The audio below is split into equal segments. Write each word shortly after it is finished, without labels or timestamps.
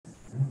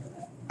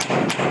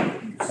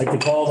I'd like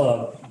to call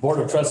the Board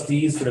of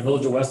Trustees for the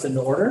Village of Weston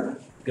to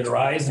order. Get a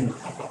rise and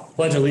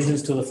pledge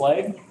allegiance to the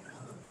flag.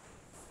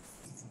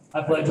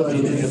 I pledge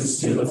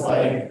allegiance to the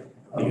flag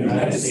of the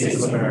United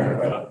States of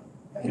America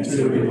and to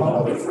the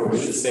republic for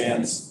which it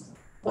stands,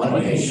 one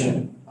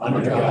nation,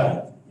 under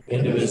God,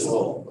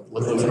 indivisible,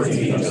 with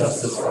liberty and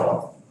justice for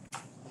all.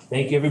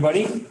 Thank you,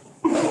 everybody.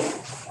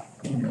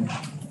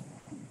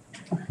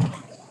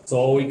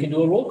 So we can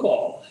do a roll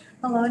call.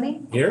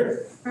 Maloney,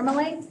 Here.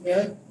 Ermeling,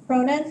 Here.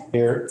 Cronin,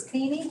 Here.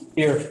 Feeny,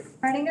 Here.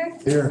 Hardinger,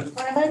 Here.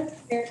 Moreland,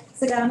 here,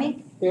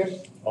 Sagami. Here.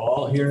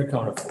 All here and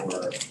accounted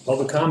for.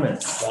 Public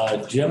comments.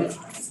 Jim,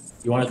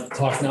 you want to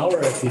talk now or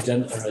at the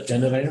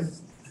agenda item?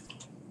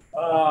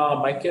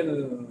 I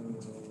can,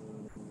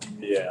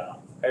 yeah.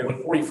 I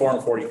have 44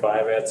 and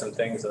 45, I had some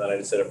things, and then I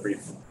just had a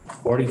brief.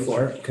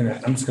 44.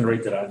 I'm just gonna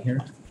write that on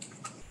here.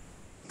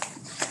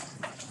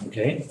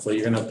 Okay, so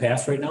you're gonna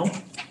pass right now?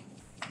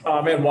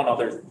 I have one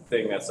other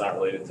thing that's not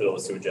related to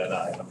those two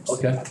agenda items.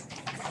 Okay.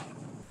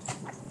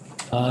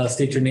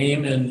 State your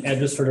name and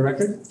address for the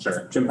record.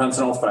 Sure. Jim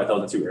Pensinos,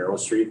 5002 Arrow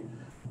Street.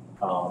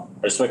 I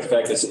respect the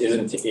fact this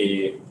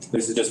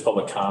is just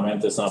public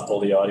comment. It's not pull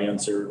the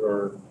audience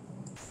or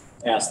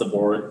ask the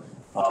board.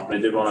 But I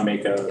did want to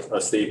make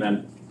a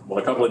statement. Well,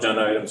 a couple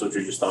agenda items, which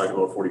we just talked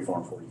about, 44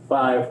 and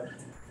 45.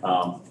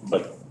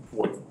 But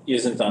what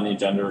isn't on the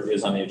agenda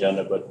is on the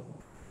agenda, but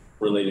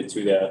related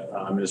to that,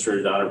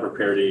 Administrator Donner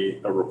prepared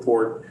a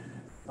report,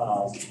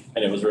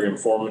 and it was very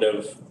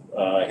informative.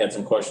 I had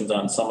some questions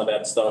on some of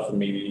that stuff, and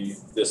maybe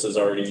this is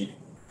already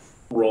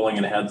rolling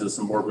in heads of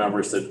some board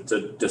members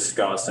to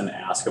discuss and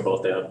ask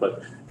about that.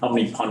 But how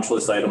many punch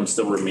list items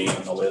still remain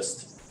on the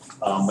list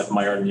with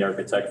Meyer and the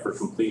architect for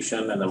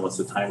completion, and then what's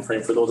the time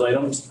frame for those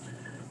items?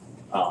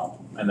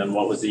 And then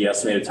what was the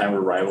estimated time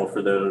of arrival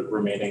for the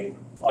remaining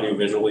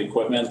audiovisual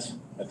equipment?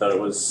 I thought it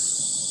was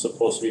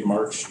supposed to be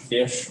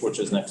March-ish, which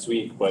is next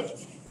week, but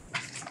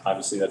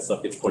obviously that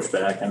stuff gets pushed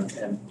back and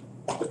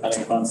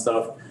depending upon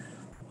stuff.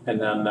 And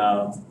then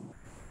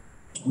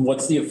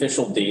what's the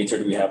official date, or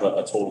do we have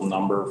a total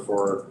number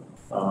for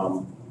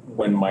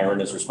when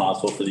Myron is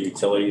responsible for the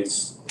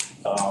utilities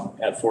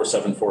at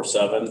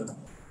 4747?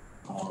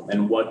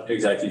 And what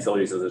exact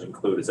utilities does it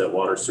include? Is that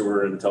water,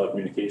 sewer, and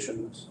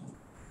telecommunications?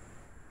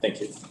 Thank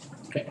you.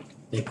 Okay,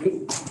 thank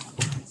you.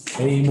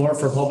 Any more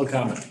for public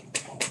comment?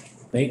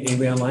 Nate,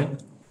 anybody online?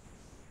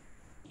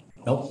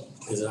 Nope.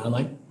 Is it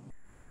online?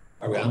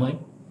 Are we online?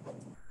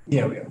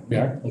 Yeah, we are. We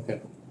are? Okay,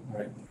 all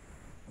right.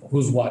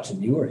 Who's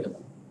watching, you or him?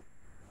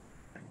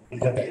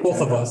 Both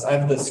of us. I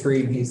have the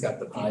screen, he's got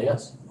the.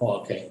 Yes.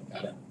 Oh, okay,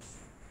 got it.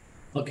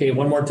 Okay,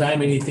 one more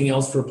time, anything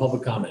else for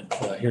public comment?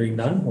 Hearing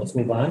none, let's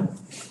move on.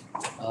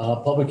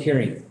 Public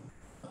hearing.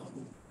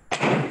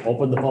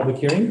 Open the public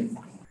hearing.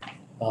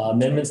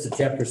 Amendments to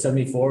chapter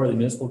 74 of the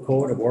municipal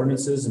code of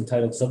ordinances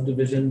entitled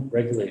subdivision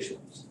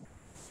regulations.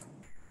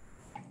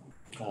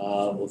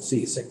 Let's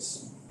see,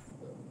 6.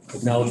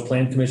 Acknowledge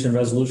Plan Commission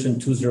Resolution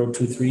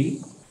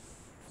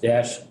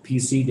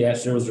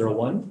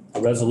 2023-PC-001,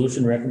 a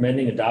resolution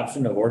recommending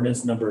adoption of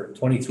ordinance number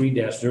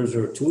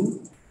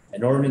 23-002,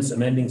 an ordinance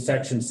amending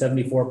section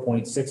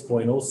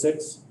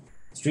 74.6.06,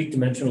 street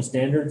dimensional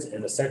standards,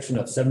 and a section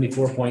of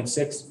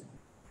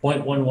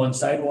 74.6.11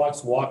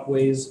 sidewalks,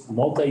 walkways,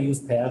 multi-use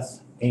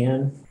paths,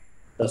 and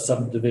the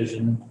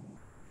subdivision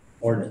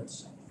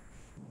ordinance.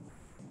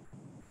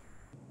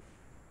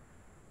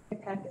 The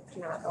packet's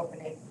not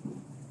opening.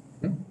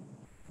 I'm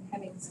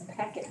having some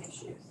packet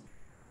issues.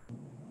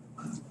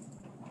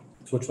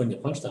 So which one you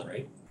punched on,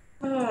 right?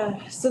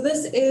 So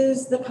this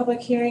is the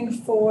public hearing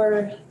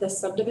for the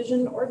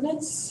subdivision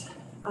ordinance.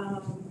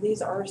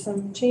 These are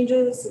some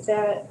changes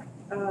that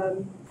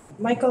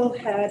Michael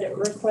had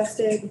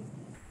requested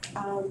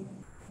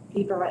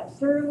be brought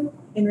through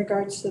in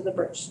regards to the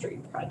Birch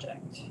Street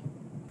project.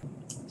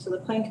 So the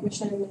Plan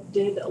Commission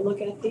did look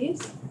at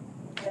these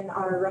and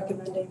are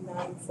recommending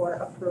them for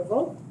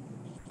approval.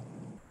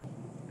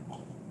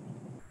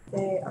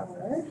 They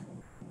are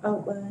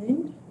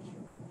outlined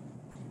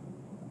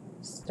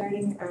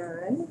starting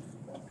on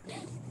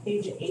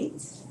page 8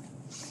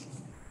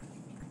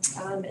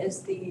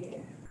 is the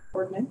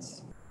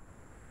ordinance.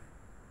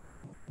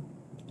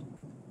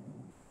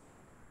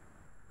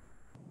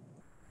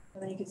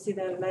 And then you can see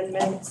the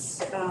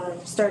amendments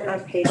start on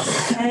page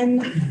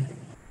 10.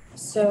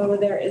 So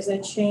there is a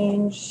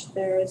change.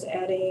 There is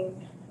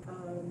adding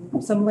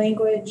some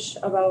language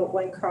about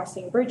when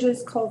crossing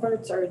bridges,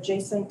 culverts, or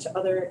adjacent to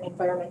other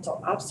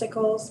environmental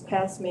obstacles.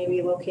 Paths may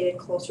be located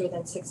closer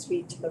than 6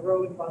 feet to the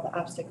road while the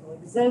obstacle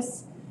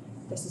exists.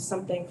 This is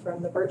something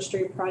from the Birch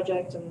Street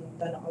project and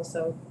then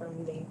also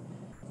from the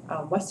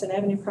Weston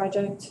Avenue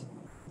project.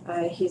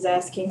 He's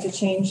asking to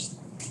change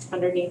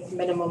underneath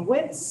minimum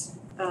widths,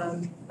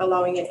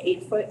 allowing an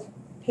 8-foot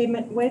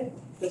pavement width.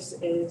 This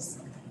is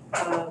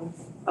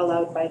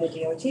allowed by the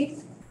DOT.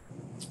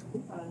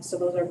 So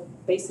those are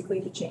basically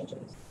the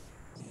changes.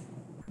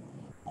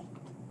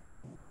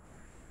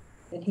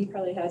 And he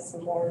probably has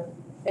some more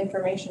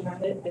information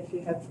on it if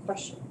you have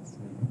questions.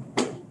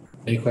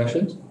 Any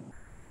questions?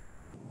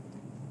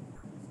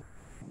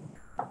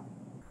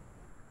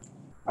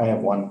 I have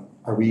one.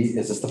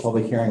 Is this the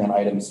public hearing on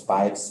items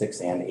 5,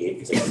 6, and 8?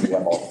 Because we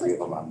have all three of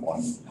them on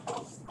one.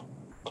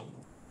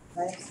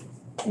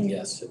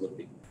 Yes, it would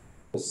be.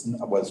 Was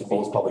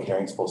both public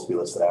hearings supposed to be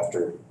listed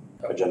after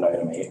agenda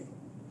item 8?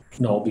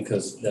 No,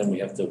 because then we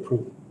have to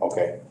approve.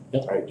 Okay.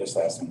 Yep. All right, just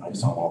asking. I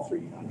saw all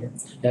three on here.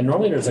 Yeah,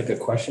 normally there's like a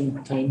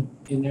question time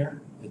in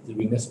there. Did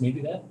we miss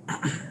maybe that?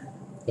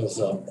 Because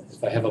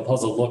if I have a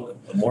puzzle look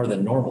more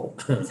than normal,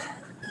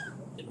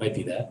 it might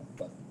be that.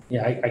 But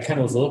yeah, I kind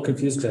of was a little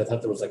confused because I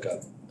thought there was like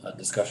a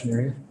discussion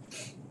area.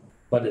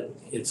 But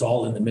it's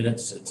all in the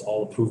minutes. It's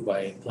all approved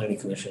by planning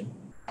commission.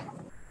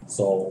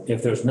 So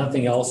if there's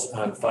nothing else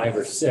on 5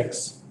 or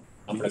 6,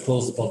 I'm gonna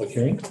close the public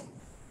hearing.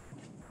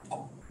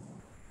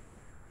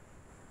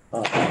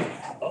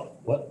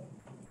 What?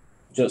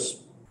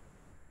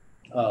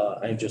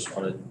 I just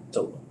wanted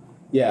to,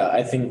 yeah,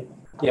 I think,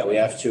 yeah, we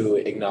have to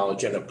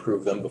acknowledge and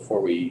approve them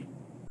before we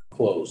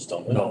close,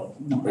 don't we? No,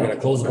 we're gonna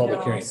close the public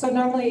No. hearing. So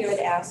normally you would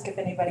ask if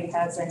anybody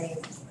has any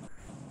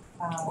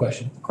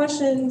Question?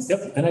 questions.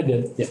 Yep, and I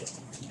did. Yep.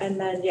 And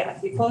then, yeah,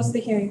 you close the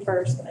hearing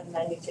first and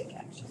then you take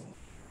action.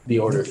 The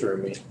order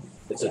through me,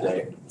 it's a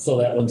day. So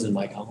that one's in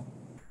my column.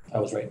 I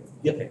was right.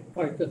 Yep.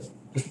 All right, good.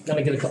 Just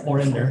gotta get a couple more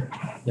in there,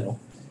 you know.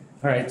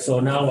 All right, so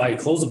now I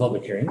close the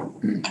public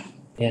hearing.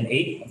 And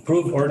 8,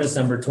 approved ordinance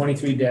number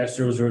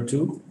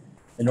 23-002.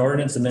 An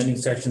ordinance amending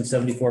section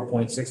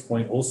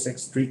 74.6.06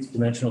 street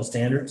dimensional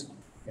standards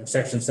and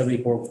section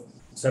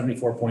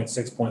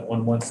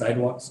 74.6.11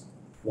 sidewalks,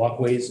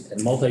 walkways,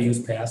 and multi-use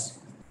paths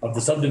of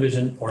the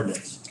subdivision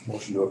ordinance.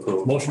 Motion to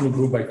approve. Motion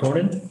approved by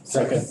Cronin.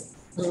 Second.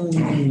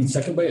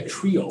 Second by a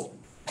trio.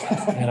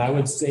 And I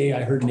would say,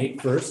 I heard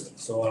Nate first,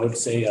 so I would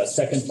say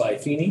second by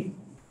Feeny.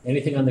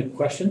 Anything on the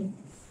question?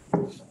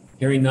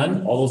 Hearing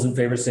none, all those in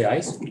favor say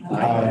aye.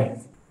 Aye.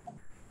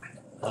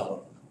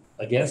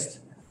 Against,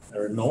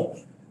 or no?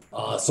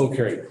 So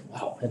carried.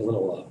 Wow, had a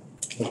little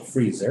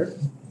freeze there.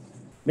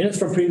 Minutes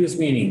from previous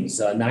meetings,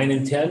 9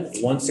 and 10,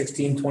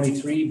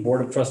 1/16/23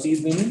 Board of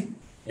Trustees meeting,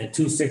 and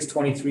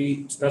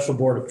 2/6/23 Special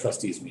Board of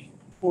Trustees meeting.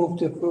 Move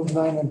to approve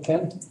 9 and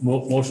 10.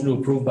 Motion to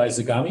approve by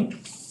Zagami.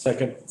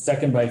 Second.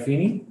 Second by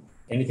Feeny.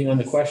 Anything on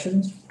the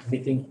questions?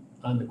 Anything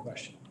on the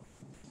question?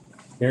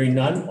 Hearing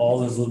none, all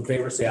those in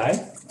favor say aye.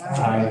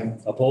 Aye.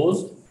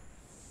 Opposed?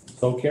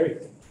 So carried.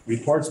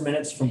 Reports,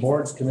 minutes from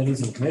boards,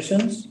 committees, and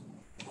commissions.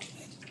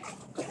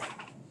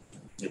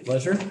 Your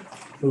pleasure.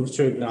 Move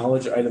to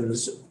acknowledge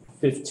items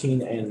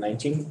 15 and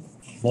 19.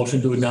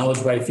 Motion to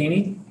acknowledge by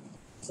Feeny,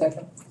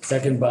 Second.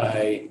 second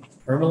by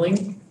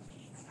Ermeling.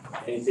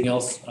 Anything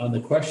else on the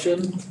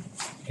question?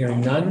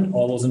 Hearing none,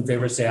 all those in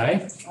favor say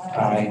aye.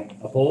 Aye.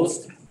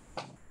 Opposed?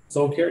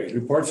 So carried.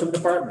 Reports from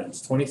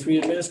departments, 23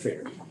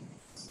 administrator.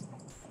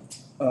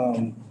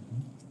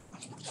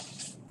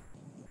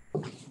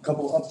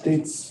 Couple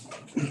updates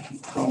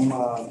from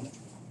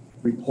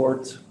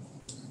report.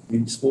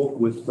 We spoke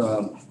with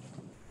the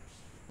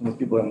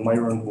people at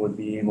Myron who would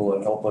be able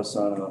to help us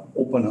on an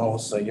open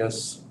house, I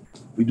guess.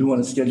 We do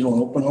want to schedule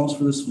an open house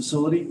for this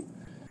facility.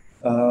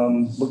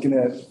 Looking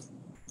at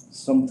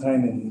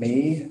sometime in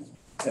May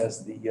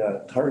as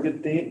the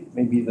target date,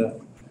 maybe the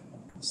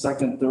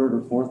second, third,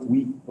 or fourth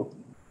week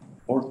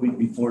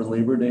before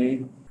Labor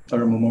Day,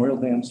 or Memorial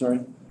Day, I'm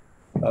sorry.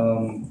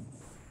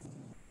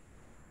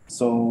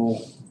 So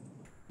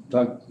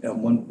talked at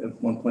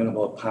one point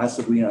about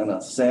possibly on a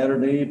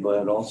Saturday,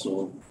 but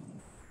also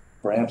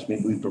perhaps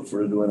maybe we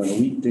prefer to do it on a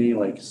weekday,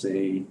 like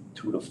say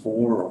 2 to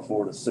 4 or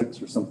 4 to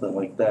 6 or something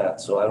like that.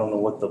 So I don't know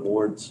what the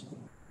board's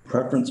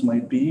preference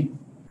might be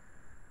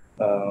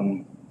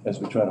as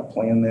we try to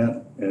plan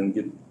that and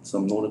get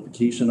some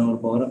notification out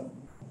about it.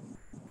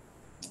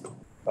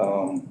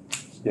 Do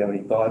you have any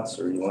thoughts,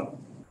 or you want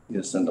me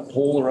to send a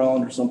poll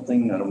around or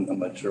something? I'm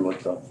not sure what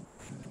the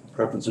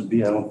preference would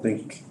be. I don't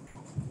think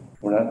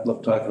we're not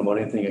talking about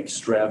anything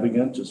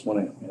extravagant. Just want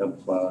to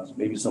have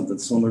maybe something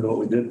similar to what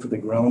we did for the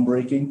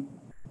groundbreaking.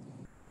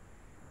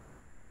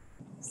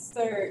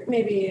 So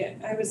maybe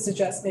I would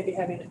suggest maybe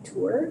having a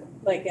tour,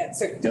 like at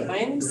certain Yep.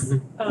 times.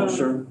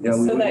 Sure. Yeah,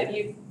 we So would. that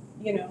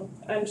you know,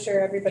 I'm sure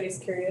everybody's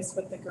curious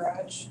what the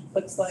garage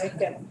looks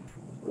like and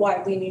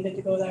why we needed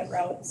to go that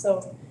route.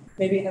 So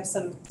maybe have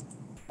some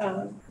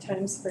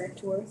times for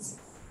tours.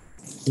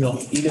 You know,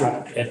 either,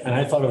 and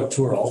I thought of a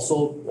tour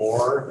also,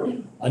 or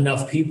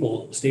enough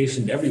people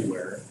stationed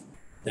everywhere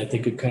that they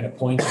could kind of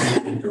point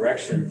you in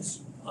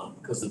directions.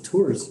 Because the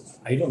tours,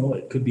 I don't know,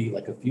 it could be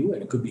like a few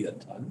and it could be a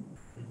ton.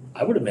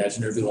 I would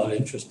imagine there'd be a lot of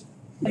interest.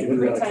 Like We can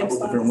do that free a time couple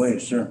different slots.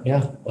 ways, sure.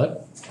 Yeah,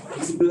 what?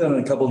 We can do that in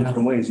a couple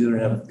different ways. Either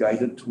have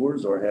guided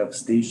tours or have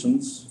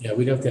stations. Yeah,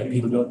 we'd have to have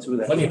People people, go to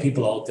that. plenty of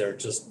people out there,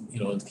 just, you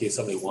know, in case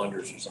somebody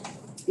wanders or something.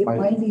 It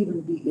might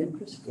even be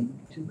interesting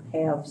to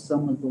have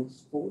some of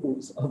those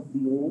photos of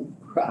the old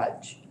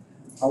garage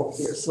out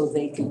there so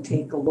they can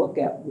take a look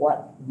at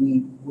what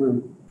we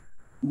were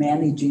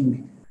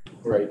managing.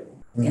 Right.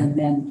 And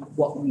then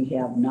what we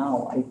have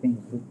now, I think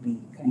would be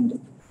kind of,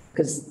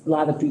 because a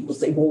lot of people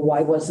say, well,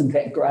 why wasn't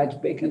that garage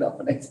big enough?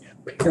 And it's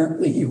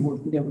apparently you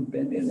have never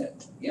been in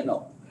it, you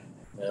know.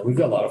 Yeah, we've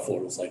got a lot of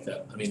photos like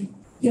that. I mean,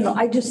 You know,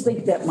 I just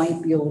think that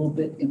might be a little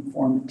bit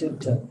informative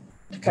to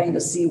kind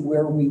of see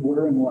where we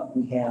were and what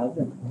we have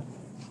and,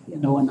 you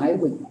know, and I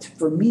would,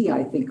 for me,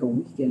 I think a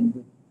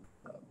weekend,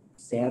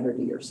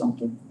 Saturday or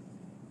something.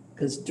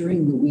 Because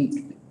during the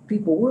week,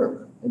 people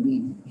work. I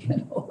mean, you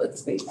know,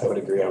 let's face I would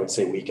it. agree. I would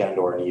say weekend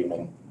or an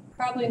evening.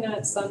 Probably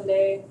not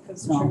Sunday,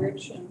 because No.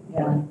 church and.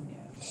 Yeah.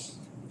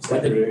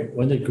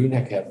 When did Green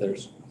Neck have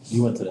theirs?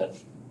 You went to that?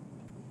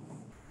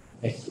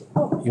 Hey,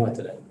 you went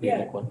to that Green Yeah.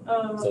 Neck one?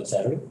 So it's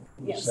Saturday?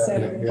 Yes,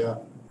 Saturday. Yeah.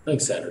 I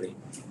think Saturday.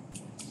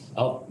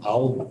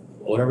 I'll,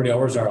 whatever the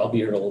hours are, I'll be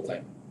here the whole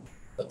time.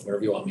 But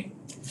wherever you want me.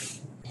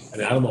 I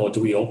mean, I don't know,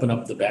 do we open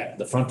up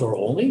the front door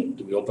only?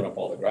 Do we open up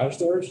all the garage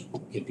doors?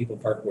 Can people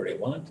park where they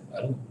want?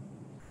 I don't know.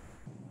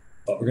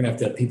 But we're gonna have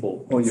to have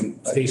people Well, you,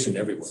 stationed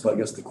everywhere. so I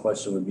guess the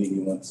question would be, do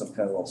you want some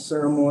kind of little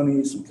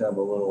ceremony, some kind of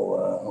a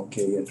little,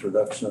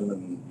 introduction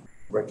and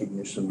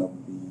recognition of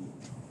the,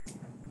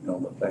 you know,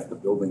 the fact the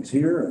building's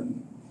here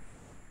and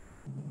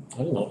I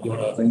don't know, you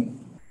wanna thing,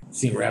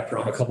 see them wrapped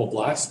around a couple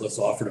blocks? Let's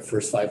offer the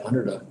first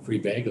 500 a free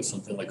bag of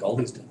something like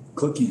Aldi's did.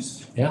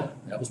 cookies. Yeah,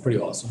 that was pretty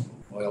awesome.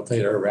 Well, I'll tell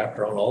you, they're wrapped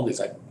around Aldi's.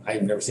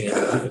 I've never seen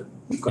anything like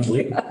it. Couldn't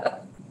believe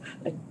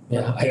it.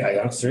 Yeah,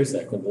 I'm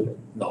seriously, I couldn't believe it.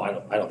 No, I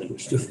don't think we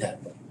should do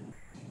that, but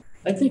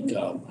I think,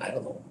 I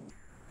don't know,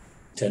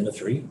 10 to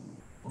 3.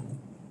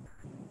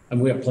 I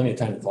mean, we have plenty of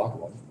time to talk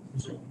about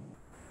it. So,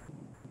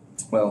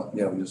 Well,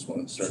 yeah, we just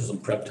want to start some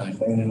prep time.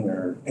 planning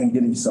and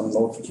getting some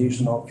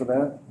notification out for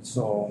that,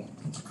 so,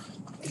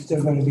 Is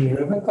there gonna be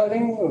ribbon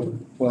cutting or?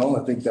 well,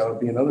 I think that would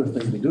be another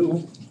thing to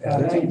do.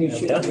 I think there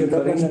should be a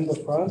ribbon in the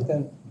front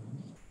and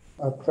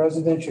our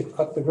president should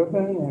cut the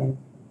ribbon and.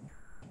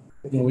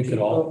 Well, we could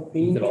all cut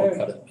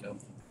it, you know.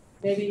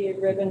 Maybe a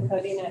ribbon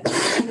cutting at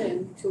 10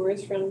 and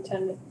tours from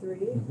 10 to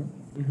 3.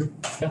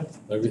 Yeah,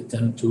 whatever,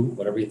 10 to 2,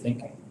 whatever you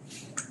think.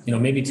 You know,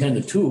 maybe 10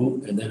 to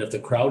 2, and then if the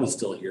crowd is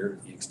still here,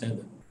 you extend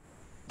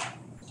it.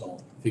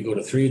 So if you go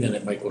to 3, then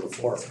it might go to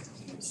 4.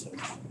 So,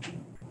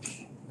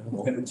 I don't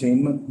know.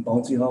 Entertainment,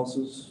 bouncy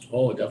houses.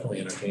 Oh, definitely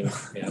entertainment,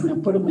 yeah.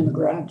 And put them in the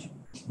garage.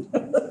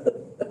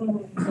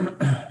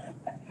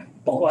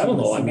 Well, I don't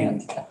know, I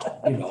mean,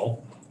 you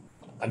know,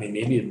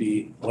 maybe it'd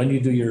be, when do you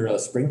do your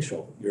spring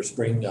show, your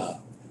spring,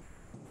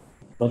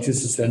 don't you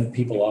suspend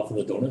people off of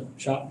the donut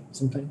shop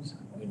sometimes?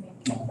 I mean,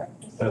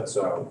 That's,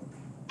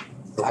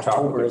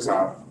 October, isn't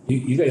it?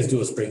 You guys do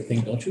a spring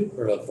thing, don't you,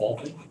 or a fall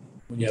thing?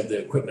 When you have the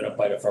equipment up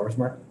by the farmer's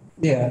market?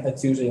 Yeah,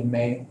 that's usually in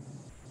May.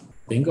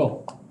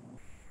 Bingo.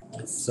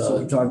 Let's, So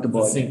we talked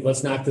about,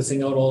 let's knock this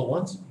thing out all at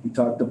once. we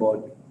talked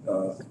about,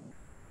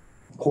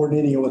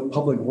 coordinating it with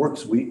Public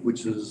Works Week,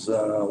 which is,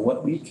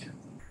 what week?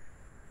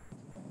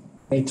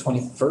 May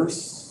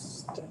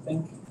 21st, I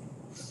think.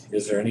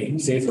 Is there any It'll be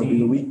the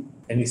safety, week.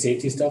 any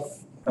safety stuff?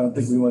 I don't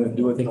think we want to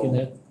do it Thinking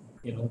till, that,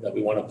 you know, that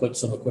we wanna put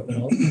some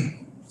equipment out?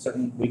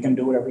 Certain, we can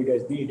do whatever you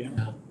guys need,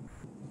 Yeah.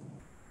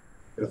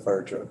 Get a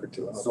fire truck or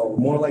two. so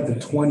more like the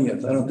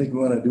 20th. I don't think we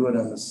want to do it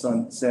on the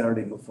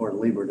Saturday before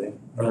Labor Day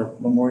or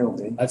Memorial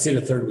Day. I'd say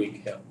the third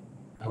week, yeah,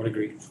 I would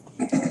agree.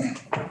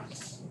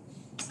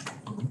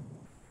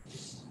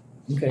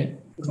 Okay,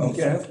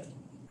 Okay,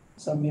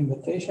 Some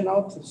invitation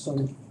out to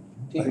some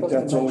I people. think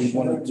that's all we mention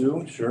want it. to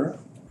do, sure.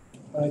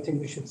 I think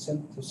we should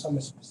send to some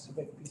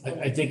specific people.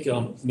 I think,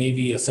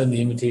 maybe send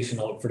the invitation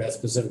out for that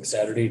specific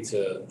Saturday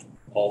to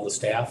all the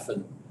staff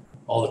and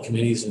all the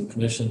committees and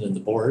commission and the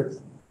board,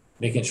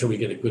 making sure we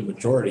get a good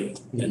majority.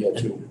 Media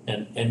too.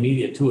 And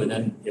media too, and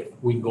then if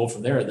we can go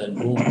from there, then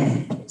boom,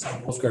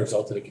 send postcards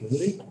out to the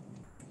community,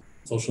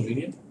 social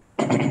media.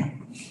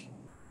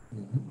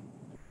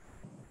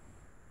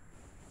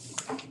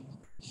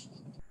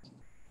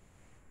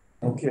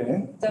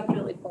 Okay.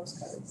 Definitely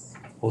postcards.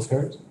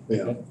 Postcards?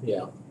 Yeah.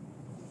 Yeah.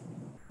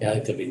 Yeah, I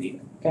think that'd be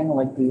neat. Kind of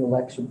like the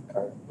election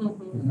card.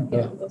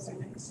 Yeah, those are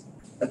nice.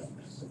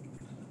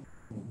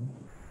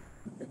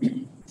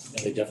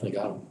 Yeah, they definitely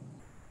got them.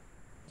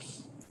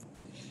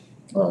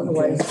 Well,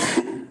 otherwise,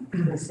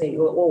 they say,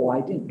 oh,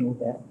 I didn't know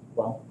that.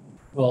 Well,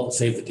 Well,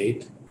 save the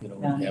date, you know,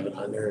 Yeah. have it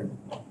on there and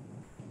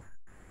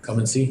come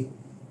and see.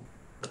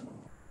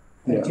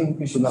 I Yeah. think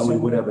we So should now we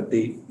send, would have a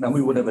date, now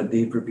we would have a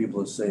date for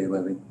people to say,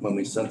 when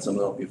we sent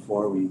something out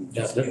before, we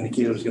Yeah, they're-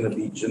 indicated it was gonna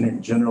be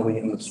generally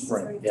in the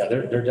spring. Yeah,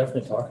 they're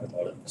definitely talking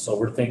about it. So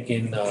we're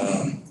thinking,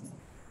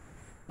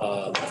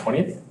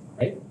 20th,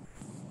 right?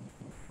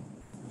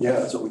 Yeah,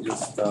 that's what we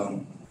just,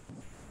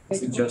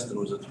 suggested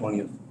was the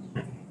 20th.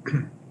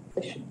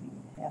 they should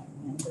have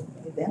them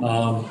ended by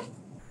then.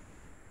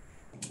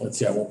 Let's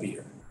see, I won't be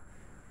here.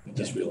 I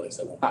just realized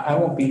I won't. I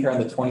won't be here on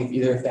the 20th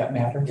either, if that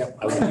matters. Yep.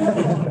 I won't.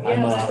 Yeah,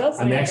 that does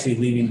I'm matter. actually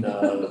leaving,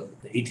 the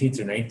 18th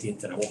or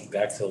 19th and I won't be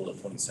back till the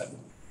 27th.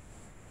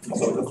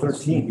 So the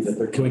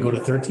 13th. Can we go to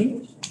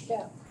 13th?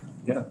 Yeah.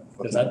 Yeah.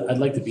 Cause I'd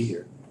like to be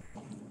here.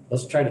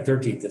 Let's try the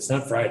 13th. It's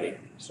not Friday,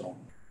 so.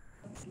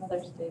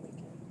 Mother's Day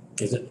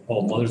weekend. Is it?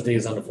 Oh, Mother's Day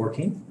is on the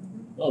 14th?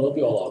 Oh, they'll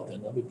be all out then.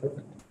 That'll be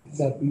perfect. Is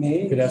that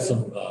May? We could have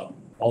some,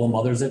 all the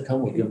mothers that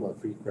come, we'll give them a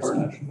free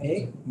Christmas.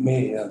 May?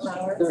 May, yes.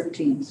 Flowers.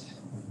 13th.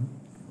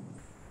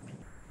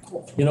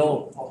 You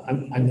know,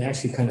 I'm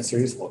actually kind of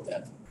serious about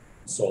that.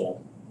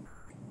 So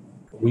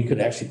we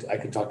could actually, I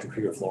could talk to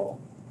Krieger Floral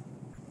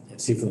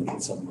and see if we can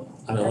get some,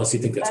 I don't know, unless you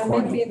think that's That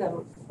might corny. be the,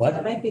 What?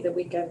 that might be the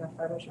weekend the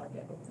farmer's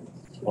market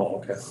opens. Oh,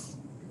 okay.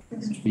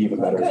 Should be even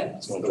better. Good.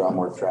 It's gonna draw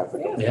more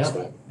traffic up this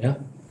way.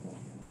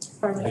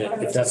 Farmer's If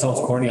market. that sounds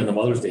corny on the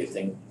Mother's Day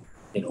thing,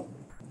 you know,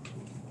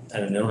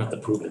 and they don't have to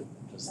prove it.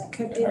 Just That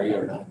could be are you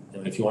or not?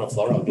 And if you want a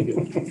flower, I'll give you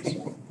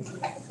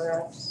one.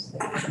 for us.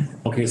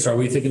 Okay, so are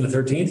we thinking the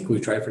 13th? Can we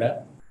try for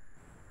that?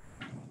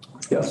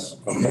 Yes.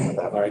 Okay, with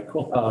that. All right,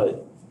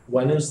 cool.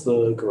 When is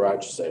the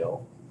garage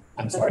sale?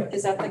 I'm sorry.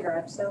 Is that the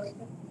garage sale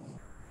weekend?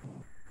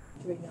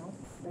 Do we know?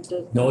 Or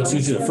does- No, it's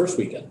usually the first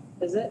weekend.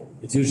 Is it?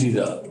 It's usually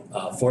the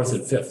 4th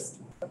and 5th.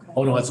 Okay.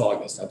 Oh, no, it's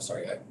August. I'm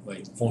sorry.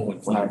 My phone went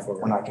We're flying not,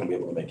 forward. we're not gonna be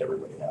able to make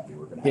everybody happy.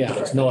 We're gonna have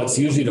Yeah, to. no, it's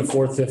usually the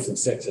 4th, 5th, and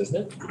 6th, isn't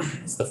it?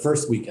 It's the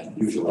first weekend.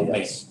 Usually, of May.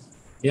 yes.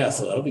 Yeah,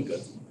 so that'll be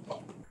good.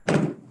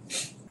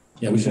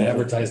 Yeah, we should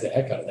advertise the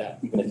heck out of that.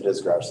 Even if it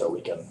is garage sale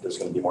weekend, there's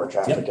gonna be more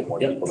traffic and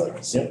more Yep. people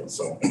that see it,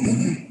 so.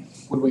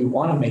 Would we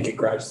want to make it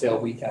garage sale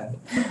weekend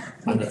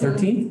On the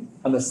 13th?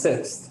 on the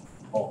 6th?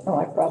 No,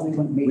 I probably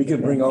wouldn't make. We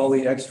could bring all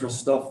the extra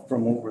stuff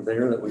from over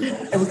there that we.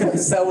 And we could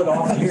sell it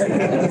off here.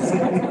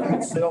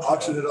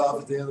 Auction it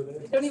off at the end of the day.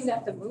 You don't even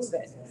have to move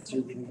it.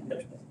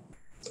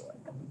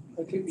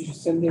 I think we should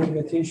send the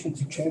invitation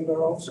to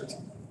chamber also.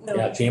 No.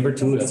 Yeah, Chamber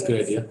 2, that's a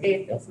good idea.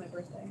 8th, that's my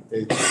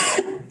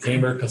birthday.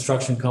 Chamber,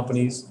 construction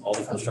companies, all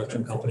the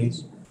construction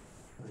companies.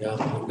 Yeah,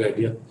 good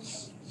idea.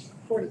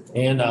 40.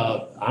 And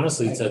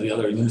honestly, to the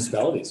other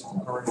municipalities.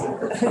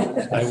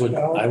 I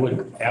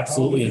would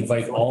absolutely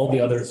invite all the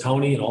other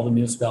county and all the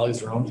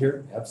municipalities around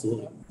here,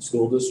 absolutely.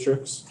 School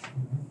districts?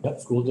 Yep,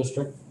 school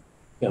district.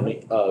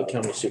 County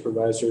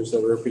supervisors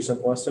that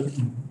represent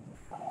Weston?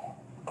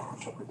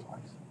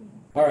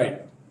 All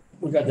right,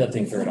 we got that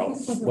thing figured out.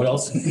 What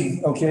else?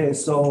 Okay,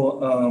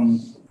 so,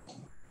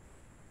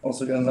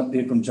 also got an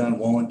update from John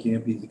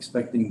Wallenkamp. He's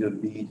expecting to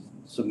be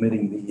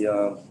submitting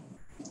the,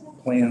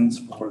 plans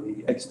for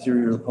the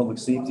exterior of the public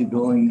safety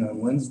building on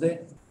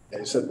Wednesday. Yeah,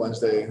 you said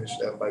Wednesday, we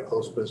should have by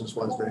close of business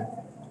Wednesday.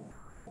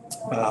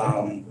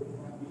 And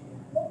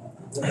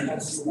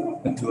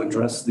to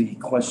address the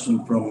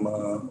question from,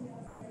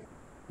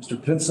 Mr.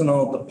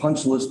 Pincinel, the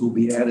punch list will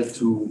be added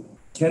to,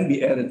 can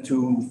be added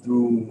to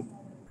through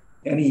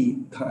any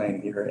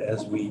time here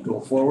as we go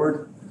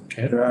forward.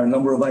 Okay. There are a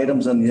number of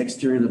items on the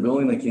exterior of the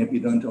building that can't be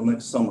done until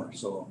next summer,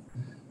 so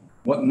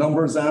what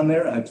number's on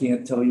there, I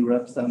can't tell you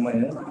right off the top of my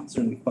head, I can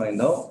certainly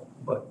find out,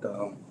 but,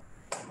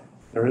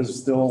 there is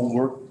still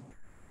work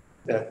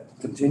that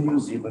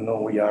continues, even though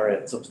we are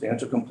at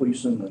substantial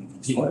completion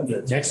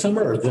and Next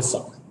summer or this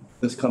summer?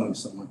 this coming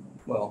summer.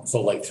 Well,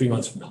 So like 3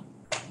 months from now?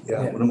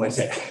 yeah, what am I Okay,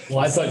 saying? well,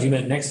 I thought you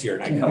meant next year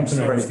and I I'm couldn't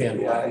sorry.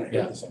 understand Yeah, why.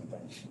 Yeah, The same thing.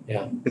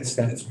 yeah.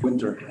 It's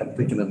winter, I'm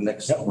thinking of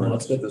next Yep, summer, no,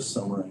 that's good. this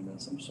summer, I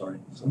guess, I'm sorry.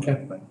 So, Okay.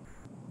 anyway.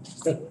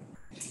 Good.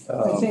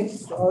 I think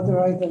the other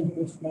item,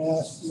 if may I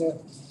ask,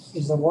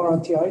 is the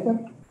warranty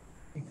item,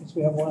 because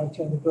we have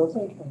warranty on the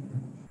building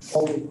and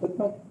all the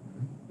equipment.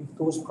 If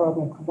those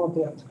problems come up,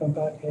 they have to come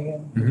back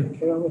again and take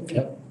care of it.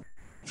 Yep.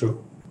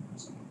 True.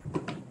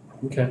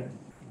 Okay.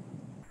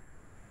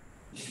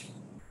 Is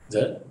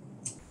that it?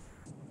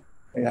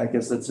 Yeah, I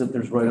guess that's it.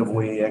 There's right of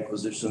way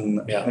acquisition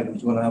Yeah.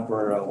 items going out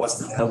for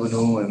Weston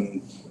Avenue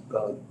and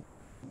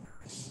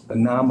the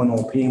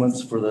nominal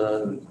payments for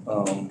the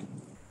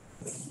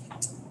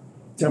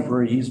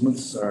temporary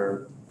easements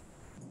are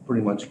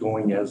pretty much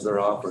going as they're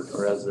offered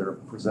or as they're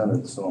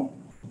presented, so.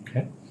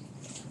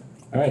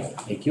 All right,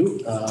 thank you.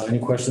 Any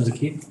questions of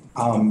Keith?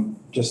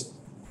 Just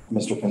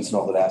Mr.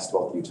 Pincinel that asked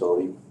about the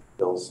utility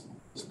bills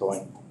just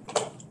going.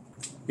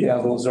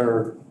 Yeah, those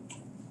are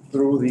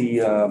through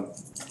the, I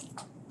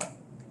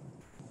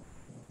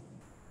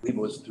believe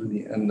it was through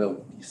the end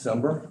of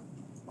December.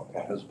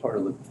 Okay. As part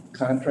of the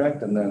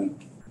contract, and then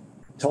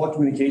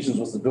telecommunications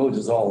was the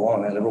village's all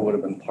along, that never would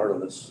have been part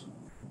of this.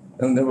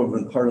 And never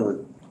been part of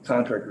the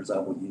contractor's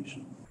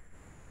obligation.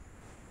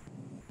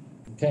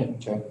 Okay.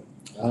 Okay.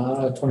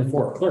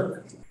 24,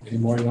 clerk. Any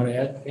more you want to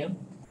add, Pam?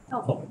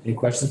 No. Any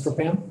questions for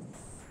Pam?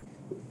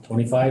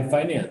 25,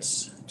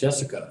 finance.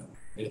 Jessica,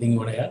 anything you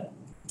want to add?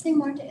 Nothing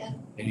more to add.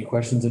 Any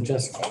questions of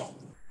Jessica?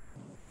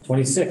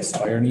 26,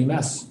 fire and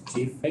EMS.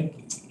 Chief, thank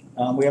you.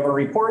 We have a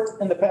report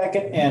in the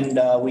packet and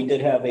we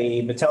did have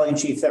a battalion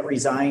chief that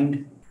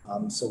resigned.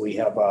 So we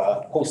have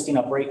a posting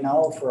up right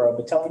now for a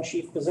battalion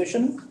chief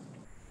position.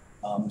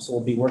 So we'll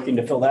be working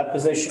to fill that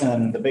position,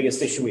 and the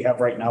biggest issue we have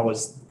right now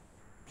is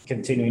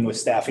continuing with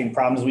staffing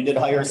problems. We did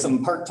hire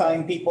some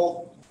part-time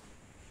people.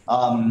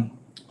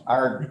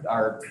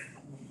 Our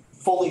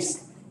fully,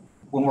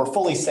 when we're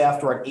fully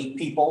staffed, we're at 8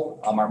 people.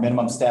 Our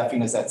minimum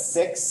staffing is at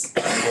 6.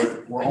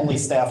 We're only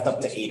staffed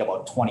up to 8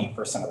 about 20%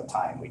 of the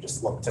time. We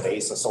just looked today,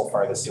 so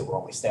far this year, we're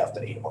only staffed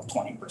at 8 about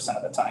 20%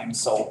 of the time.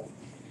 So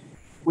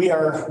we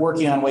are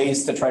working on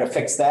ways to try to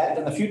fix that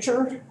in the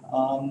future.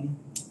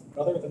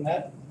 Other than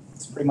that,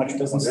 it's pretty much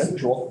business as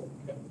usual.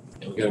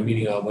 And we got a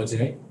meeting on Wednesday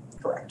night,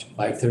 Correct.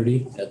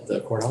 5:30 at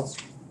the courthouse?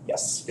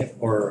 Yes.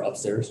 Or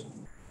upstairs?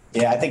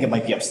 Yeah, I think it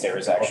might be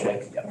upstairs,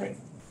 actually. Yep.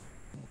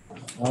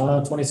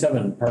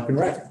 27, Park and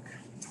Rec.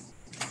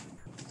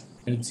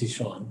 I didn't see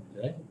Sean,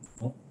 did I?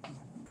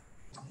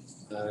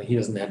 No. He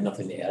doesn't have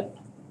nothing to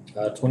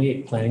add.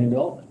 28, Planning and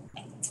Development.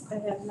 I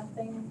have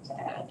nothing to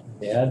add.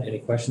 Any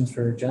questions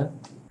for Jen?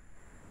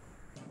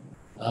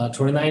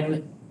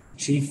 29,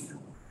 Chief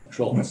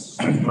Schultz.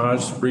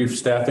 Just a brief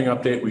staffing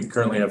update. We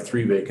currently have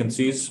 3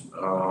 vacancies.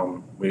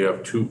 We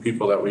have 2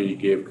 people that we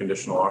gave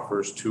conditional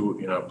offers to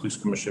in a police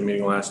commission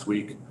meeting last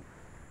week.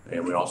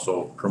 And we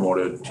also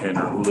promoted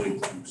Tanner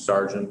Ulig to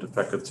sergeant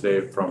effective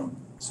today from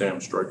Sam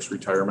Stroik's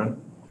retirement.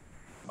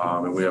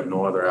 And we have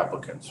no other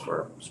applicants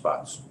for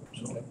spots,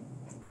 so.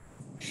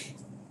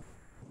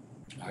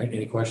 All right,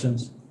 any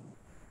questions?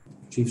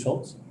 Chief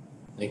Schultz,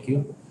 thank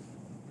you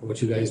for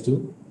what you guys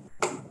do.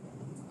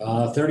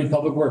 30,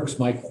 Public Works,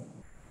 Michael.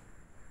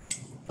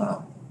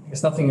 I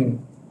guess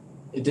nothing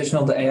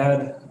additional to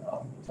add,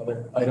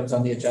 other items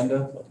on the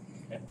agenda,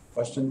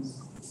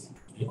 questions?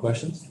 Any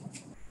questions?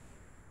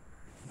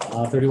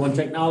 31,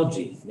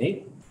 Technology,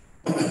 Nate?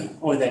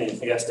 Only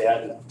thing I guess to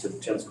add to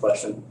Tim's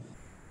question,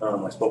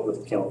 I spoke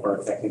with Campbell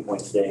Burke Technical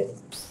Point today.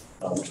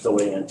 We're still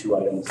waiting on 2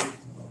 items,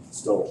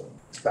 still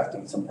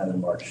expecting sometime in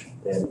March.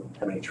 They didn't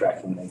have any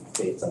tracking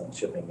dates on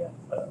shipping yet,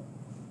 but.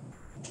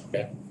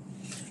 Okay.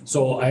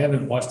 So I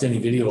haven't watched any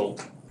video,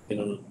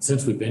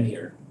 since we've been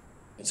here.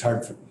 It's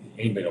hard for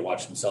anybody to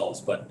watch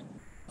themselves, but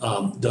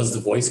does the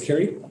voice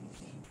carry?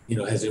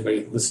 Has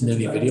anybody listened to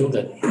any video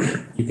that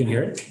you can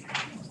hear it?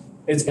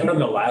 It's been in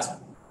the last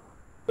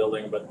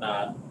building, but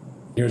not.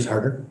 Here's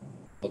harder?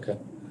 Okay.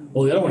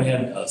 Well, the other one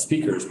had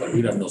speakers, but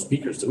we don't have no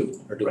speakers, do we?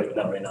 Or do we?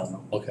 Not right now,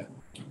 no. Okay.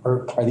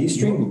 Are these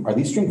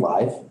streamed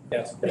live?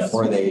 Yes.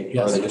 Or are they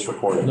just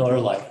recorded? No, they're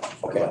live.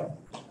 Okay.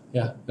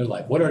 Yeah, they're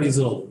live. What are these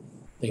little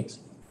things?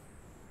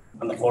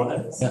 On the floor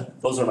heads. Yeah.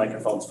 Those are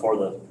microphones for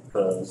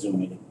the Zoom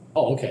meeting.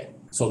 Oh, okay.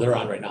 So they're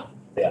on right now?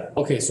 Yeah.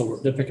 Okay, so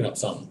they're picking up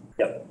some.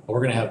 Yep. But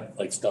we're gonna have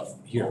stuff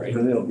here, right?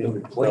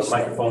 The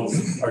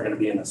microphones are gonna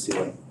be in the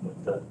ceiling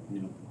with the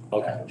new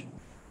package.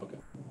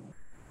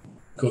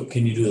 Cool.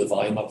 Can you do the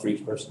volume up for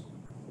each person?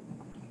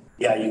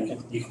 Yeah, you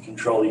can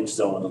control each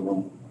zone of the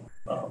room.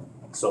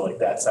 So like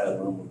that side of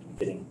the room would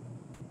be getting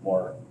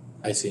more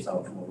I see.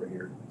 sound from over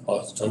here.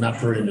 Oh, so not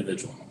per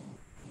individual.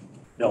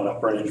 No, not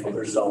per individual,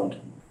 they're zoned.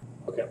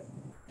 Okay.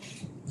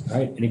 All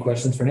right, any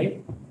questions for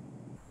Nate?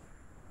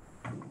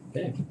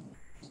 Okay.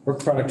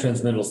 Work product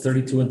transmittals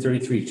 32 and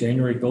 33,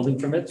 January building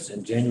permits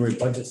and January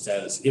budget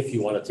status, if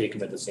you want to take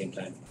them at the same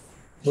time.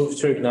 Move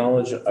to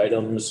acknowledge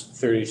items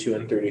 32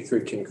 and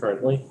 33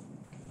 concurrently.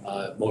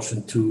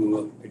 Motion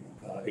to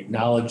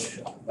acknowledge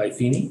by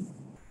Feeny.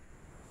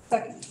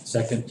 Second.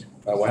 Second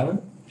by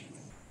Wyland.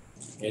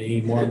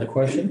 Any more on the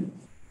question?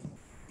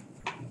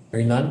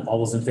 Hearing none, all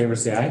those in favor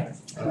say aye.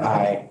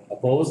 Aye.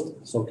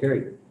 Opposed? So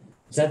carried.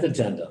 Consent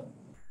agenda.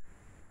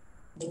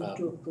 Move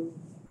to approve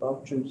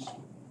vouchers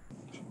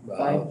Uh,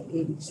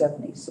 587,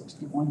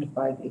 861 to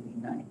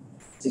 589,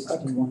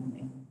 61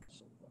 and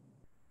so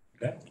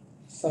forth.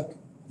 Second.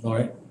 All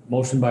right,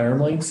 motion by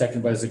Ermeling,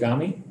 second by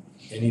Zagami.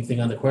 Anything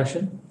on the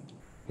question?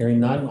 Hearing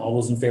none, all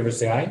those in favor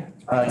say aye.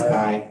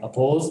 Aye.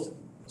 Opposed?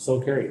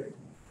 So carried.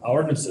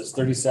 Ordinances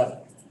 37.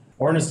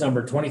 Ordinance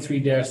number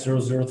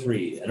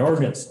 23-003, an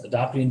ordinance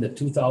adopting the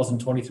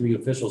 2023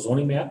 official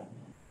zoning map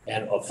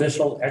and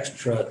official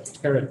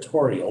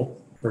extraterritorial,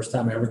 first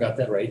time I ever got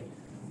that right,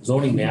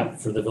 zoning map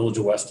for the village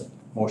of Weston.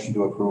 Motion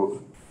to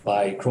approve.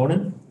 By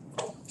Cronin,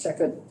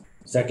 Second.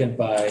 second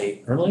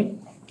by Ermeling.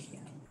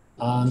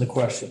 On the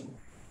question.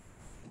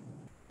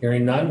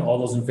 Hearing none, all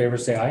those in favor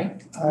say aye.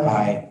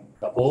 Aye.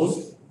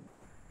 Opposed?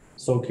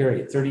 So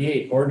carried.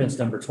 38, ordinance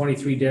number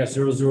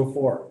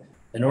 23-004.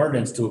 An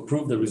ordinance to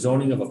approve the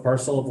rezoning of a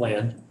parcel of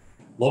land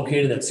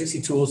located at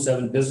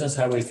 6207 Business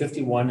Highway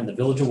 51 in the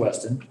village of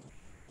Weston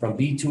from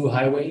B2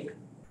 Highway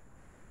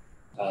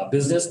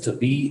Business to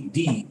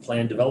BD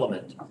Plan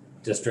Development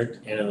District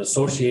and an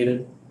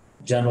associated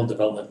general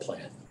development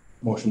plan.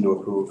 Motion to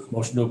approve.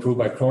 Motion to approve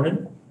by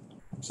Cronin,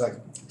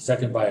 Second.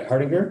 second by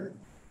Hardinger.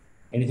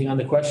 Anything on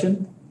the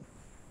question?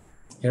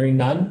 Hearing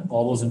none,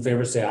 all those in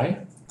favor say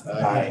aye.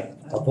 Aye.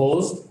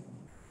 Opposed?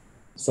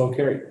 So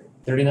carried.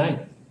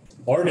 39,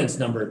 ordinance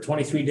number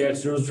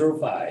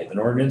 23-005, an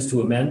ordinance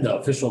to amend the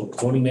official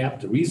zoning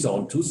map to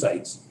rezone 2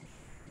 sites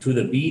to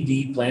the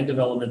BD Plan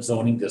Development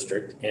Zoning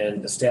District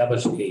and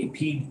establish a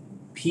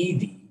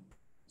PD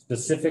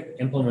specific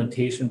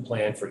implementation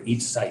plan for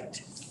each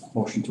site.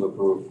 Motion to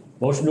approve.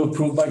 Motion to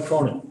approve by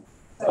Cronin.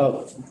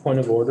 Point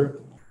of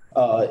order.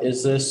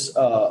 Is this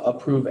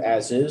approve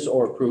as is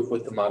or approve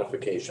with the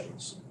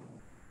modifications?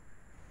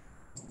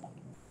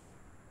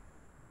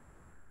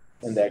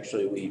 And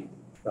actually, we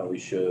probably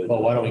should.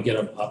 Well, why don't we get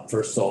them up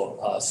first?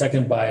 So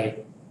second by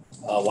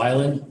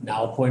Wyland,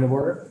 now point of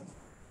order.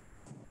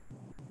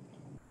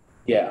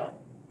 Yeah.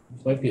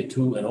 This might be a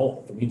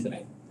 2-0 for me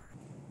tonight.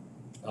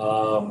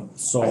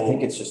 So. I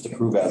think it's just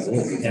approve as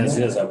is. As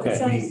is, okay.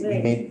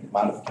 We made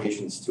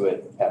modifications to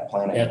it at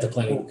planning. At the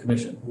planning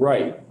commission.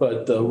 Right,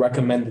 but the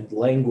recommended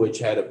language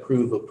had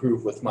approve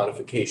with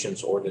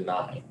modifications or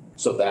deny.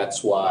 So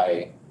that's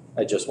why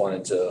I just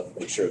wanted to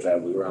make sure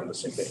that we were on the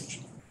same page.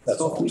 That's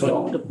So all. if we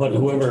don't But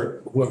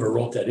whoever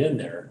wrote that in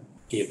there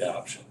gave that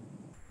option.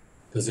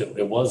 Because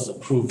it was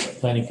approved by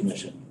planning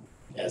commission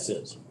as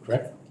is,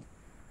 correct?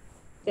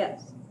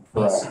 Yes.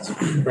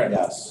 Correct.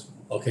 Yes.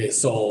 Okay,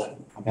 so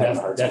I'm having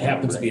a hard that time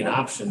happens to be an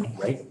remembering option,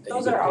 right?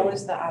 Those are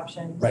always the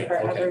options Right, for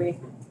okay. every,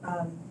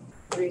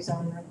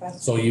 rezone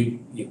request. So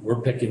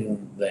we're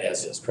picking the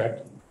as is,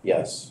 correct?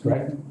 Yes,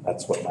 Correct.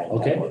 that's what my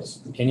Okay. intent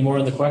was. Any more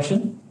on the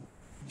question?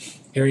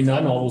 Hearing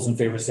none, all those in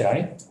favor say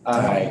aye.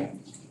 Aye.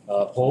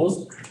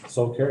 Opposed?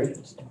 So carried.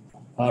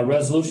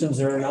 Resolutions,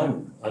 there are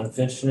none.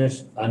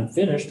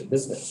 Unfinished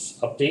business.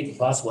 Update and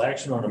possible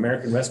action on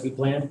American Rescue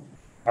Plan,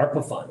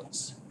 ARPA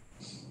funds.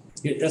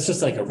 That's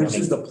just like a This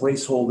is running, the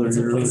placeholder It's a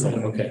here.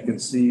 placeholder, okay. You can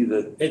see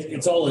that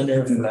it's all in there.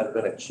 there's not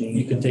been a change.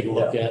 You can take a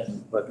look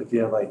at But if you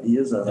have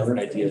ideas on different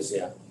other ideas,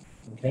 yeah.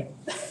 Okay.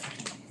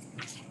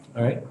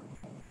 All right.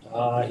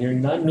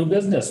 Hearing none, new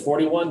business.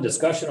 41,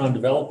 discussion on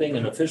developing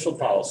an official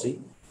policy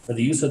for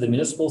the use of the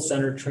municipal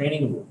center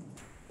training room.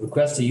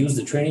 Request to use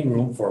the training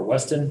room for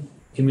Weston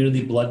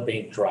Community Blood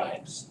Bank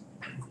drives.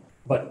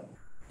 But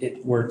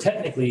we're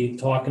technically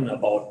talking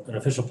about an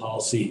official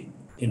policy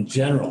in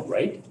general,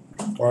 right?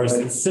 Or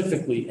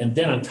specifically, and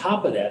then on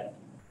top of that,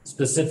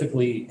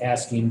 specifically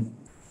asking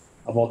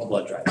about the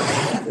blood drive.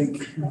 I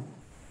think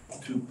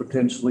to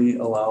potentially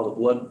allow the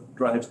blood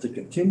drives to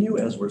continue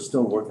as we're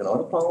still working out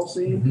a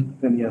policy,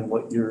 depending on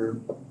what your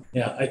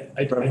Yeah,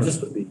 I preference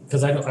just, would be.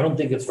 because I don't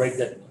think it's right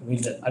that,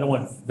 I don't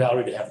want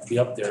Valerie to have to be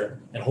up there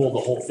and hold the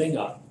whole thing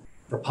up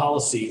for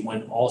policy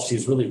when all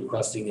she's really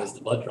requesting is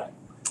the blood drive.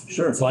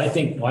 Sure, So I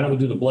think, why don't we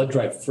do the blood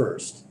drive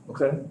first?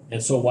 okay.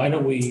 And so why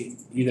don't we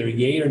either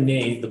yay or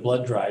nay the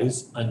blood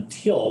drives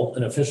until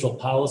an official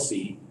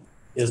policy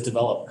is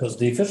developed? Because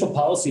the official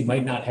policy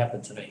might not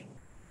happen tonight,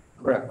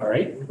 Correct. all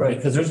right? Right.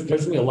 Because there's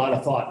gonna be a lot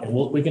of thought, and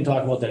we can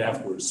talk about that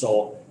afterwards.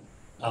 So,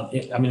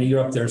 you're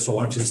up there, so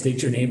why don't you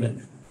state your name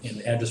and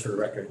address for the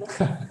record?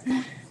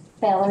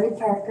 Valerie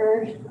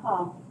Parker,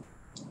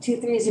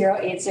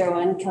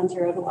 230801 County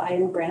Road Y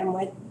in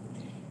Brandonwood.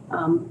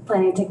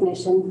 Planning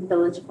technician,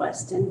 Village of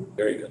Weston.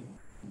 Very good.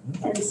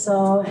 And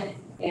so,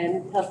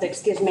 and you'll have to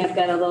excuse me, I've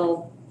got a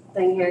little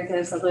thing here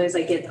because otherwise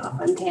I get off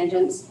on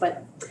tangents,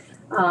 but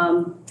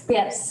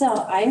yeah,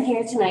 so I'm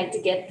here tonight to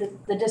get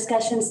the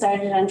discussion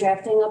started on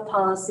drafting a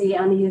policy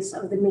on the use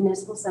of the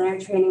municipal center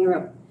training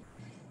room.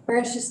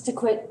 First, just a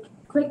quick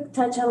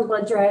touch on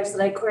blood drives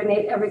that I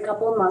coordinate every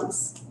couple of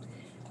months.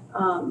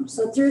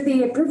 So through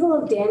the approval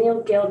of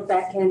Daniel Guild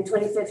back in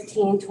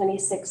 2015,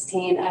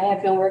 2016, I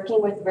have been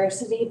working with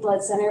Varsity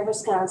Blood Center of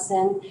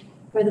Wisconsin,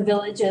 where the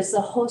village is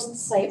the host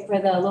site for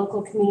the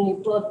local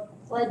community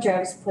blood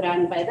drives put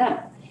on by them.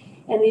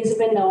 And these have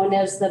been known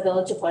as the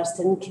Village of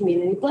Weston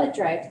Community Blood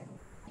Drive.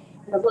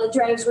 The blood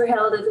drives were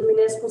held at the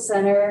municipal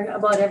center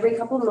about every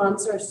couple of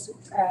months or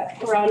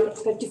around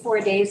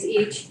 54 days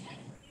each.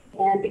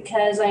 And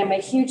because I am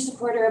a huge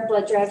supporter of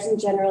blood drives in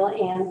general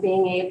and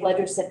being a blood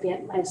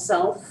recipient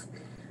myself,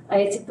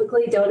 I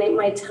typically donate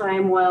my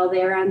time while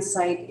they're on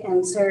site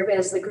and serve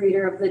as the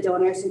greeter of the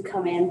donors who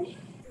come in,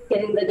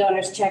 getting the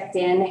donors checked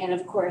in, and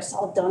of course,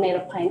 I'll donate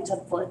a pint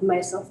of blood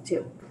myself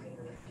too.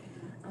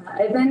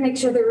 I then make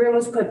sure the room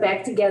is put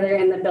back together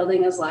and the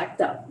building is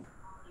locked up.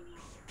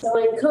 So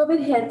when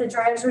COVID hit, the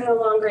drives were no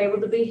longer able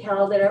to be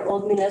held at our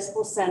old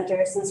municipal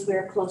center since we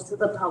were close to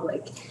the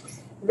public.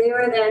 They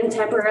were then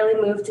temporarily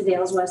moved to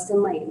Dale's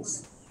Weston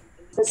Lanes.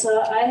 And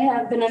so I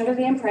have been under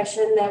the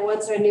impression that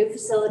once our new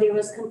facility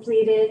was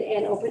completed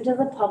and open to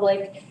the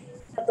public,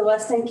 that the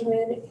Weston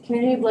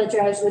community blood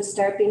drives would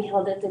start being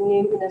held at the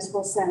new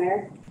municipal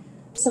center.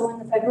 So when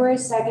the February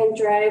 2nd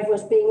drive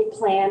was being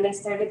planned, I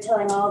started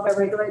telling all of our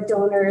regular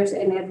donors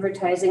and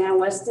advertising on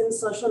Weston's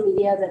social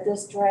media that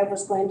this drive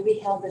was going to be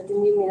held at the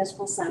new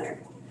municipal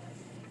center.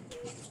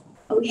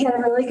 We had a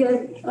really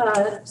good,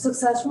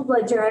 successful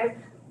blood drive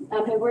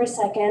on February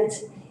 2nd.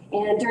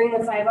 And during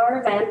the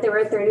 5-hour event, there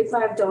were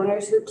 35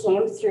 donors who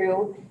came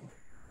through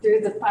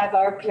the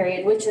 5-hour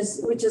period, which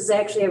is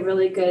actually a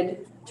really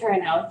good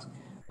turnout.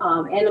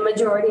 And a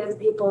majority of the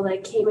people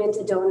that came in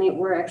to donate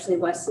were actually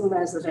Weston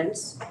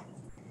residents.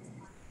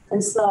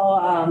 And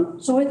so,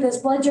 so with this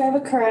blood drive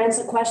occurrence,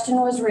 a question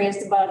was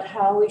raised about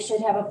how we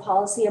should have a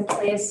policy in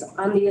place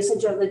on the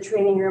usage of the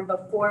training room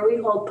before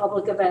we hold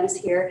public events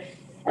here,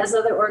 as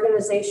other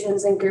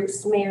organizations and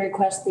groups may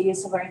request the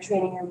use of our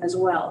training room as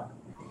well.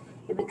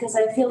 And because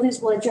I feel these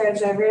blood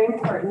drives are very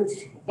important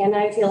and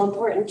I feel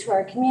important to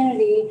our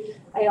community,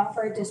 I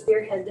offered to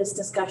spearhead this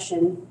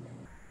discussion.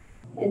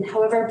 And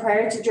however,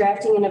 prior to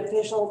drafting an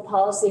official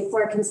policy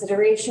for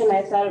consideration,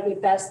 I thought it'd be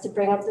best to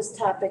bring up this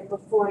topic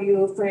before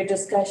you for a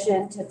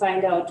discussion to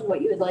find out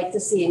what you would like to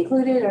see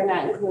included or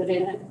not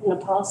included in a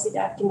policy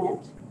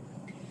document.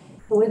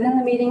 Within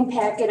the meeting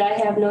packet, I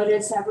have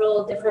noted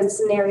several different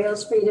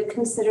scenarios for you to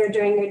consider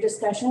during your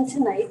discussion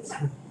tonight.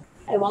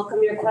 I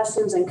welcome your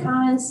questions and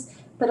comments,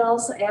 but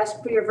also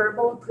ask for your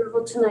verbal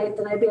approval tonight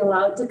that I be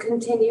allowed to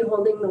continue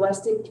holding the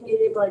Weston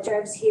Community Blood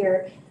Drives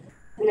here,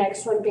 the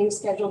next one being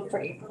scheduled for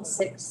April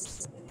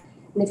 6th.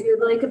 And if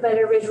you'd like a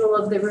better visual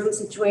of the room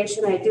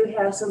situation, I do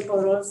have some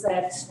photos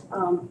that,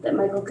 that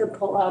Michael could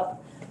pull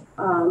up.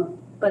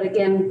 But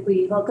again,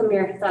 we welcome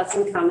your thoughts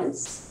and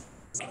comments.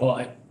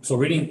 Well, so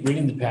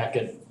reading the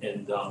packet,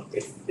 and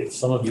if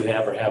some of you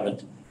have or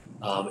haven't,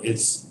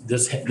 it's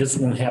this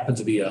one happens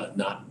to be a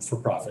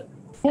not-for-profit.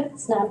 Yep,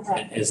 it's not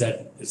that. Is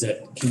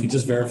that? Can you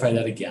just verify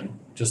that again,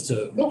 just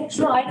to? Yeah,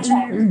 no, I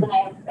checked.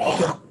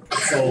 Okay.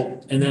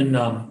 So and then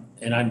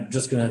and I'm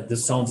just gonna.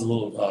 This sounds a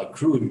little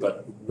crude,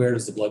 but where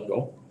does the blood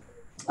go?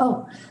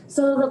 Oh,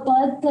 so the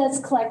blood that's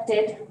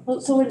collected,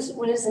 so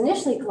when it's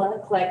initially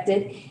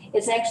collected,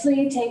 it's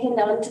actually taken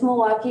down to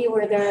Milwaukee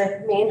where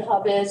their main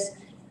hub is.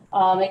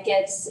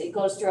 It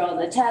goes through all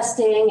the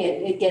testing,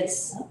 it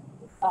gets,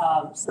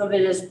 some of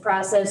it is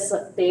processed,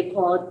 they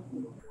pull out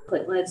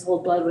platelets,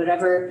 whole blood,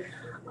 whatever.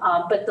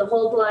 But the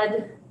whole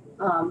blood,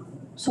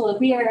 so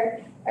they are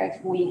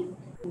actually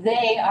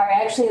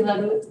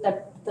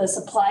the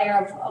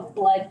supplier of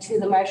blood to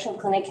the Marshall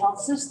Clinic Health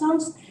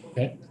Systems.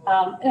 Okay.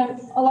 And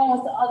along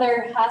with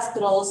other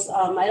hospitals,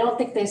 I don't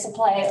think they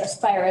supply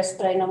Aspirus,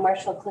 but I know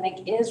Marshall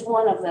Clinic is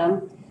one of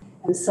them.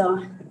 And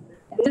so,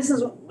 this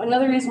is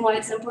another reason why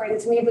it's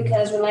important to me,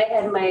 because when I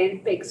had my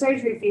big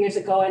surgery a few years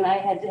ago and I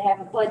had to have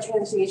a blood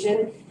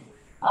transfusion,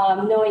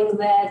 knowing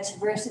that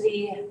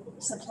Versity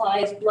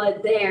supplies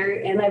blood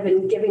there, and I've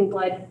been giving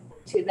blood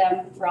to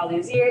them for all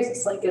these years,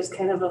 it's like it's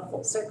kind of a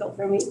full circle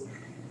for me.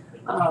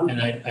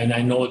 And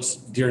I know it's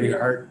dear to your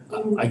heart.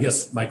 I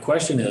guess my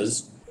question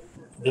is,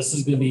 this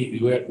is gonna be,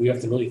 we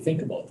have to really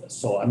think about this.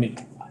 So, I mean,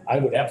 I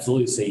would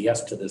absolutely say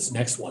yes to this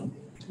next one.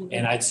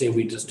 And I'd say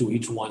we just do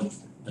each one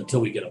until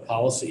we get a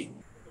policy.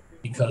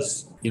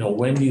 Because,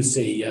 when do you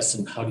say yes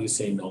and how do you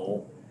say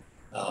no?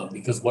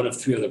 Because what if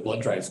 3 other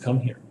blood drives come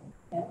here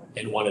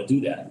and want to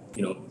do that?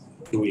 Do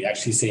we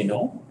actually say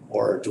no,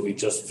 or do we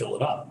just fill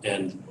it up?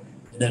 And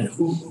then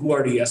who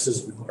are the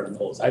yeses and who are the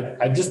nos?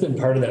 I've just been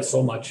part of that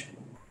so much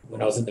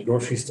when I was in the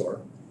grocery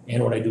store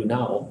and what I do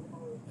now.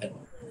 And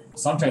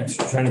sometimes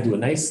trying to do a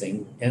nice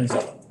thing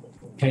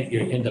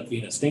you end up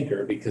being a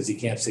stinker because you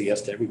can't say yes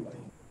to everybody.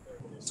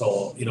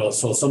 So,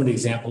 so some of the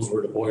examples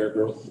were the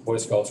Boy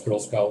Scouts, Girl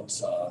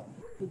Scouts,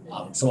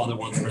 some other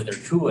ones were in there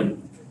too.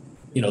 And,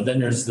 then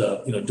there's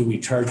do we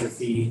charge a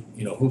fee?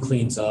 Who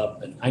cleans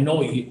up? And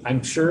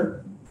I'm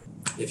sure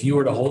if you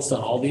were to host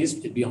on all these,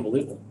 it'd be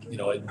unbelievable.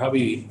 It'd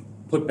probably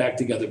put back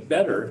together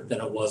better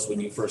than it was when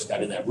you first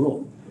got in that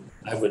room.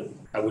 I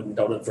wouldn't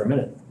doubt it for a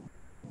minute.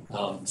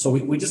 So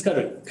we just got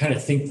to kind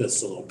of think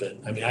this a little bit.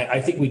 I mean,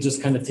 I think we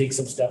just kind of take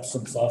some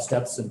soft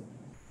steps and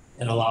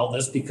allow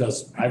this,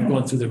 because I've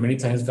gone through there many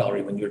times,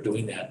 Valerie, when you're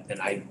doing that,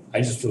 and I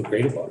just feel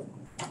great about it.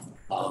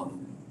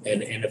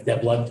 And if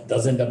that blood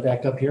does end up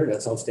back up here,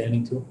 that's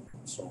outstanding too.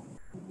 So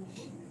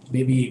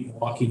maybe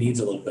Milwaukee needs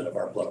a little bit of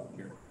our blood up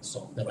here,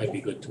 so that might be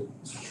good too.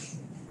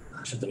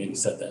 I should have maybe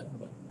said that.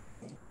 But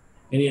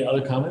any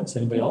other comments?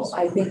 Anybody else?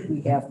 I think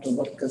we have to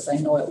look, because I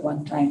know at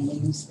one time we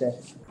used to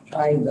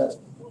try I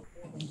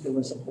think there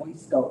was a Boy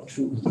Scout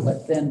troop,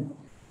 but then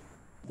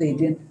they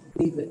didn't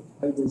leave it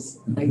as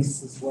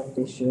nice as what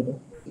they should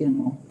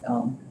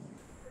have,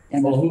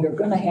 and if you're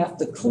gonna have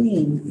to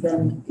clean,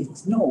 then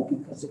it's no,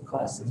 because it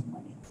costs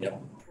money. Yep.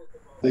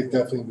 I think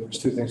definitely there's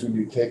 2 things we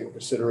need to take into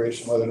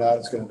consideration, whether or not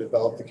it's going to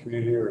develop the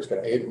community or it's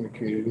going to aid in the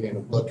community, and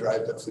the blood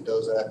drive definitely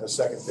does that. And the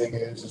second thing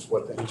is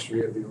what the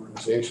history of the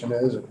organization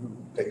is and who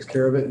takes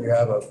care of it. And you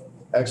have an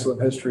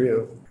excellent history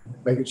of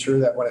making sure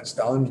that when it's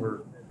done, we're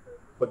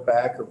put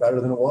back or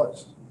better than it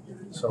was.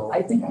 So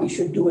I think we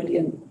should do it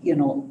in,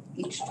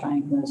 each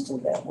time though, so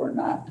that we're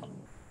not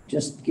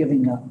just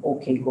giving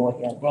okay, go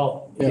ahead.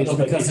 Well,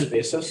 because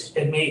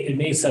it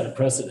may set a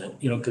precedent,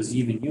 because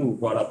even you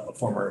brought up a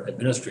former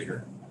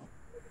administrator,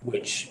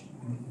 which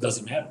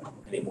doesn't matter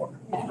anymore.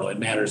 It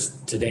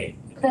matters today.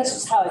 That's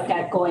just how it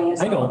got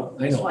going. I know.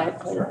 That's why I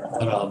put it.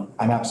 But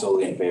I'm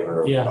absolutely in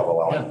favor of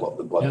allowing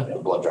the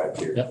blood drive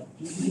period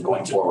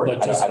going forward.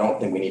 I don't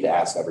think we need to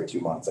ask every 2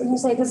 months.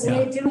 Because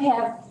they do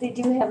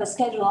have a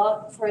schedule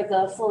up for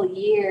the full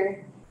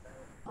year.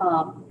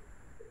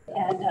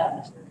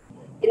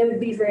 It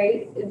would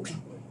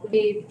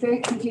be very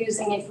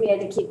confusing if we had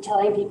to keep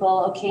telling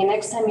people, okay,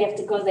 next time you have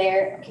to go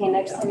there, okay,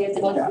 next time you have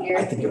to go here.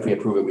 I think if we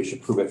approve it, we should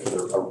approve it for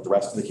the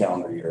rest of the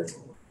calendar year.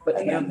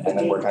 And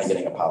then work on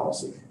getting a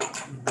policy.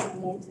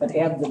 But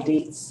have the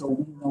dates so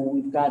we know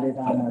we've got it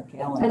on our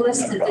calendar. I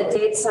listed the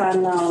dates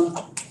on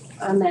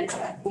that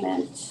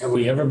document. Have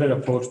we ever been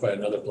approached by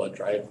another blood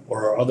drive,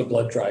 or are other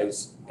blood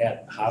drives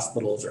at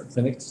hospitals or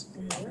clinics?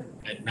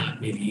 And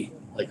not maybe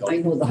like. I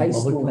know the high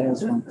school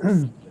has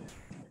one.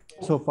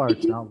 So far,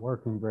 it's not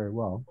working very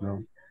well,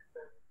 no.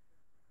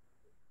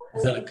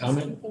 Is that a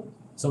comment?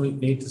 Somebody,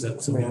 Nate, is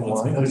that somebody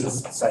wants to? It was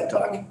just side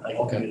talk.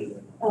 Okay.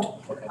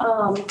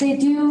 They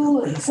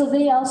do, so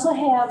they also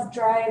have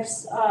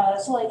drives,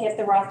 so like at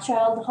the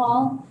Rothschild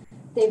Hall,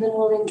 they've been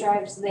holding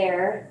drives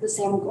there, the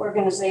same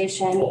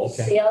organization. Oh,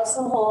 okay. They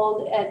also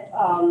hold at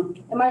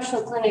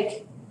Marshall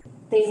Clinic,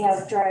 they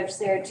have drives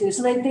there too.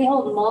 So they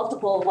hold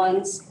multiple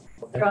ones.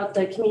 throughout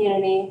the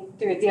community,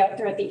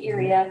 throughout the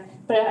area.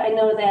 But I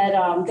know that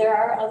there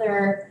are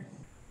other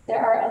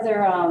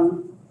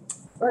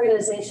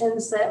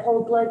organizations that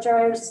hold blood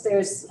drives.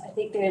 Is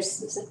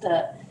it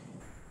the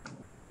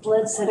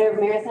Blood Center of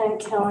Marathon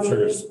County? I'm sure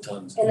there's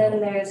tons. And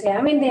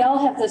then they all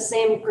have the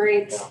same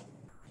great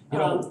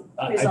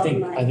result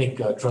in mind. I think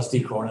Trustee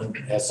Cronin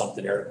has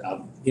something there,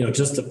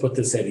 just to put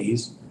this at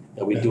ease,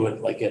 that we do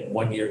it like at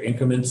 1 year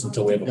increments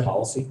until we have a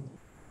policy.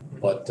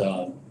 But,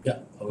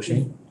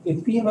 Shane?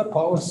 Did we have a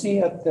policy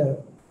at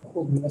the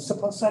old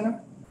municipal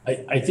center?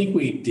 I think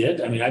we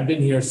did. I mean, I've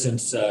been here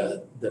since,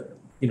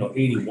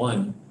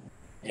 81.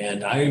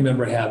 And I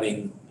remember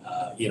having,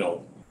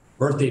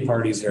 birthday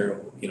parties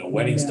there,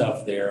 wedding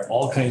stuff there,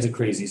 all kinds of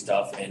crazy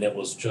stuff. And it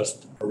was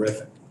just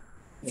horrific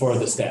for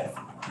the staff.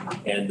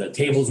 And the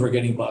tables were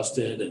getting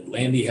busted, and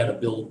Landy had to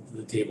build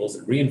the tables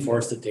and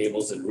reinforce the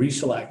tables and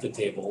re-shellac the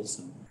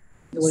tables.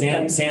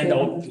 And sand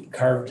out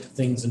carved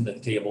things in the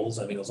tables.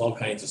 I mean, it was all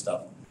kinds of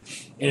stuff.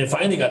 And it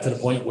finally got to the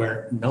point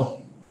where,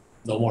 no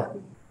more.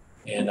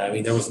 And I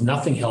mean, there was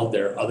nothing held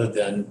there other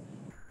than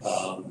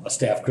a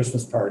staff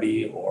Christmas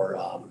party or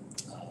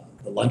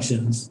the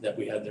luncheons that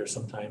we had there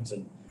sometimes.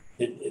 And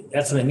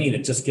that's what I mean.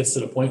 It just gets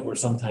to the point where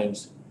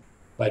sometimes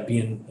by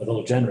being a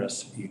little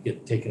generous, you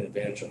get taken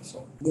advantage of.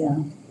 So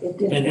yeah, it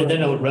did. And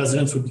then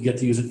residents would get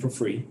to use it for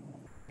free.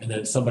 And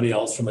then somebody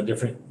else from a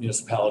different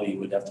municipality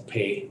would have to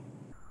pay.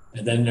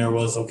 And then there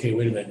was, okay,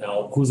 wait a minute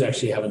now, who's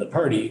actually having the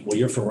party? Well,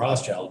 you're from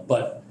Rothschild,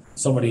 but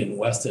somebody in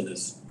Weston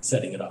is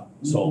setting it up.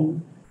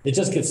 So it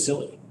just gets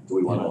silly. Do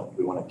we want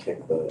to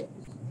kick the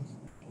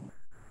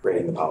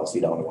grading the policy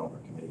down to one of our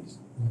committees?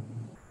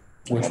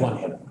 Which one?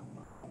 I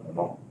don't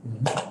know.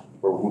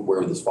 Where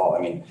would this fall? I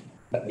mean,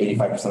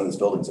 85% of this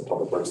building is a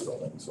public works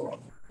building, so.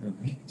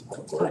 It's a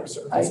public works.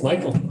 It's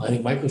Michael. I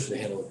think Michael should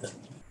handle it then.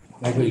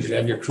 Michael, you should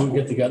have your crew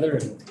get together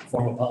and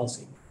form a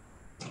policy.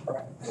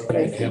 Yeah,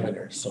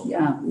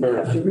 we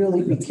have to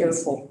really be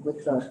careful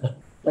with the,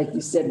 like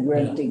you said,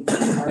 renting.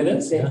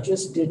 That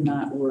just did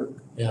not work.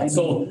 Yeah,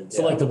 so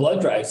like the blood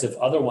drives, if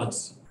other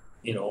ones,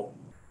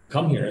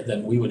 come here,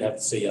 then we would have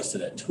to say yes to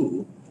that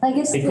too. I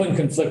guess they couldn't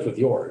conflict with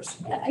yours.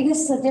 I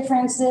guess the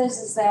difference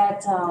is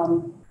that,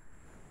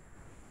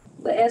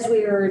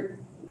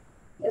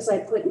 as I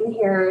put in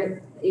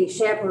here, a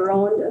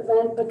chaperoned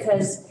event,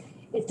 because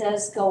it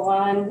does go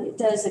on, it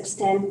does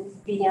extend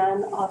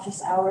beyond office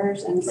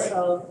hours. And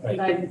so,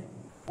 and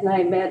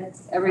I met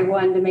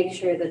everyone to make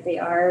sure that they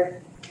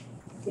are,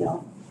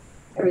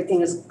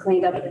 everything is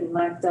cleaned up and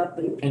locked up.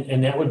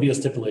 And that would be a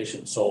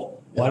stipulation.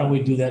 So why don't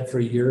we do that for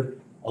a year,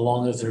 as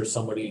long as there's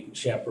somebody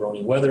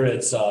chaperoning, whether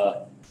it's,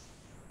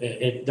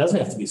 it doesn't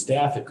have to be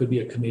staff. It could be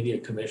a committee, a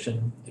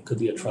commission. It could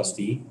be a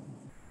trustee.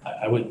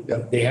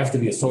 They have to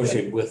be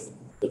associated with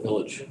the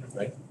village,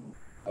 right?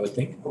 I would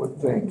think.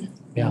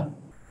 Yeah.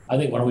 I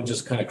think why don't we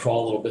just kind of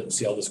crawl a little bit and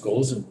see how this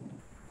goes, and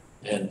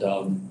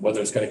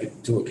whether it's got to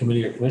get to a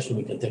committee or commission,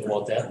 we can think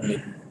about that and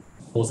maybe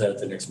close that at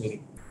the next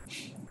meeting.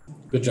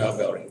 Good job,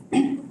 Valerie.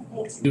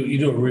 Thanks. You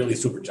do a really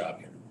super job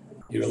here.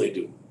 You really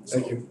do. So,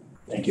 Thank you.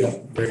 Thank you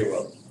very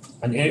well.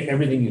 And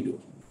everything you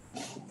do.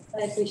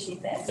 I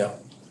appreciate that. Yeah.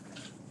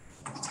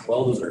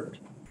 Well deserved.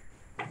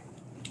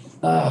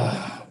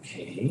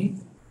 Okay.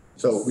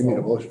 So we need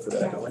a motion for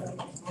that, don't we?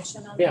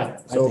 Yeah.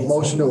 So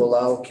motion to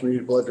allow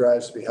community blood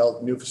drives to be held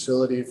in a new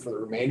facility for the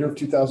remainder of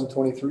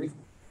 2023?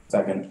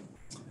 Second.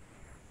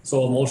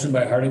 So a motion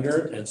by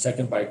Hardinger and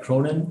second by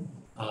Cronin.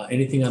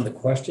 Anything on the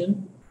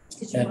question?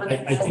 And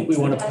I think we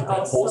want to put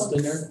that Holst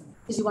in there.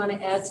 Did you want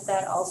to add to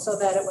that also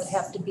that it would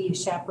have to be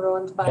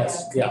chaperoned by?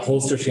 Yes, yeah,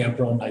 Holst or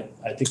chaperone.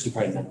 I think you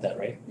probably meant that,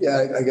 right?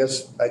 Yeah, I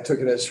guess I took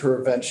it as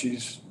her event.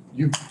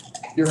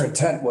 Your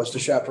intent was to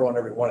chaperone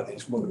every one of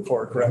these moving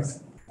forward, correct?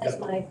 That's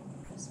my.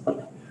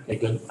 Okay,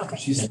 good. Okay.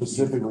 She's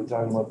specifically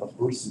talking about the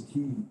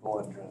Bursity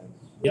blood drive.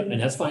 Yep,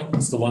 and that's fine.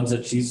 It's the ones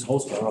that she's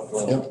hosting.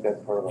 Yep,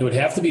 that part of It would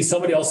have to be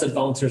somebody else that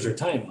volunteers their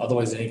time,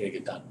 otherwise it ain't gonna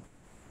get done.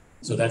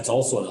 So that's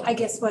also I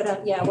guess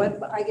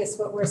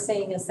what we're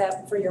saying is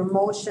that for your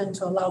motion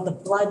to allow the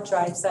blood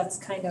drives, that's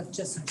kind of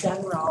just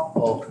general.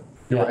 Oh,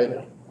 you're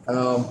right.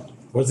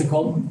 What's it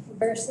called?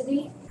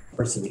 Versity?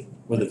 Versity,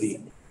 with a V.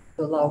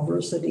 The Law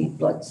Versity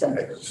Blood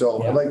Center.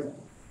 So I'd like,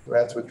 do I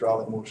have to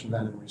withdraw the motion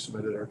then and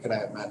resubmit it, or can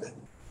I amend it?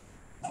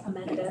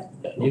 Amend it.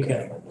 You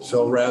can.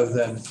 So rather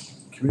than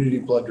community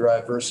blood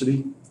drive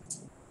Versity?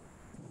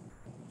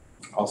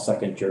 I'll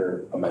second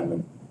your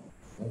amendment.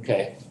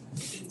 Okay,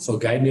 so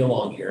guide me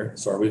along here.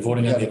 So are we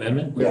voting on the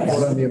amendment? We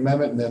vote on the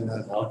amendment and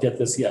then. I'll get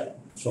this yet.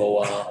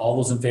 So all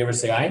those in favor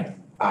say aye.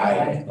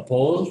 Aye.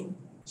 Opposed?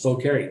 So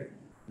carried.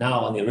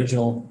 Now on the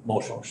original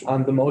motion.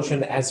 On the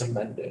motion as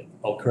amended.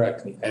 Oh,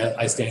 correct me.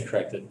 I stand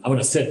corrected. I'm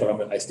gonna sit,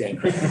 but I stand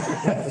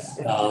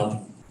corrected.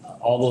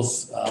 All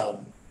those,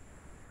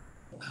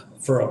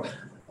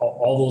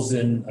 all those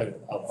in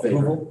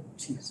approval?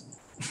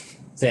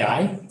 Say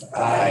aye.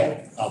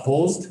 Aye.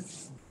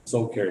 Opposed?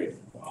 So carried.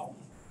 Wow.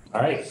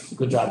 All right,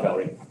 good job,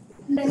 Valerie.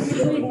 Then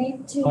do we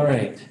need to? All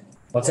right,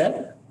 what's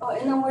that? Oh,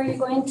 and then were you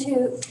going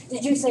to,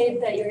 did you say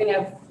that you're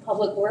gonna have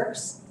Public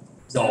Works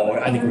No,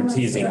 I think we're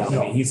teasing. I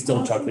mean, he's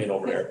still chuckling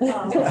over there.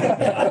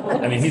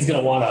 I mean, he's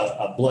gonna want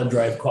a blood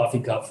drive coffee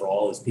cup for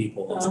all his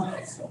people and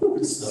stuff,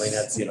 so, I mean,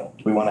 that's, Do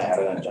we want to add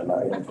an agenda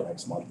item for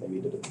next month,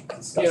 maybe to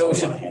discuss how Yeah, we we want to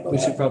should, handle we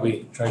that? should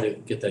probably try to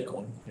get that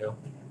going, you know?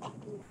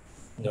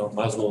 You know,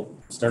 might as well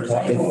start I know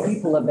talking.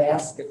 people have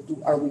asked,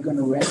 are we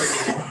gonna rent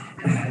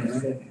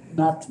it?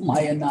 Not to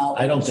my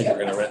knowledge. I don't think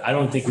we're gonna rent, I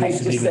don't think I we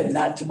should just said even,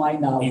 not to my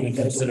knowledge. even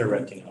consider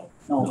renting it out.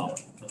 No.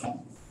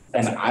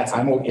 And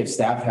I'm, if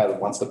staff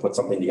wants to put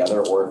something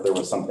together, or if there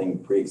was something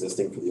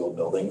pre-existing for the old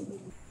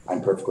building,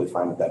 I'm perfectly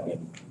fine with that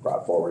being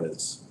brought forward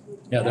as.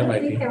 Yeah, there I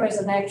might think be. there was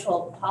an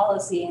actual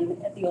policy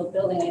at the old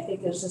building, I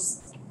think it was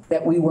just,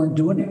 That we weren't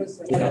doing it it. was,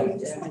 we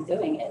just weren't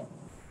doing it.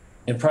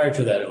 And prior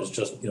to that, it was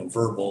just, you know,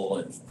 verbal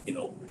and, you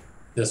know,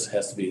 this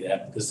has to be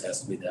that, this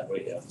has to be that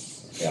way, yeah.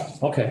 Yeah.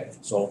 Okay,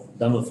 so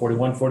done with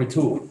 41,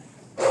 42.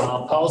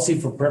 Policy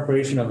for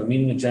preparation of a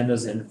meeting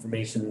agendas and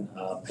information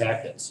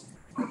packets.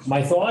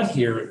 My thought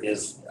here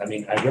is, I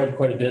mean, I read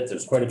quite a bit,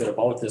 there's quite a bit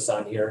about this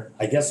on here.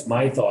 I guess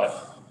my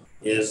thought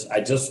is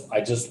I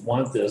just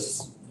want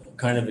this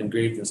kind of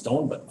engraved in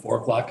stone, but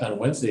 4 o'clock on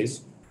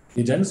Wednesdays,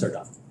 the agendas are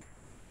done.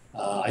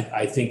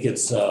 I think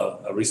it's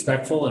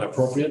respectful and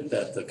appropriate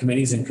that the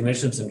committees and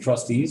commissions and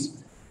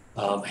trustees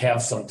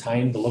have some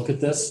time to look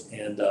at this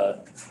and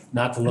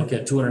not to look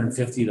at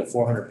 250 to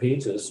 400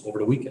 pages over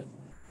the weekend.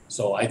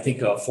 So I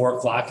think 4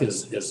 o'clock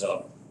is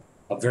a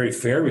very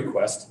fair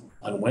request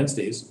on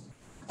Wednesdays.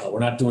 We're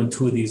not doing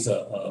 2 of these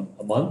a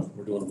month,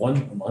 we're doing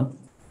 1 a month.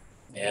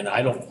 And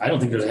I don't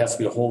think there has to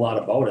be a whole lot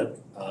about it.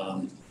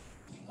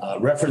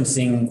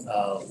 Referencing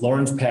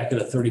Lauren's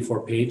packet of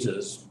 34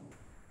 pages,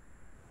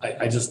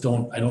 I just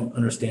don't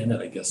understand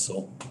that, I guess.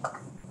 So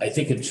I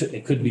think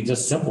it could be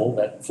just simple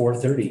that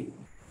 4:30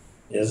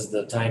 is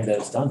the time that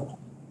it's done,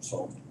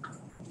 so.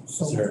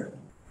 So Sir.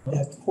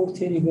 that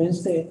 4:30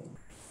 Wednesday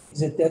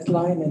is a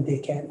deadline and they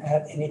can't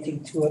add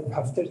anything to it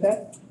after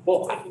that?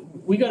 Well,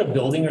 we got a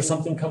building or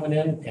something coming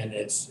in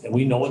and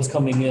we know it's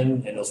coming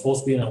in and it's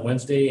supposed to be in on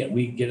Wednesday and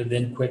we get it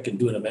in quick and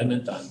do an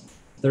amendment on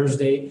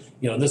Thursday.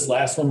 You know, this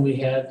last one we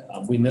had,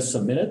 we missed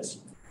some minutes.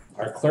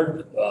 Our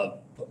clerk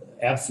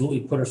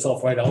absolutely put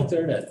herself right out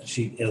there that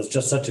it was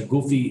just such a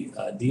goofy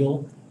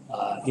deal.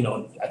 You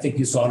know, I think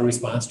you saw the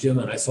response, Jim,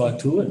 and I saw it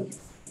too. And,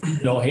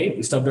 you know, hey,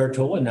 we stubbed our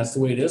toe and that's the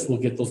way it is. We'll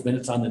get those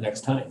minutes on the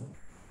next time.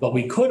 But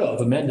we could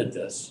have amended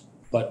this,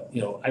 but,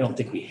 you know, I don't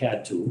think we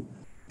had to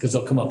because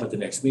they'll come up at the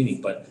next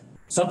meeting. But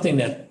something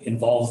that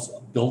involves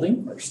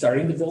building or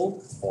starting to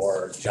build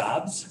or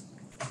jobs,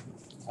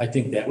 I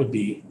think that would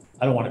be,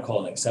 I don't want to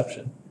call it an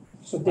exception.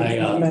 So they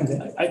can amend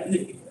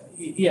it?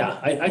 Yeah,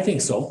 I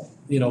think so,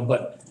 you know,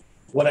 but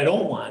what I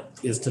don't want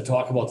is to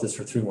talk about this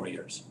for 3 more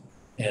years.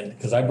 And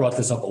because I brought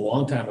this up a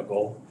long time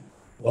ago,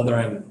 whether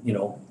I'm, you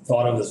know,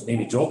 thought of as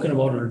maybe joking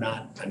about it or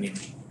not, I mean,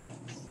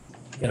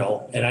 you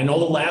know, and I know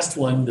the last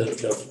one,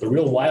 the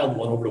real wild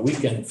one over the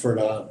weekend for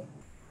a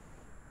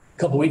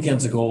couple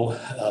weekends ago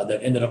that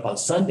ended up on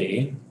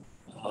Sunday,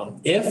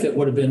 if it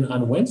would have been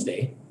on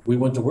Wednesday, we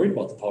wouldn't have worried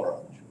about the power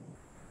outage.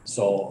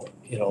 So,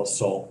 you know,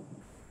 so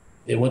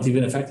it wouldn't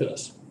even affected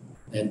us.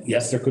 And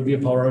yes, there could be a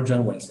power outage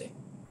on Wednesday,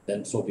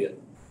 then so be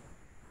it.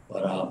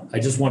 But I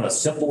just want a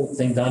simple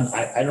thing done.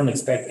 I don't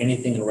expect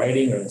anything in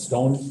writing or in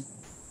stone.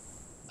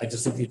 I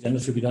just think the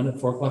agenda should be done at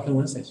 4 o'clock on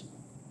Wednesdays.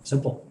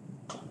 Simple.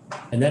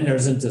 And then there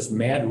isn't this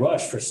mad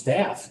rush for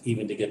staff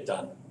even to get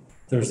done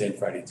Thursday and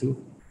Friday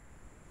too.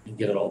 And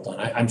get it all done.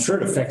 I'm sure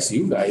it affects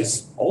you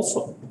guys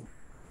also.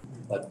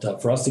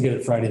 But for us to get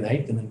it Friday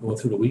night and then go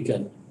through the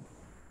weekend,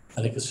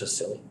 I think it's just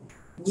silly.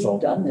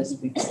 We've done this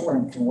before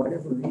and for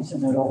whatever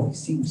reason, it always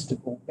seems to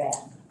go back.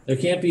 There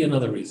can't be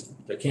another reason.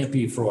 There can't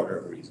be for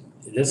whatever reason.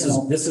 This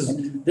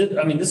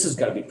has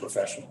got to be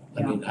professional.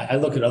 I mean, I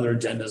look at other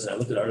agendas and I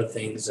look at other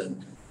things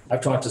and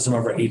I've talked to some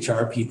of our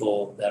HR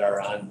people that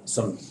are on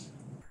some,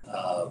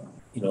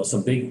 you know,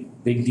 some big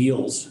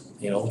deals,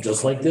 you know,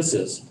 just like this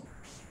is.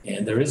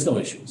 And there is no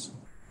issues.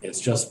 It's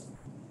just,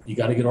 you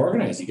got to get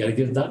organized. You got to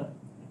get it done.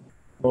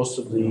 Most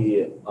of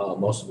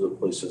the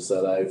places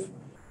that I've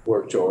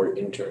worked or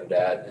interned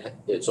at,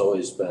 it's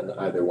always been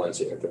either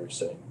Wednesday or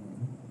Thursday.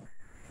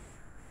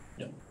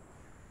 Yeah.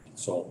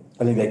 So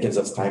I think that gives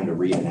us time to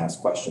read and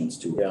ask questions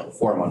too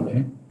before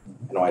Monday.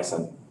 I know I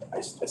sent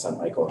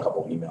Michael a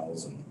couple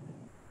emails and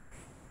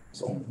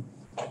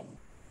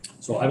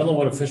so I don't know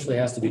what officially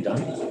has to be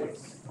done.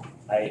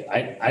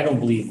 I don't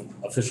believe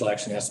official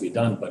action has to be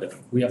done, but if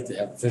we have to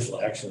have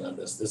official action on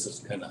this, this is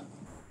kind of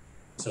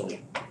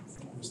silly.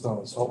 It's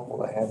not as helpful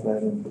to have that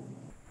in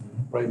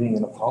writing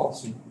in a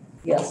policy.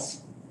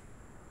 Yes.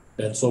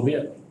 Then so be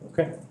it.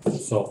 Okay.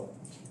 So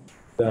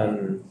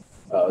then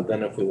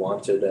if we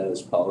want it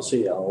as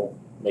policy, I'll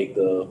make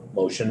the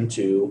motion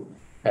to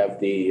have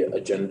the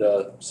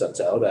agenda sent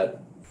out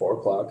at 4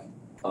 o'clock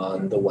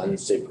on the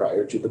Wednesday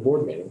prior to the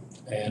board meeting.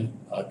 And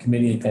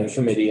committee and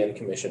commission. Committee and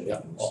commission.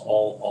 Yeah,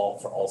 all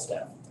for all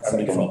staff. I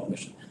mean, for all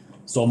commission.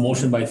 So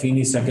motion by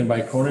Feeney, second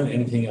by Cronin.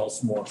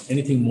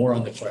 Anything more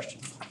on the question?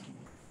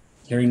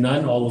 Hearing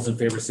none, all those in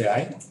favor say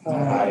aye.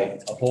 Aye.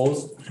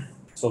 Opposed?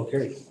 So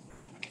carried.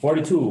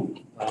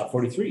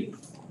 43,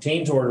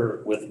 change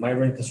order with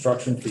Myron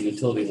Construction for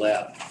utility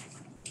lab.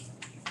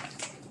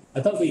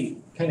 I thought we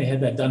kind of had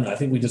that done. I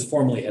think we just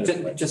formally had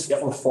it. Just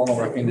for formal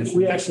recognition.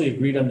 We actually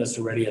agreed on this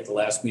already at the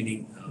last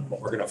meeting,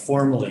 but we're gonna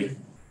formally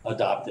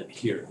adopt it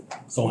here.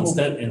 So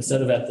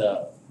instead of at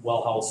the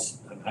well house,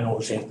 I know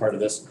Shane's part of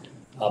this,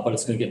 but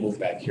it's gonna get moved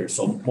back here.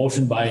 So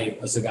motion by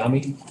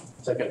Zagami.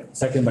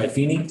 Second by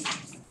Feeny.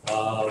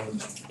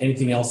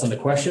 Anything else on the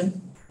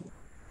question?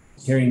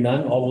 Hearing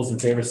none, all those in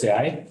favor say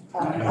aye.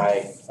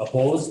 Aye.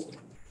 Opposed?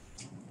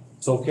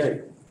 So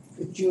carried.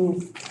 Could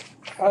you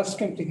ask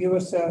him to give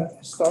us a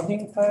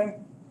starting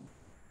time?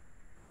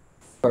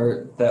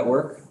 For that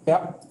work?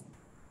 Yeah.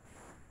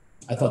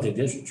 I thought they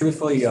did.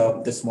 Truthfully,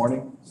 this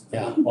morning.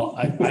 Yeah, well,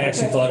 I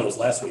actually thought it was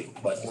last week,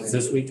 but it's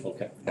this week,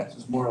 okay. This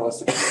is more or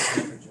less.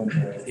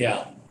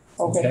 Yeah,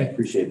 Okay. okay.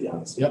 Appreciate the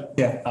honesty. Yep.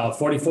 Yeah.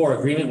 44,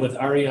 agreement with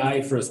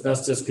REI for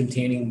asbestos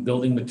containing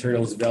building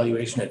materials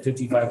evaluation at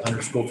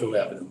 5500 Schofield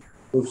Avenue.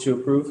 Move to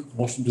approve.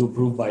 Motion to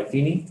approve by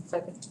Feeny,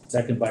 Second.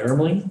 second by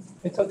Ermeling.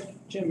 I thought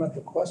Jim had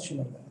a question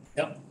on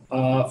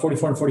that.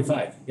 44 and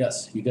 45,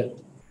 yes, you did.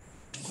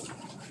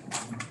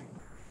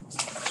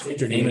 State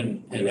your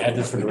name and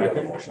address for the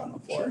record. Motion on the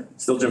floor.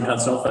 Still Jim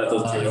Henson, if that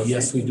doesn't change.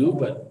 Yes, we do,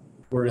 but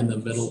we're in the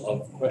middle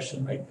of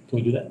question, right? Can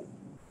we do that?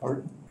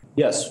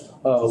 Yes,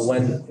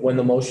 when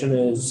the motion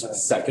is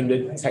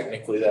seconded,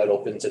 technically that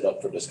opens it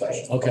up for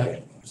discussion.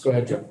 Okay, go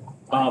ahead, Jim.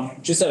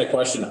 Just had a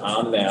question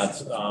on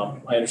that.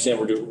 I understand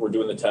we're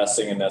doing the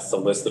testing and that's to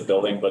list the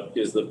building, but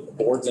is the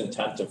board's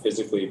intent to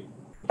physically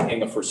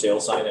hang a for sale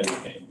sign and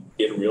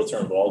get a realtor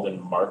involved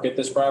and market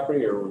this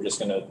property, or we're just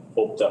gonna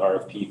hope the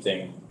RFP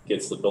thing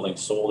gets the building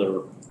sold,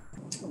 or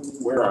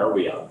where are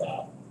we on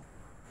that?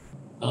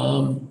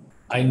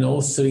 I know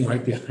sitting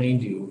right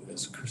behind you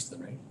is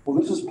Kristen, right? Well,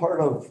 this is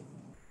part of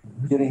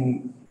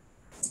getting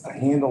a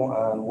handle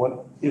on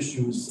what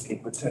issues a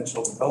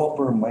potential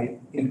developer might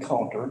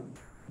encounter.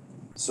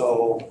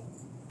 So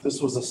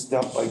this was a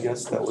step, I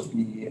guess, that would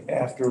be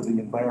after the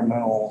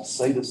environmental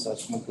site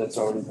assessment that's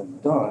already been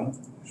done.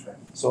 Sure.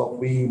 So if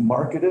we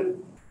market it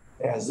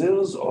as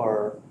is,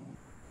 or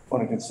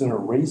want to consider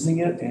raising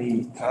it,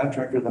 any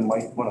contractor that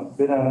might want to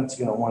bid on it's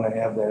going to want to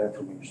have that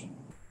information.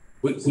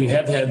 We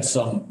have had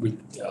some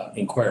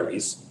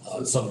inquiries,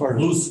 some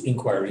loose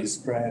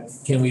inquiries. Right.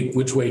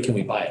 Which way can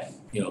we buy it?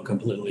 You know,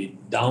 completely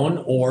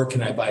down, or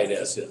can I buy it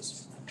as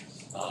is?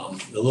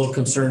 The little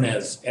concern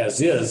as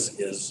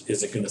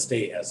is it gonna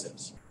stay as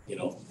is, you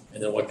know,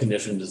 and then what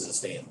condition does it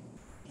stay in?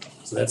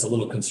 So that's a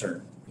little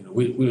concern. You know,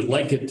 we would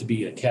like it to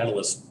be a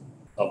catalyst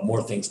of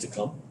more things to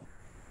come.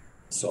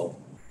 So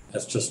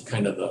that's just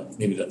kind of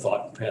maybe the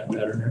thought pattern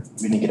there.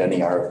 We didn't get any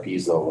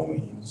RFPs though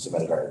when we sent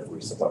out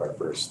our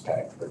first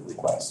pack or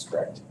request,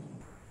 correct?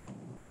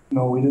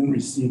 No, we didn't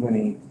receive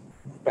any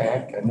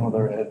back. I know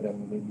there had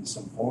been maybe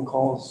some phone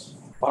calls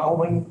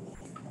following.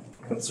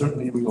 And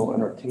certainly we will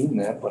entertain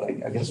that, but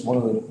I guess one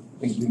of the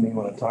things we may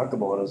want to talk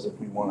about is if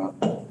we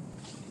want to,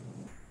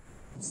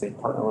 say,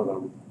 partner with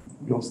a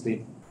real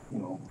estate, you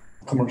know,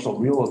 commercial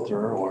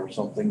realtor or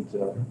something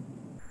to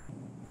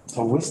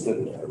list it.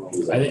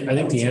 I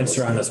think the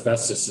answer on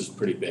asbestos is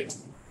pretty big.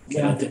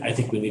 Yeah. I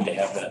think we need to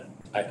have that.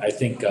 I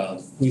think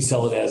we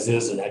sell it as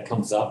is and that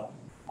comes up.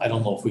 I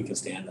don't know if we can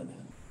stand on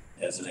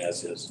that as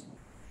is.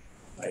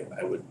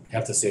 I would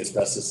have to say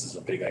asbestos is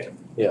a big item.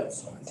 Yeah.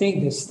 I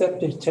think the step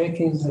they're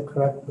taking is the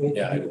correct way.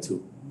 Yeah, I do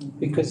too.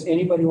 Because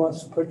anybody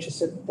wants to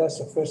purchase it, that's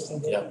the first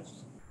thing. Yeah.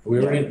 We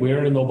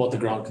already know about the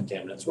ground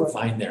contaminants. We're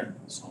fine there.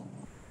 So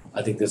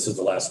I think this is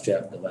the last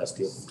step, the last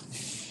deal.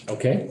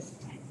 Okay,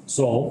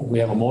 so we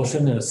have a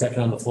motion and a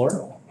second on the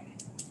floor.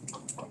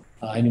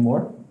 Any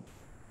more?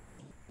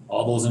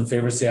 All those in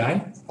favor say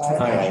aye.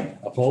 Aye.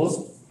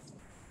 Opposed?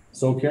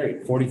 So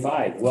carried.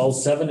 45,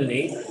 wells 7 and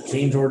 8,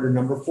 change order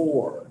number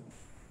 4.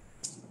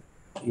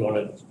 You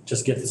wanna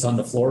just get this on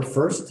the floor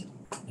first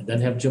and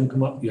then have Jim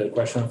come up? You had a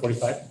question on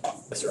 45?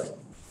 Yes, sir.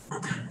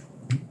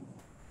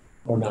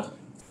 Or not?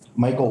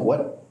 Michael,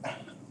 what?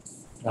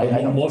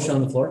 A motion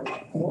on the floor?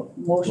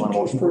 Motion to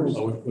approve.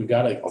 Oh, we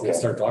gotta Okay.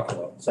 start talking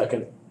about it.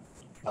 Second.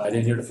 I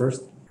didn't hear the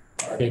first.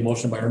 Okay,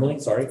 motion by Ermeling,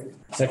 sorry.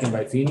 Second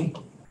by Feeny.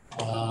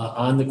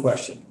 On the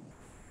question.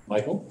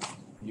 Michael,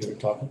 you were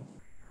talking?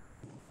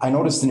 I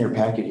noticed in your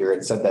packet here,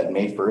 it said that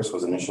May 1st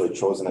was initially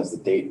chosen as the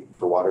date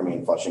for water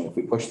main flushing. If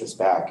we push this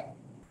back,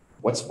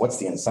 what's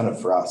the incentive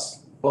for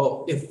us?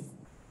 Well, if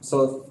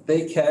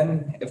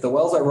the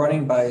wells are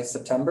running by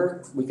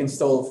September, we can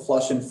still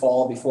flush in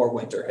fall before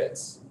winter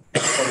hits.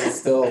 So it's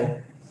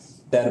still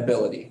that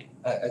ability.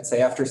 I'd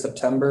say after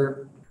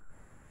September,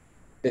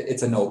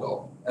 it's a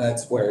no-go. And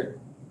that's where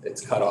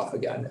it's cut off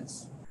again.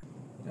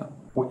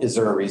 Is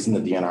there a reason the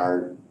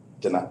DNR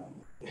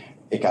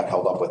it got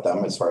held up with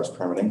them as far as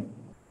permitting?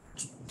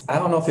 I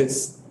don't know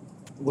if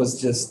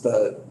was just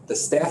the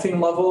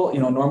staffing level,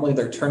 normally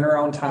their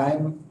turnaround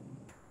time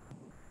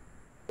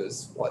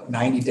is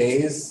 90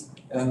 days?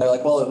 And then they're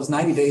like, well, it was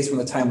 90 days from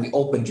the time we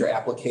opened your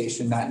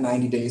application, not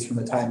 90 days from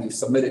the time you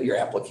submitted your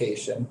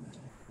application.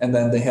 And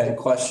then they had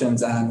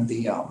questions on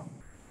the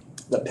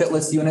the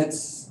pitless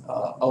units,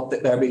 out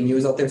that are being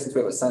used out there since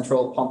we have a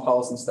central pump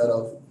house instead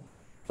of.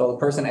 So the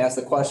person asks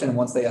a question, and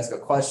once they ask a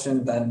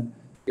question, then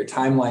your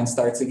timeline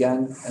starts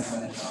again,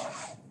 and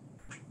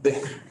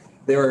then,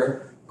 they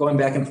were going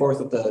back and forth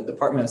with the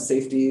Department of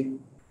Safety,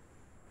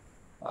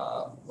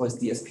 was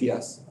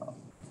DSPS.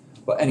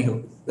 But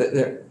anywho,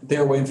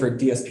 they're waiting for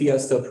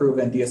DSPS to approve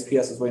it, and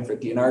DSPS is waiting for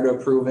DNR to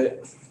approve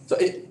it. So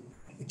it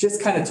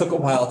just kind of took a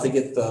while to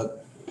get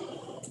the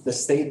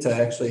state to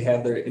actually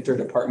have their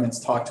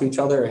interdepartments talk to each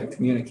other and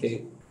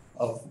communicate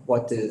of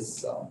what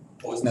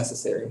was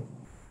necessary.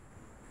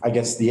 I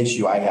guess the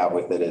issue I have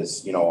with it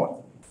is,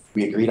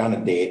 we agreed on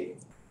a date,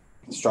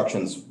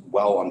 construction's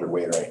well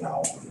underway right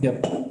now.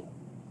 Yep.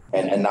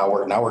 And now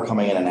we're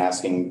coming in and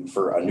asking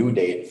for a new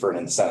date for an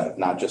incentive,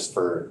 not just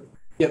for.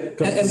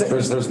 Yep. And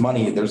there's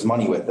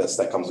money with this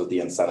that comes with the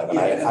incentive, and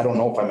I don't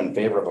know if I'm in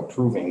favor of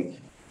approving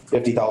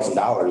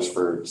 $50,000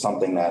 for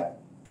something that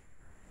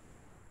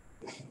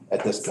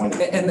at this point.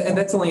 And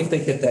that's only if they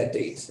hit that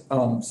date.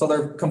 So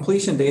their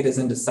completion date is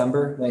in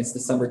December, and it's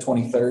December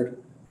 23rd.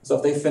 So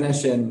if they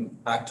finish in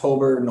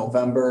October,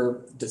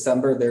 November,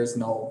 December, there's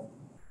no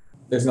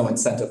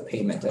incentive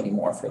payment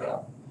anymore for them.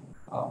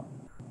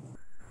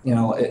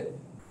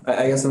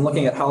 I guess in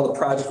looking at how the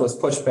project was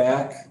pushed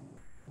back,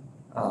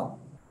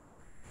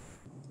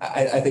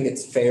 I think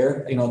it's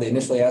fair. They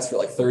initially asked for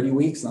like 30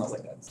 weeks, and I was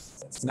like,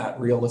 that's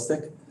not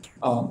realistic.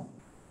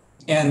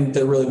 And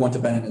there really wouldn't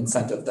have been an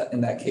incentive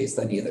in that case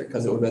then either,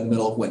 because it would have been the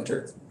middle of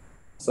winter.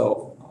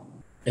 So.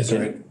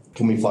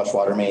 Can we flush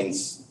water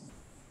mains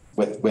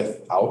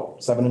without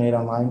 7 and 8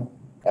 online,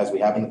 as we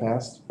have in the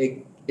past?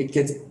 It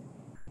gets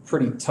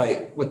pretty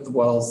tight with the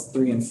wells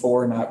 3 and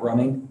 4 not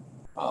running.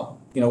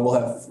 We'll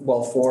have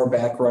well 4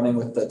 back running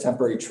with the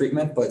temporary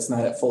treatment, but it's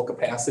not at full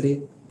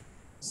capacity.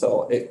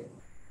 So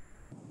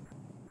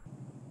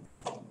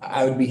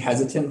I would be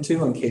hesitant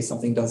to in case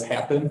something does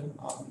happen.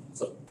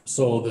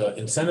 So the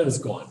incentive is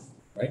gone,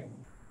 right?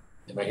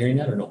 Am I hearing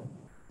that or no?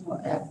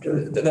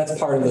 That's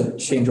part of the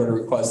change order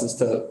request is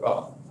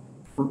to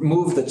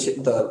move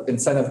the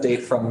incentive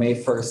date from May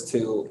 1st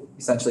to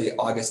essentially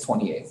August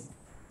 28th.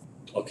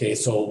 Okay,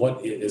 so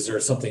is there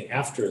something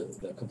after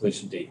the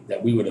completion date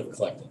that we would have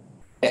collected?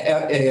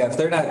 If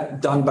they're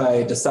not done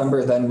by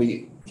December, then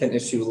we can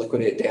issue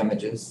liquidated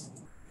damages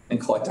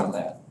and collect on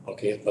that.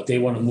 Okay, but they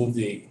want to move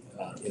the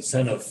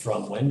incentive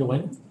from when to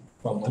when?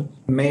 From when?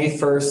 May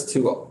 1st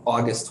to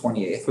August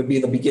 28th would be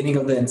the beginning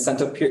of the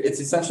incentive period. It's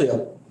essentially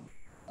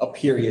a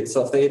period.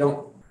 So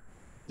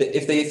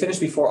if they finish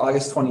before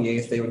August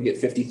 28th, they would get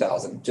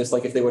 50,000. Just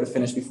like if they would have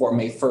finished before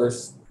May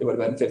 1st, it would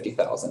have been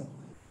 50,000.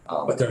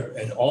 But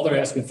all they're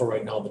asking for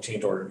right now, the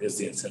change order, is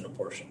the incentive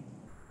portion.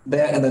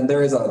 That, and then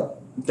there is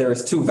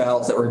 2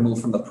 valves that were removed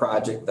from the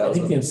project. I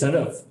think the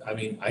incentive,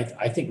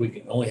 I think we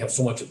can only have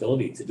so much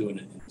ability to do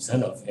an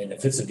incentive, and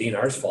if it's the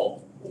DNR's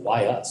fault,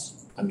 why us?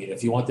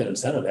 If you want that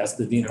incentive, ask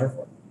the DNR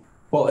for it.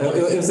 Well,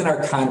 it was in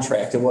our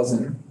contract. It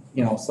wasn't,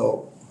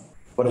 so.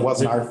 But it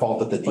wasn't our fault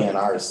that the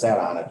DNR sat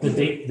on it. The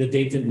date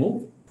didn't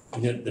move.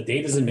 The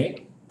date is in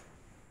May.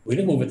 We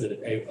didn't move it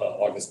to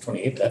August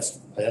 28th.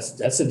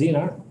 That's the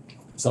DNR.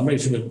 Somebody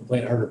should have been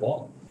playing a harder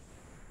ball.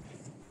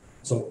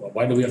 So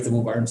why do we have to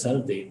move our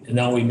incentive date? And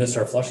now we missed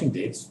our flushing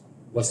dates.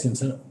 What's the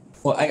incentive?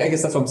 Well, I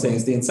guess that's what I'm saying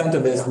is the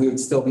incentive is we would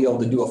still be able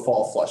to do a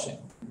fall flushing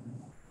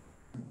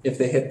if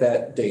they hit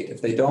that date.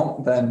 If they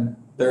don't, then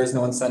there is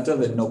no incentive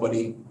and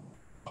nobody.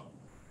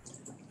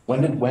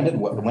 When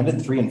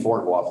did 3 and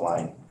 4 go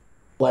offline?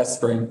 Last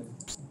spring.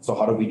 So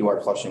how did we do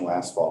our flushing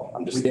last fall?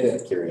 I'm just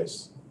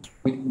curious.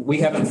 We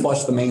haven't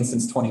flushed the main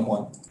since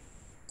 21.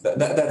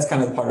 That's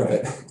kind of part of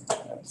it.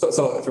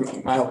 So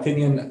from my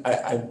opinion,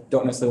 I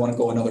don't necessarily want to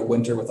go another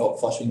winter without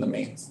flushing the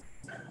mains.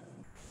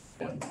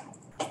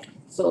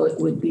 So it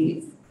would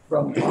be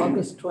from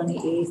August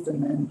 28th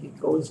and then it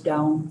goes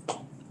down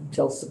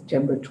until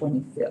September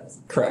 25th.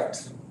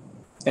 Correct.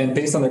 And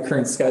based on their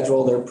current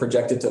schedule, they're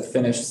projected to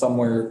finish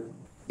somewhere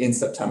in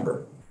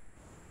September.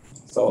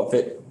 So if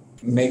it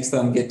makes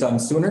them get done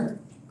sooner,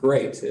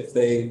 great. If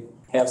they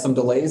have some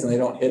delays and they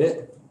don't hit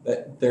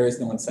it, there is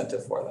no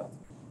incentive for them.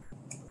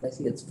 I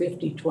see it's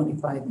 50,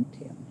 25, and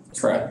 10.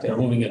 Correct. They're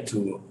moving it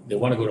they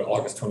want to go to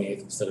August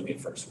 28th instead of May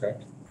 1st,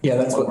 correct? Yeah,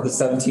 that's what the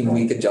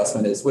 17-week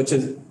adjustment is, which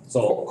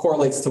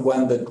correlates to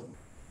when the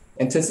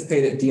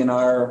anticipated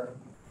DNR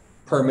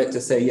permit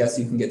to say, yes,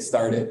 you can get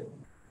started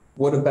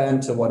would have been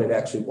to what it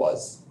actually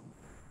was.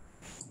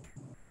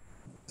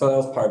 So that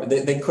was part of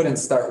it. They couldn't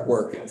start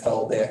work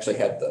until they actually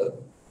had the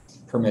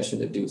permission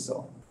to do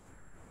so.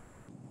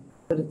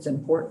 But it's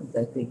important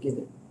that they get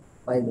it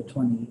by the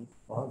 28th of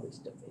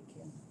August if they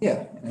can.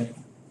 Yeah.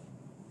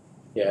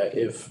 Yeah,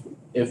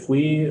 if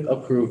we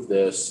approve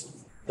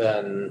this,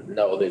 then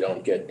no, they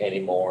don't get any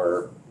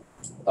more,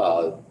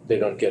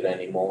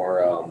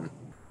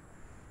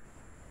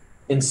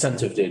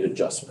 incentive date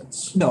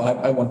adjustments. No,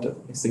 I want to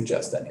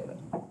suggest any of it.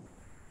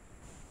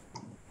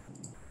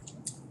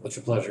 What's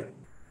your pleasure?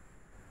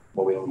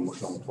 Well, we have a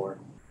motion on the floor.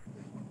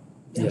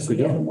 Yes, we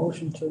have a do.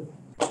 motion to.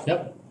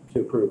 Yep. To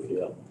approve,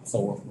 yeah.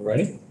 So we're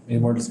ready? Any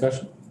more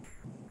discussion?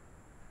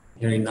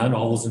 Hearing none,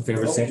 all those in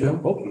favor say.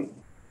 Jim? Oh,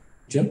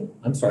 Jim,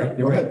 I'm sorry. Go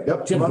You're right. ahead.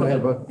 Yep, Jim, come go on ahead.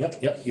 over, bud.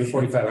 Yep, you're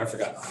 45, I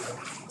forgot.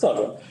 It's all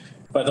good.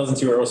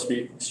 5,002 Arrow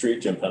Street,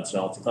 Jim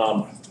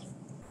Pensinel.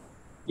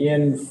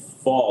 In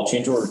fall,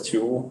 change order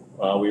 2,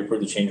 we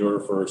approved the change order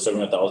for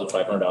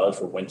 $71,500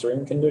 for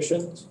wintering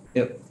conditions.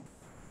 Yep.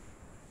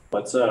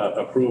 Let's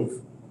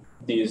approve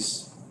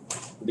these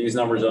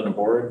numbers on the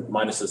board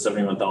minus the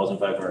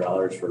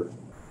 $71,500 for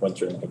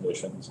wintering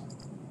conditions.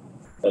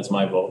 That's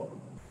my vote.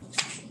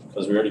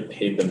 Because we already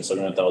paid them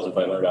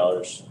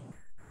 $71,500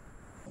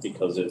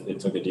 because it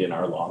took the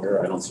DNR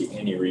longer. I don't see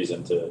any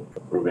reason to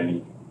approve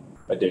any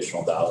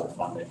additional dollar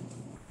funding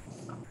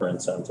for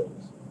incentives.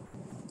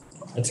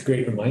 That's a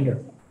great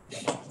reminder.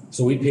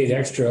 So we paid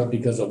extra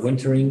because of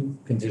wintering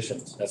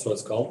conditions. That's what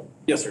it's called?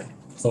 Yes, sir.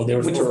 So they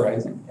were.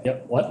 Winterizing.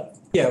 Yep, what?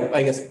 Yeah,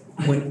 I guess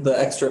when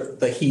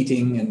the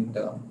heating and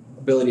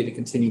ability to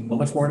continue. How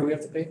much more do we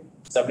have to pay?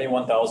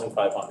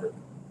 $71,500.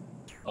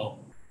 Oh.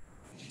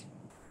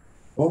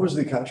 What was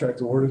the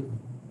contract awarded?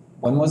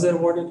 When was it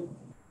awarded?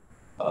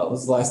 It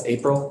was last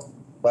April.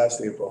 Last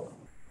April.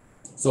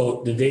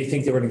 So did they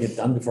think they were gonna get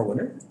done before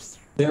winter?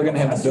 They were gonna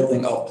have the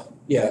building up.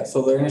 Yeah,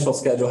 so their initial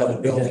schedule had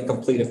the building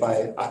completed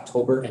by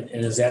October. And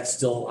is that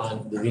still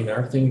on the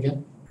DNR thing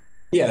again?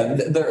 Yeah,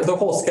 the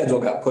whole schedule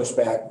got pushed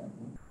back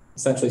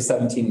essentially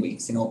 17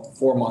 weeks,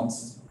 4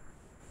 months.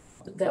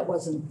 But that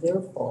wasn't their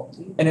fault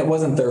either. And it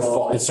wasn't their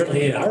fault. It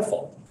certainly ain't our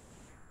fault.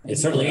 It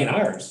certainly ain't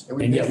ours. And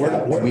we And yet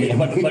did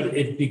but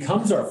it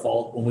becomes our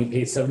fault when we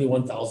pay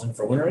 71,000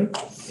 for wintering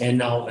and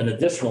now an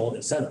additional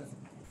incentive.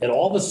 And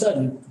all of a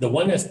sudden, the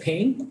one that's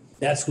paying,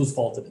 that's whose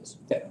fault it is.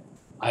 Yeah.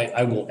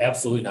 I will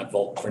absolutely not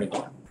vote for any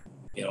more.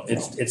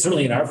 It's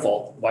certainly ain't our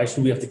fault. Why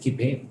should we have to keep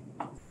paying?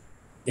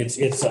 It's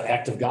an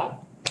act of God.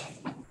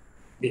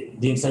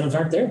 The incentives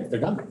aren't there. They're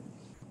done.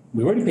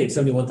 We already paid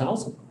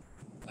 71,000.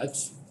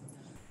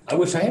 I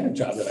wish I had a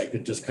job that I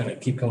could just kind of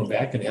keep coming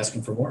back and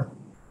asking for more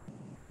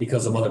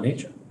because of Mother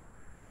Nature.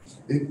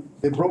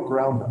 It broke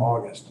ground in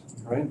August,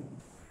 right?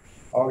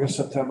 August,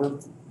 September?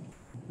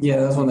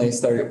 Yeah, that's when they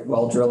started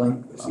well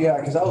drilling. Yeah,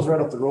 because I was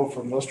right up the road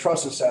from, those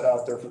trusses sat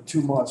out there for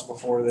 2 months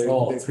before they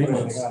Oh, put 3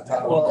 anything months. on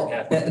top of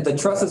Well, it. the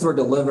trusses were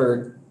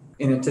delivered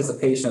in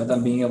anticipation of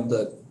them being able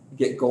to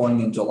get going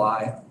in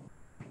July.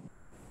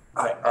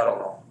 I don't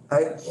know.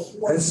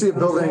 I see a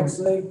building,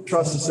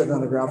 trusses sitting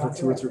on the ground for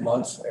 2 or 3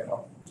 months,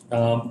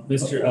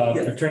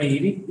 Mr. Attorney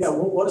Edie? Yeah,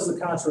 what does the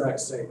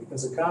contract say?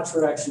 Because the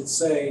contract should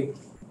say,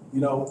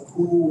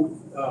 who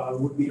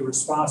would be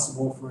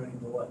responsible for any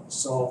delay.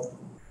 So,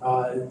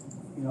 I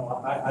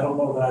don't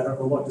know that I've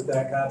ever looked at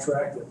that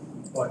contract,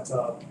 but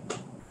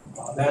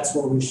that's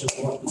where we should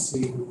look to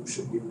see who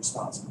should be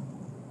responsible.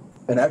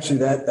 And actually,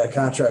 that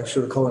contract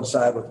should have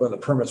coincided with when the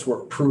permits were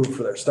approved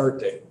for their start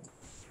date,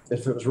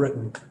 if it was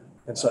written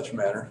in such a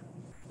manner,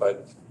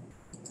 but.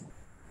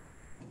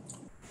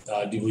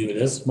 Do you believe it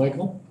is,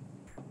 Michael?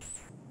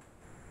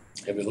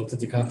 Have you looked at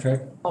the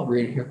contract? I'll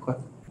read it here quick.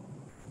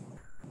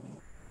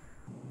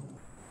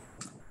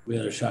 We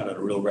had a shot at a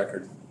real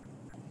record.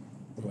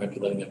 We might be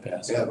letting it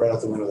pass. Yeah, right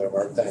out the window there,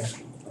 Mark, thanks.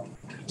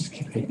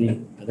 Hey,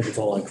 Dean, I think it's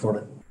all on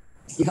Cronin.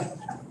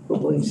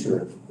 Probably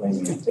sure.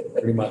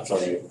 Pretty much,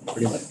 sorry,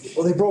 pretty much.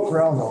 Well, they broke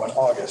ground though in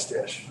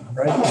August-ish,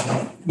 right?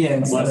 Yeah,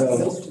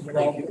 Bless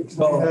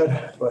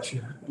Bless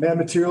you. And they had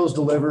materials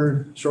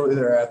delivered shortly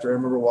thereafter. I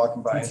remember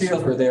walking by. and seeing-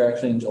 Materials were there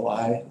actually in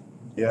July.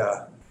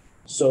 Yeah,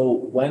 So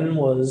when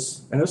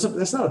was, and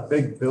it's not a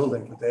big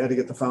building, but they had to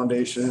get the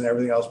foundation and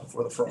everything else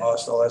before the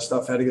frost, all that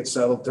stuff had to get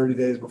settled 30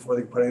 days before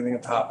they could put anything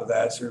on top of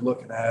that. So you're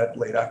looking at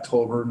late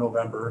October,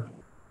 November.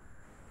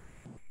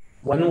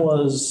 when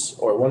was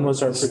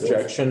our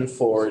projection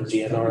for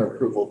DNR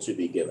approval to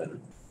be given?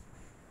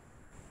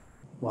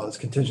 Well, it's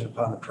contingent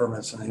upon the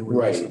permits and they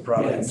release the Yeah,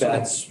 product.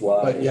 that's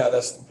why. But yeah,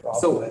 that's the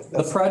problem. So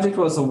the project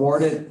was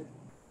awarded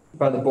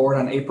by the board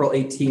on April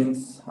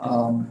 18th.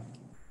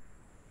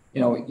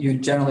 You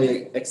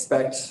generally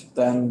expect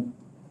them,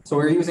 so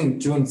we're using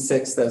June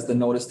 6th as the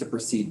notice to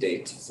proceed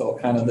date. So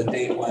kind of the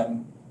date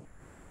when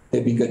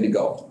they'd be good to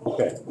go.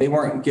 Okay. They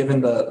weren't given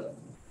the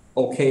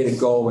okay to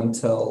go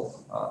until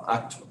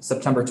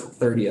September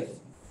 30th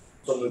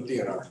From the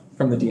DNR.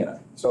 from the DNR.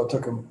 So it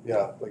took them,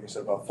 yeah, like you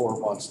said, about 4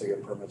 months to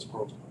get permits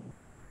approved.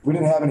 We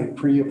didn't have any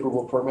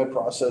pre-approval permit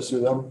process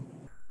through them,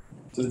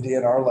 to the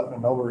DNR, letting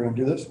them know we're gonna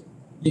do this.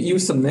 You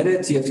submit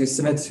it, you have to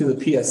submit to the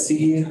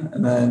PSC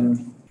and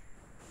then,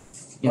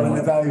 But an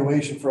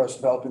evaluation for us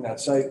developing that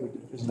site,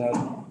 isn't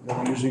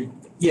that usually?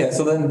 yeah,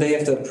 so then they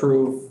have to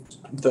approve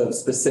the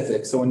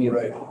specifics. So when you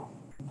Right.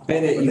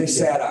 bid it, But you. they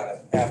sat on it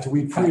after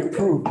we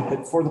pre-approved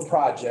it for the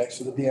project,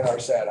 so the DNR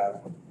sat on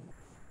it.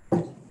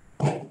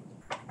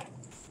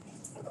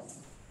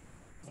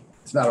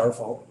 It's not our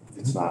fault.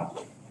 It's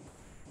not.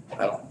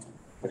 I don't,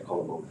 I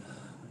call it vote.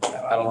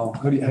 I don't know.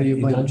 How do you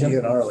You blame done, Jim?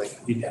 DNR like?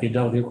 You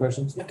done with your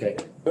questions? Okay.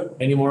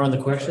 Any more on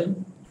the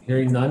question?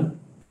 Hearing none?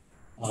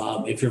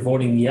 If you're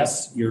voting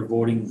yes, you're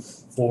voting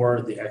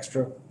for the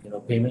extra,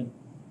 payment.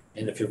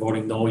 And if you're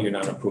voting no, you're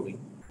not approving.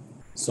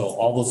 So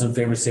all those in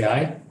favor say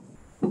aye.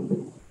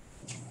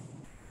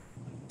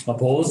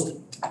 Opposed?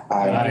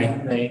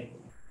 Aye.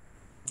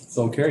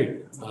 So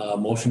carried.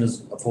 Motion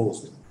is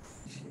opposed.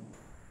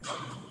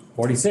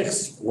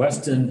 46,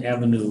 Weston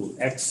Avenue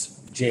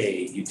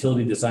XJ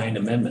Utility Design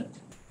Amendment.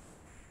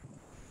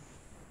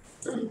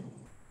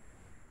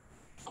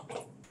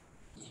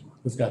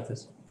 Who's got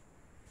this?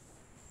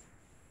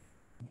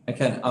 I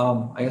can,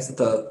 I guess at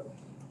the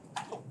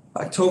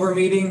October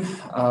meeting,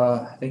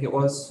 I think it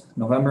was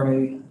November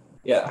maybe,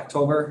 yeah,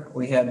 October,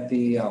 we had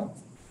the,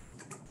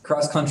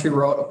 cross-country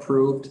route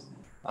approved.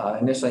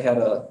 Initially had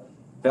a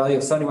value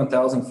of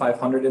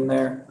 71,500 in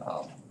there.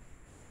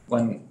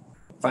 When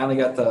finally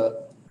got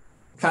the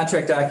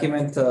contract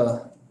document,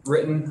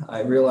 written,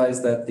 I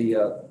realized that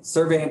the,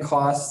 surveying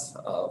costs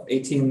of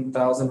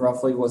 18,000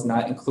 roughly was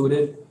not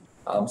included.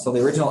 So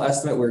the original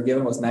estimate we were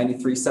given was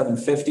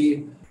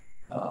 93,750.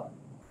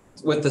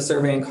 With the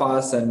surveying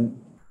costs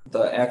and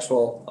the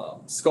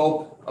actual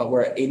scope,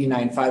 we're at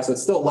 89.5, so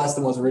it's still less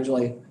than was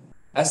originally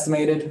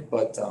estimated,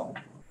 but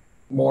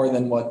more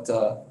than what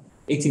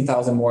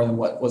 18,000 more than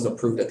what was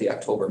approved at the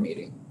October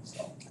meeting.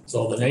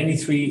 So the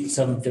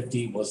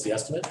 93,750 was the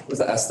estimate? Was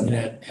the estimate.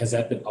 And has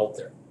that been out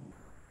there?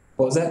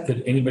 What was that?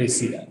 Could anybody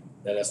see that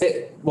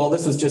estimate? Well,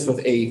 this was just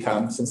with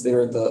AECom since they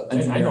were the I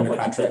engineer know, under but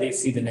did contract. they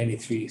see the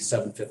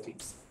 93,750?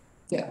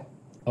 Yeah.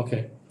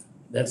 Okay,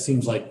 that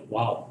seems like,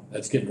 wow,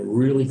 that's getting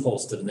really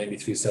close to the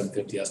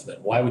 93,750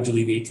 estimate. Why would you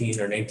leave 18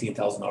 or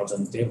 $19,000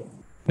 on the table?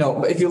 No,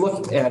 but if you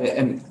look at it,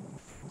 and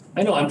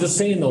I know, I'm just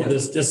saying though,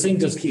 this thing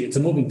just it's a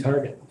moving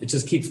target. It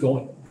just keeps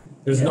going.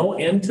 There's no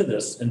end to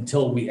this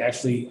until we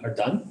actually are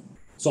done.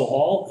 So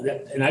all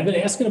that, and I've been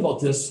asking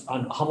about this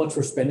on how much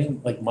we're spending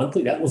like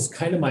monthly. That was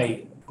kind of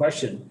my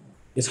question,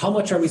 is how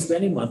much are we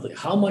spending monthly?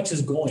 How much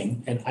is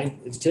going? And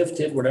it's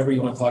TIF, whatever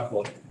you want to talk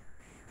about.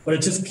 But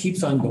it just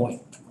keeps on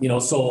going, you know,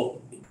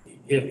 so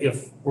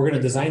if we're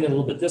gonna design it a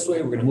little bit this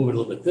way, we're gonna move it a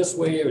little bit this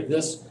way or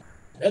this,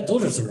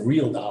 those are some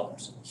real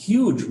dollars,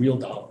 huge real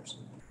dollars.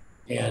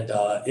 And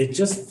it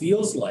just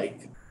feels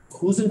like,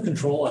 who's in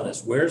control on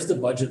this? Where's the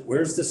budget?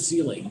 Where's the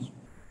ceiling?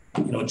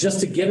 You know, just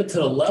to get it to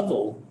the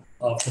level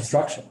of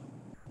construction.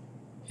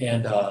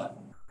 And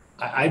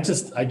I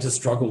just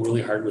struggle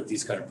really hard with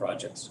these kind of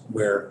projects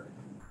where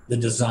the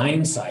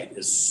design side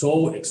is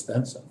so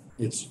expensive.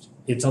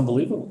 It's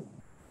unbelievable.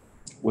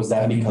 Was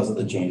that because of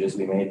the changes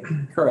we made?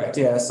 correct,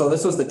 yeah. So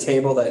this was the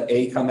table that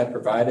AECom had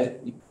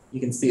provided. You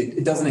can see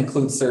it doesn't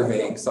include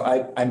surveying, so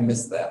I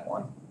missed that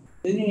one.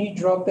 Didn't he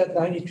drop that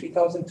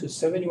 93,000 to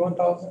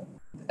 71,000?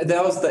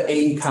 That was the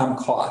AECom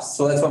cost.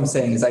 So that's what I'm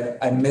saying is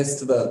I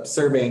missed the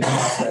surveying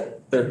cost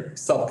that their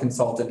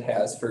sub-consultant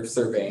has for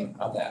surveying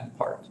on that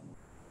part.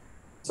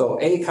 So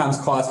AECom's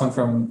cost went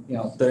from, you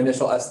know, their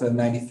initial estimate of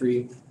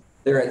 93,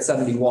 they're at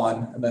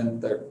 71, and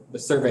then the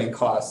surveying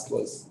cost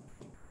was.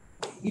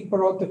 He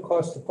brought the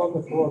cost of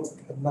public work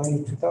at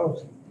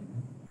 92,000.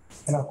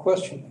 And I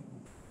questioned it.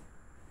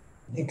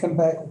 They come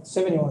back with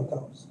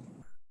 71,000.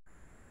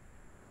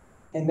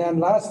 And then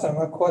last time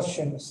I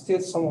questioned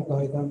still some of the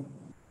items,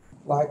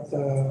 like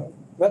the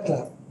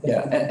wetland.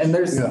 Yeah, and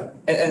there's,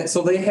 and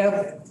so they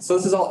have, so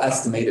this is all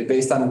estimated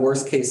based on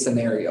worst case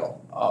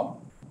scenario.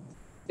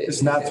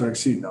 It's not to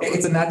exceed number.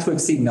 It's a not to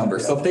exceed number.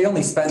 So if they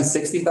only spend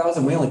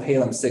 60,000, we only pay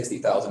them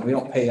 60,000. We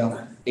don't pay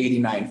them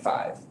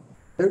 89.5.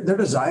 Their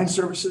design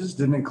services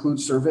didn't include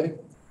survey?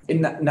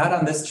 Not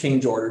on this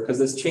change order, because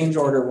this change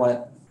order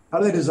went. How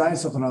do they design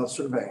something without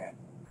surveying it?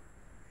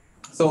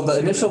 So the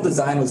initial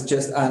design was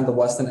just on the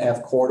Weston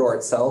Ave corridor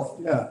itself.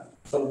 Yeah.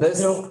 So this.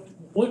 You know,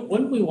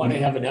 wouldn't we want to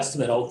have an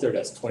estimate out there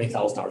that's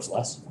 $20,000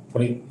 less,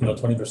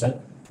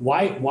 20%?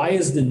 Why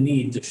is the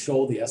need to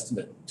show the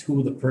estimate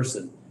to the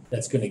person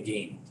that's gonna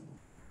gain?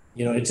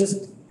 You know, it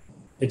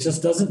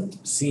just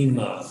doesn't seem,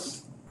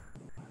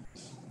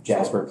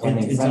 Jasper,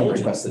 planning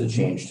requested a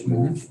change to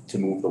move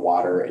the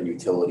water and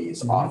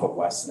utilities off of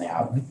Weston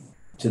Ave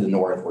to the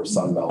north where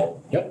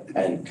Sunbelt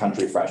and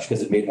Country Fresh,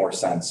 because it made more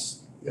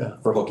sense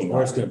for hooking Or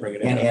up. it's gonna bring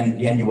it in.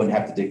 And you wouldn't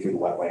have to dig through the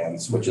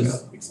wetlands, which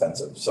is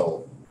expensive.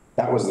 So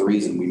that was the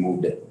reason we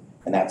moved it.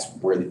 And that's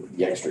where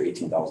the extra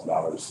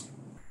 $18,000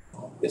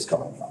 is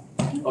coming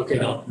from. Okay,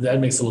 now that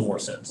makes a little more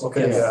sense.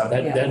 Okay, yeah.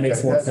 That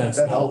makes more sense.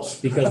 That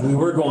helps. Because we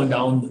were going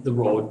down the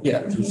road,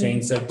 Yeah.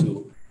 Shane said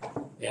too,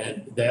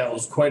 and that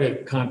was quite a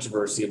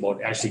controversy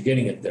about actually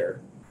getting it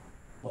there.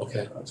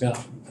 Okay,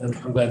 yeah, I'm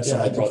glad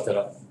somebody brought that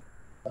up.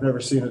 I've never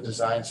seen a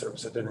design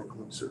service that didn't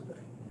include survey,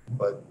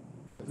 but.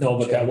 No,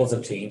 but that was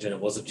a change and it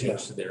was a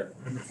change to there.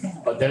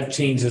 But that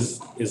change is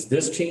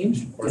this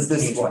change or is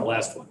this change from the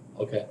last one?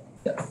 Okay.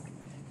 Yeah.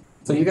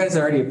 So you guys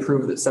already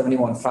approved at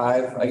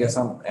 71.5. I guess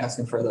I'm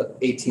asking for the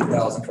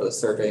 18,000 for the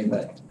surveying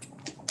that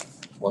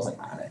wasn't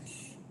on it.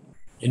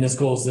 And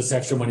this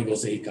extra money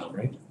goes to AECom,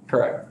 right?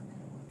 Correct.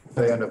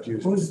 They end up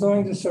using. Who's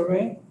doing the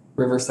survey?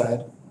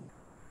 Riverside.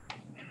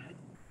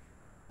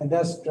 And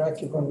that's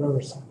directly from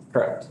Riverside.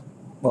 Correct.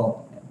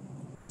 Well.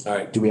 All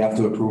right. Do we have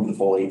to approve the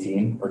full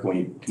 18 or can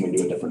we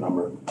do a different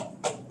number?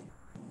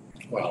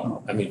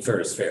 Well, I mean, fair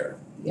is fair.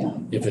 Yeah.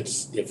 If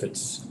it's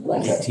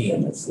Less,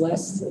 18. then it's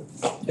less,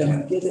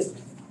 then get it,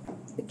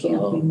 it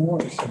can't be more.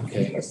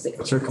 Okay.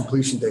 What's their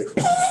completion date?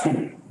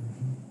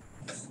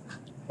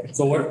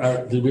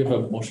 So did we have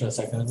a motion and a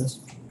second on this?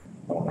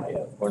 No, not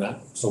yet. Or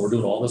not? So we're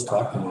doing all this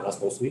talk and we're not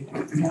supposed to be?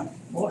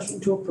 Motion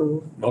to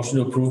approve. Motion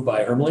to approve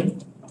by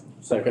Ermeling,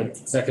 Second.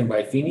 second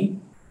by Feeny.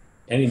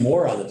 Any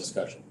more on the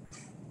discussion?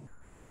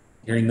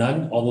 Hearing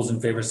none, all those in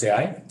favor say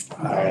aye.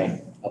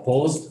 Aye.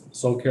 Opposed?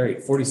 So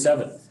carried.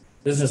 47,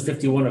 Business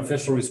 51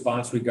 official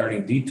response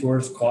regarding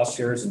detours, cost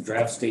shares, and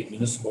draft state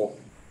municipal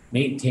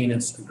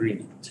maintenance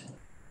agreement.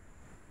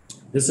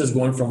 This is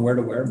going from where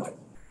to where, Mike?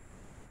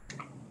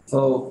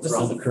 So this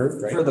Around is the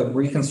curve, right? for the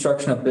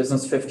reconstruction of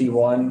Business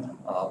 51,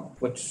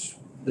 which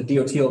the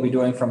DOT will be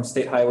doing from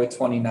State Highway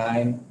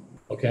 29.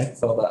 Okay,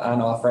 So the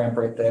on-off ramp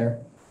right there.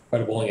 by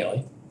the bowling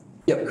alley.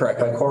 Yep, correct,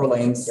 by Core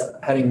Lanes,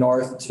 heading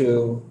north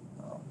to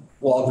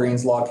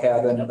Walgreens Log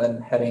Cabin and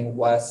then heading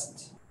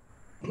west,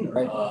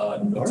 right?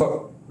 North,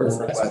 So- or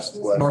West.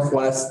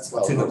 Northwest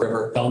to the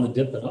river. down the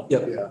dip and up?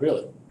 Yep. Yeah.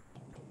 Really?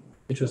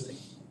 Interesting.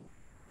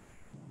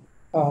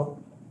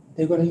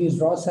 They're gonna use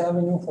Ross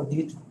Avenue for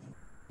detour.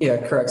 Yeah,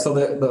 correct. So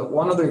the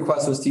one of the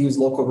requests was to use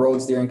local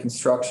roads during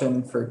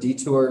construction for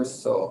detours.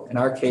 So in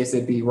our case,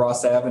 it'd be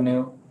Ross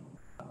Avenue,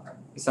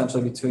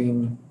 essentially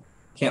between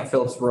Camp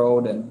Phillips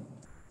Road and,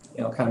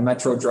 kind of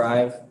Metro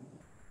Drive,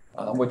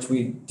 which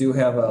we do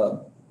have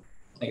a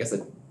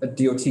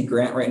DOT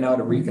grant right now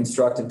to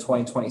reconstruct in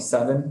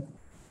 2027.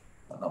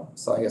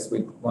 So I guess we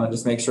want to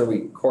just make sure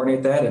we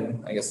coordinate that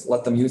and I guess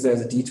let them use it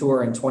as a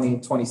detour in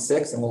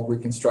 2026 and we'll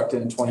reconstruct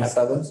it in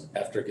 27.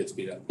 After it gets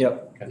beat up.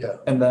 Yep. Okay. Yeah.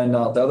 And then the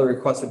other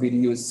request would be to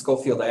use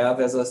Schofield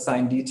Ave as a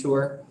assigned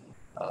detour.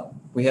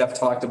 We have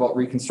talked about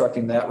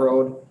reconstructing that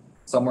road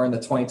somewhere in the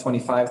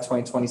 2025,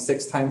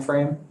 2026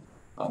 timeframe,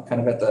 kind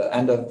of at the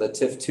end of the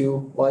TIF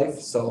 2 life.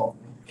 So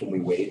Can we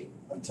wait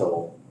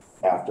until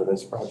after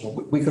this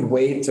project? we could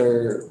wait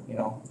or,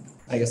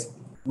 I guess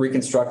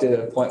reconstruct it at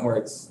a point where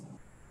it's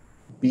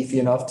beefy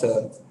enough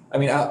to,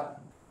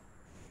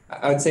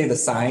 I would say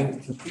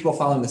people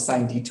following the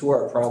sign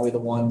detour are probably the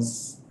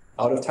ones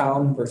out of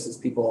town versus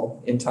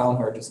people in town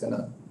who are just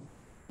gonna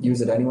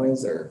use it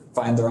anyways or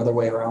find their other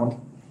way around.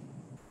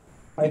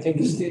 I think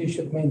the city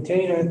should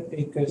maintain it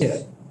because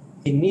Yeah.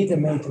 they need the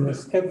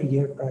maintenance every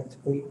year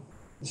practically,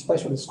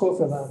 especially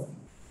Schofield Avenue.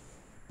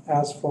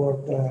 As for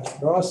the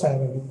Ross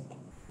Avenue,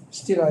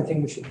 still I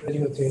think we should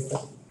videotape it.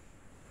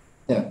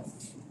 Yeah.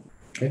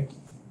 Okay.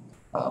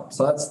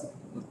 So that's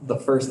the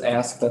first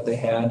ask that they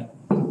had.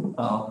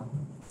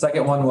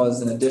 Second one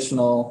was an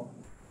additional,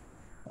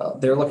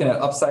 they're looking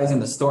at upsizing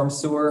the storm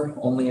sewer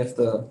only if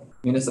the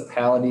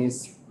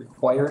municipalities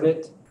required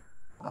it.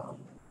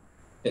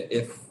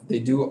 If they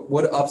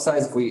would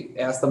upsize, if we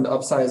asked them to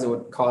upsize, it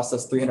would cost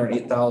us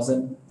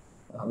 $308,000.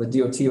 The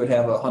DOT would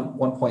have a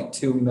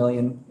 $1.2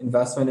 million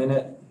investment in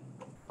it.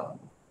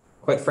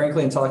 Quite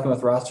frankly, in talking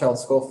with Rothschild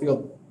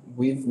Schofield,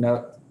 we've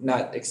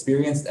not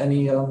experienced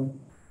any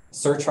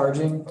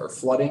surcharging or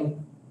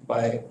flooding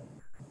by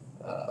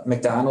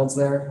McDonald's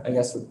there, I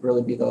guess would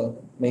really be the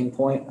main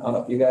point. I don't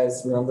know if you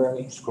guys remember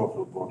any.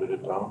 Schofield voted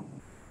it down.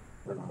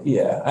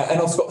 Yeah, I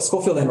know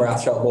Schofield and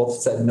Rothschild both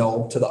said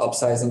no to the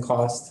upsizing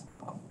cost.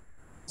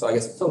 So I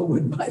guess So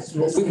would my.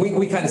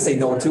 we kind of say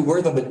no too.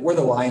 We're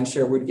the lion's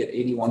share. We'd get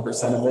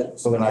 81% of it.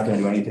 So they're not gonna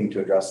do anything to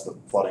address the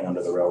flooding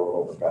under the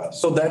railroad overpass?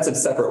 So that's a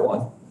separate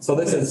one. So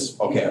this is,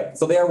 Okay.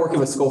 so they are working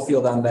with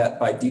Schofield on that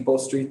by Depot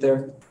Street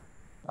there.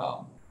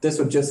 This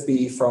would just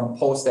be from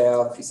Post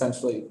Ave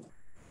essentially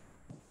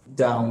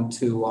down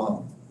to,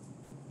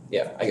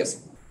 I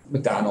guess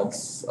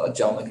McDonald's,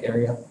 Jellic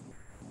area.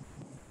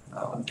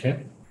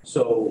 Okay.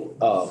 So,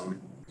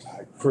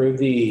 for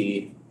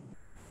the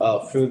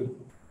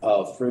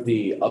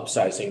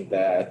upsizing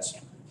that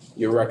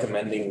you're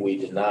recommending we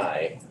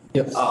deny.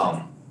 Yep.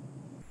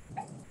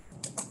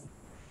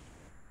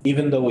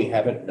 Even though we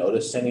haven't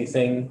noticed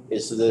anything,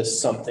 is this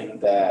something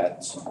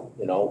that,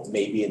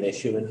 may be an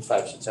issue in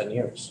 5 to 10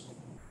 years?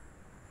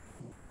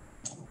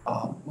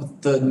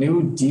 With the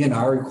new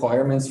DNR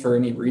requirements for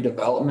any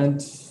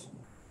redevelopment,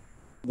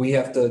 we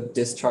have to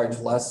discharge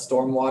less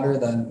stormwater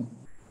than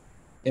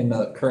in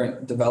the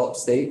current developed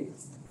state.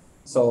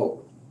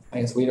 So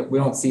I guess we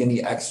don't see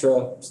any extra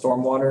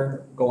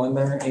stormwater going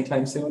there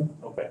anytime soon.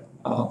 Okay.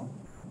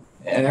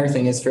 And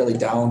everything is fairly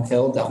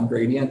downhill, down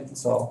gradient,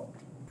 so,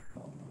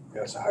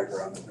 Yeah, it's a high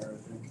ground in there, I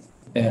think.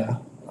 yeah.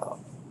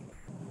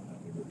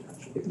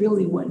 It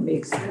really wouldn't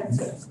make sense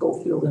that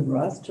Schofield and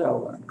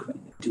Rothschild aren't going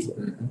to do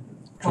it.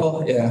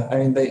 Well, yeah, I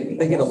mean,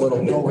 they get a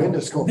little Go bit,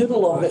 into Schofield.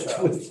 Middle of it.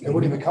 It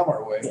wouldn't even come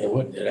our way. It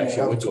would, it You actually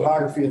have would go.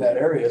 topography in that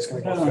area, it's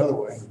gonna go the other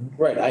way.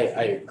 Right,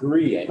 I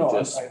agree, and No, I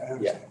just,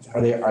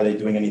 understand. Are they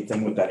doing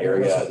anything with that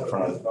area in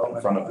front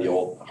of the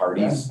old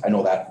Hardee's? I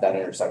know that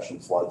intersection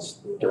floods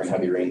during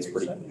heavy rains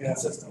pretty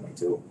consistently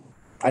too.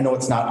 I know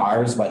it's not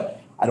ours,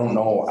 but I don't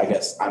know, I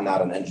guess I'm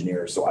not an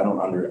engineer, so I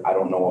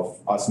don't know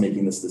if us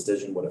making this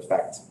decision would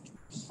affect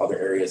other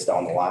areas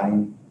down the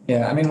line.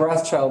 yeah, I mean,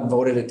 Rothschild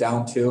voted it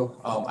down too.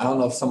 I don't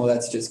know if some of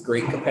that's just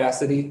grate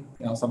capacity,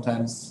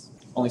 sometimes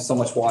only so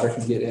much water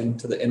can get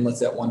into the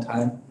inlets at one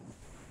time.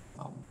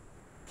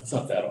 It's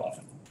not that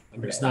often. I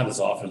mean, it's not as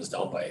often as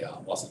down by,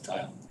 Weston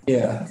Tile.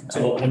 Yeah.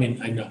 So, I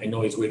mean, I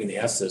know he's waiting to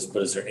ask this,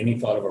 but is there any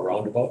thought of a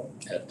roundabout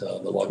at, the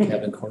log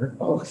cabin corner?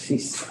 Oh,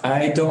 jeez.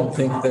 I don't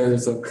think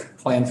there's a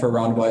plan for a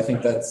roundabout. I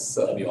think that's,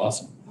 That'd be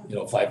awesome.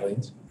 5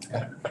 lanes.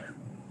 Yeah.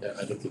 Yeah,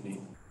 I think it'd be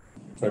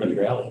right up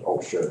your alley.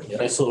 Oh, sure. Yeah.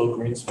 Nice little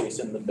green space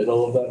in the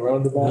middle of that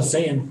roundabout. Just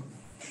saying.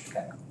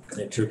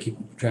 Make sure keep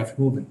traffic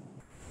moving.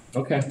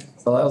 Okay.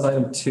 so that was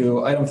item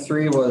 2. Item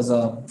 3 was,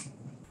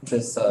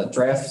 this,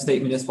 draft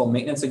state municipal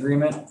maintenance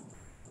agreement.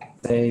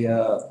 They,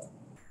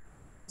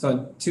 so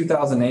in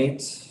 2008,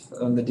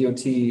 the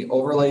DOT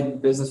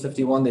overlaid Business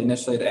 51. They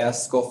initially had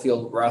asked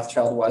Schofield,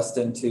 Rothschild,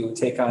 Weston to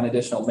take on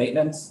additional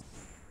maintenance.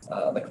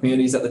 The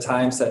communities at the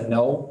time said,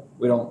 no,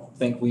 we don't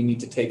think we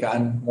need to take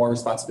on more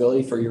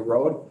responsibility for your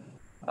road.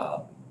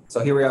 So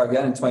here we are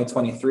again in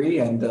 2023,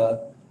 and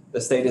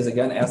the state is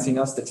again asking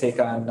us to take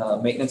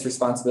on maintenance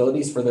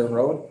responsibilities for their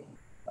road.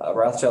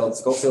 Rothschild and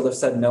Schofield have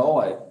said no.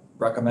 I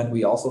recommend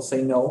we also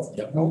say no.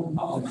 Yep.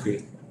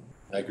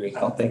 I agree. I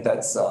don't think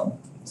that's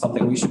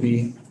something we should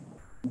be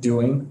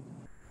doing.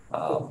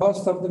 The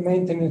cost of the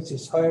maintenance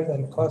is higher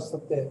than the cost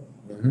of the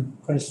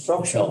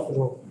construction of the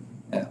road.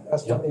 Yeah.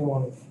 That's what they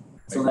wanted.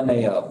 So then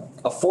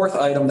a fourth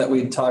item that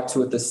we talked to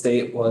with the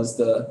state was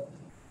the,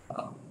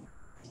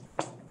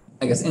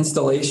 I guess,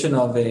 installation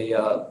of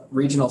a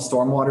regional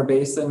stormwater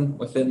basin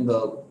within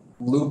the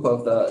loop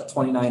of the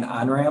 29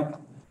 on-ramp.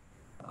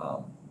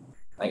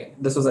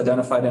 This was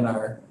identified in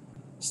our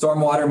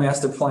stormwater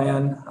master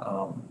plan,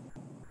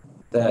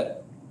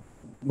 that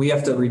we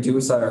have to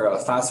reduce our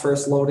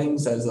phosphorus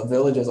loadings as a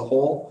village as a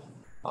whole.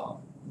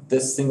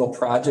 This single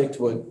project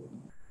would,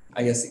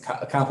 I guess,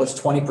 accomplish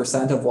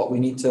 20% of what we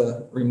need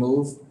to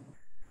remove.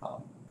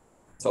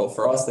 So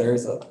for us,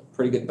 there's a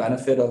pretty good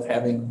benefit of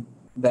having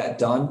that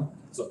done.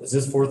 So is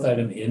this fourth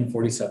item in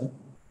 47?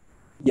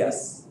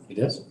 Yes. It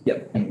is?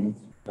 Yep.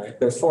 Right.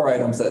 There's 4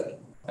 items that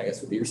I guess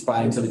would be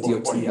responding to the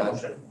DOT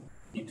on.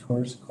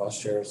 Detours,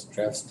 cost shares,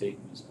 draft state.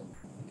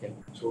 Okay.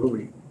 So what do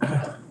we?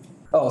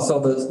 Oh, so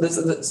this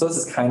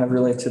is kind of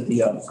related to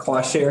the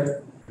cost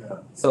share. Yeah.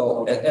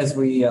 So as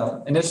we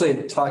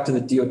initially talked to the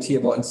DOT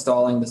about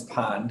installing this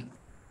pond,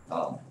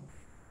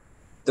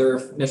 their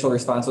initial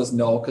response was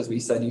no, because we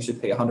said you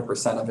should pay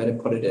 100% of it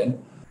and put it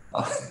in.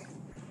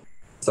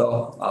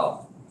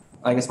 So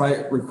I guess my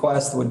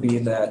request would be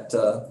that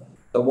the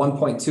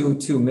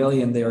 1.22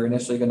 million they were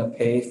initially going to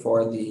pay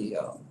for the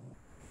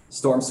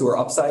storm sewer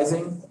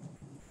upsizing,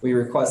 we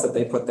request that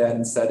they put that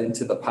instead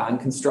into the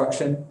pond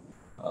construction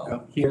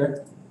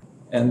here.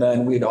 And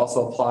then we'd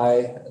also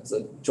apply as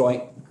a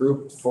joint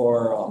group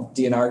for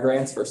DNR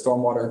grants for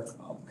stormwater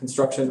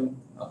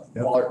construction,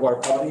 water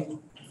quality.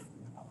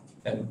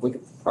 And we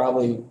could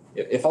probably,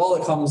 if all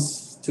it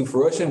comes to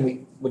fruition,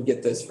 we would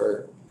get this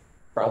for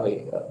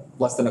probably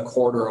less than a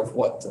quarter of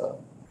what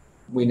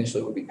we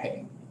initially would be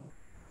paying.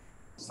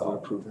 So I'll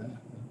approve that.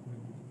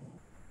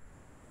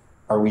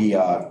 Are we,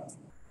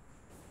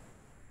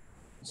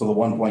 so the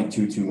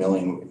 1.22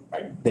 million,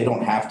 they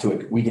don't have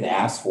to, we can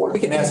ask for it. We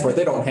can ask for it,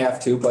 they don't have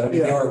to, but I mean,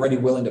 they're already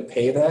willing to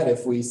pay that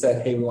if we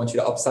said, hey, we want you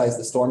to upsize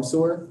the storm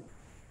sewer.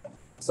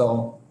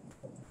 So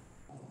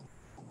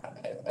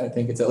I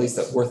think it's at least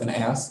worth an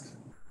ask.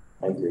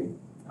 I agree.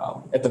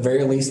 At the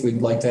very least,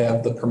 we'd like to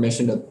have the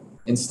permission to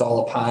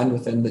install a pond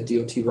within the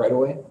DOT right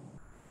away.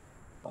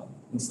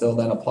 And still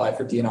then apply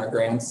for DNR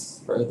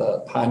grants for the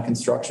pond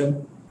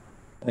construction.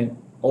 I think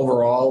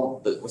overall,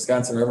 the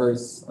Wisconsin River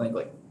is, I think,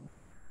 like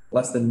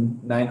less than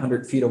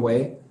 900 feet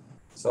away.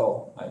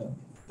 So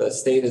the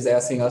state is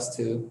asking us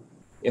to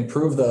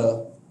improve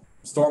the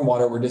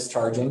stormwater we're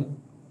discharging.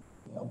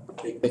 You know,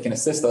 they can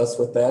assist us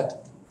with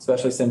that,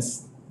 especially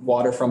since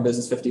water from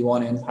Business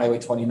 51 and Highway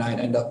 29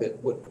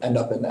 would end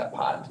up in that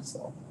pond,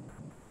 so.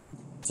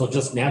 So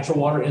just natural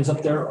water ends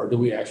up there, or do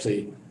we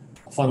actually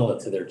funnel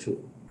it to there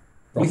too?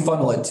 We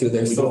funnel it to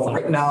there. So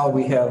right now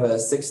we have a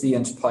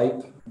 60-inch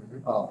pipe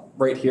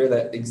right here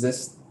that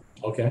exists.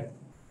 Okay.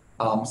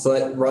 So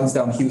that runs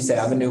down Hughes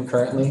Avenue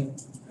currently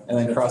and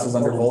then crosses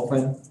under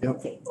Volkman.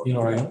 Yep. You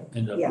know, right,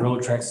 and the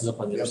railroad tracks is up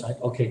on the other side.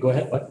 Okay, go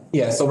ahead, what?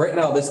 Yeah, so right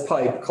now this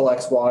pipe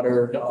collects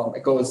water.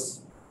 It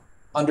goes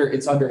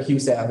it's under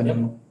Hughes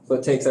Avenue. So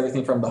it takes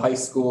everything from the high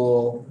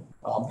school,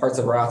 parts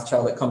of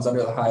Rothschild that comes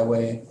under the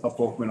highway. Up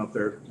Oakman up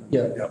there.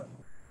 Yeah. Yep.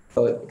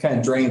 So it kind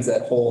of drains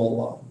that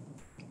whole,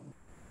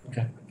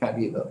 okay, kind of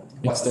be the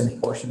western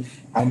portion.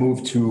 I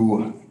move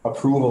to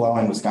approve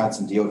allowing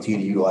Wisconsin DOT to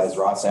utilize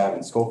Ross Ave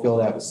and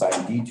Schofield Ave as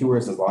side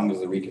detours as long as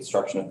the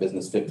reconstruction of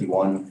Business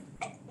 51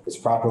 is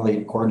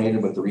properly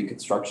coordinated with the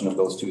reconstruction of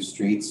those 2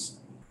 streets.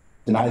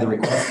 Deny the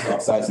request for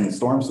upsizing the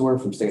storm sewer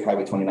from State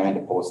Highway 29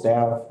 to Post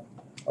Ave.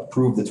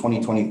 Approve the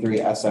 2023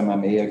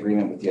 SMMA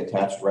agreement with the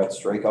attached red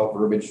strikeout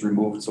verbiage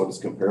removed so it is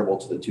comparable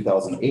to the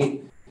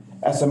 2008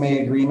 SMA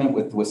agreement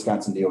with the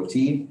Wisconsin DOT,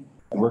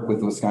 and work with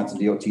the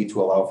Wisconsin DOT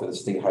to allow for the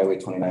State Highway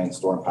 29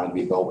 storm pond to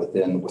be built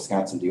within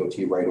Wisconsin DOT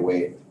right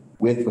away,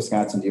 with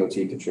Wisconsin DOT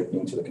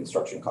contributing to the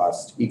construction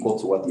costs equal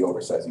to what the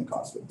oversizing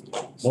cost would be.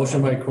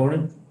 Motion by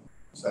Cronin,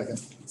 Second.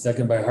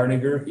 second by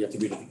Hardinger. You have to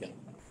read it again.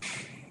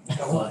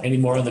 Any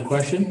more on the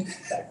question?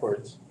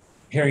 Backwards.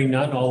 Hearing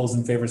none, all those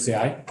in favor say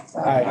aye.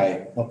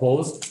 Aye.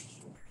 Opposed?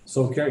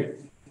 So carried.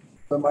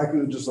 But Mike,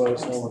 you just let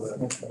us know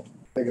that,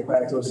 they get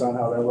back to us on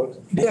how that looks.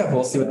 Yeah,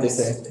 we'll see what they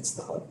say.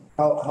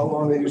 How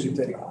long they usually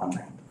take?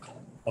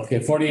 Okay,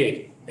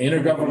 48,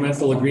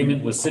 intergovernmental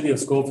agreement with City of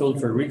Schofield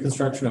for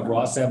reconstruction of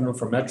Ross Avenue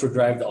from Metro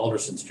Drive to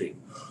Alderson Street.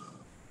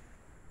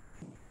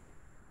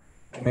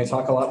 May I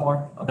talk a lot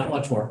more? Not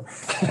much more.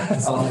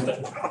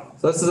 So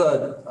this is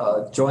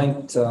a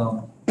joint,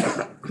 I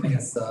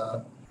guess,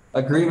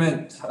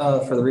 agreement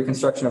for the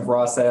reconstruction of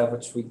Ross Ave,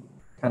 which we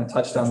kind of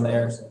touched on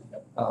there.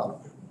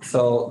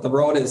 So the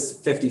road is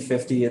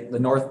 50-50. The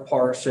north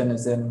portion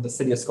is in the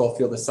city of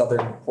Schofield, the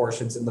southern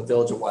portion's in the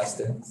village of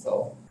Weston.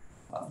 So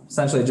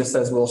essentially it just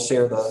says we'll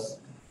share the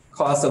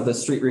cost of the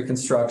street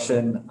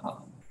reconstruction.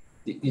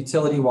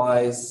 Utility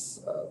wise,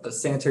 the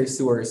sanitary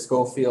sewer is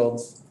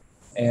Schofield's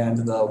and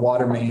the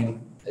water main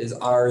is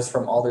ours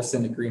from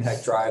Alderson to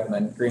Greenheck Drive, and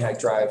then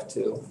Greenheck Drive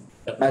to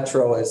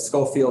Metro is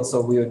Schofield.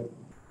 So we would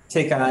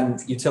take on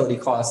utility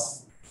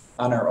costs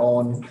on our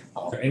own.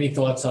 Any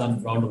thoughts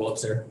on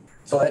roundabouts there?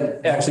 So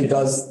it actually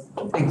does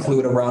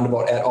include a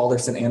roundabout at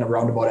Alderson and a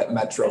roundabout at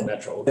Metro.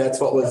 Metro. That's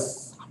what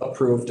was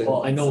approved.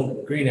 Well, I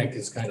know Greenheck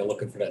is kind of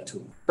looking for that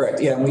too.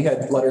 Correct, yeah, and we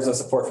had letters of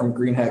support from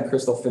Greenheck,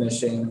 Crystal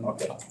Finishing.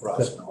 Okay.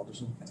 Ross and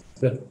Alderson.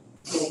 Good.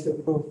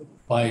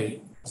 By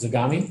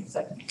Zagami?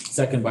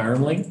 Second by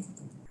Ermling.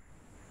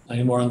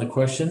 Any more on the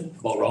question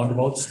about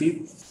roundabouts,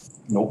 Steve?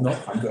 Nope. No?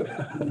 I'm good.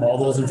 All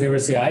those in favor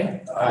say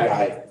aye.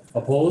 Aye.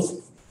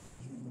 Opposed?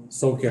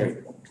 So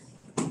carried.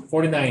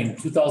 49,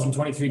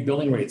 2023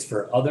 billing rates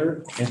for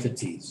other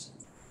entities.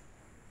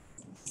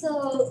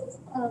 So,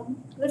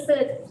 with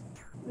it,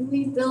 when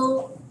we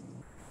bill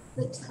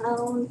the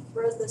town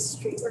for the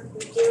street work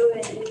we do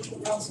and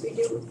anything else we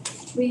do,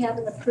 we have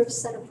an approved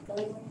set of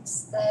billing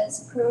rates that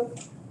is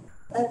approved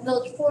by the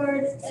village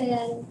board,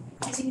 and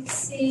as you can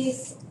see,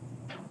 if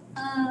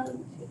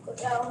you go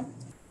down.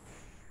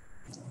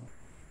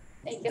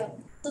 Thank you.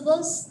 So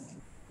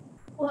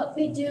what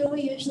we do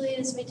usually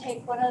is we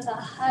take one of the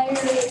higher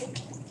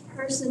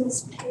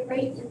person's pay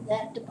rate in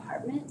that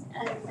department,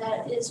 and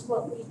that is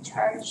what we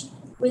charge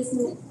with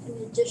an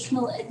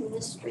additional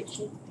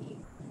administration fee.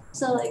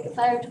 So like if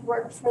I were to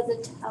work for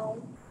the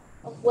town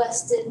of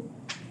Weston,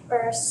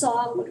 or a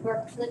song would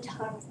work for the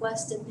town of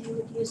Weston, they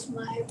would use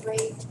my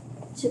rate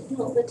to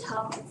bill the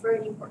town for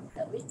any work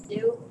that we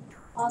do.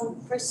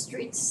 For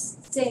streets,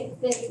 same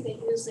thing, they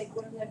use like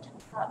one of their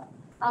top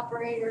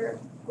operator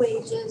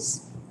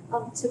wages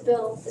to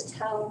bill the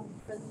town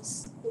for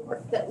the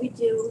work that we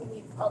do when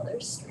we call their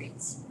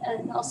streets.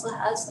 And it also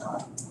has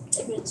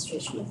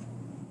administration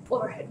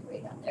overhead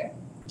rate on there.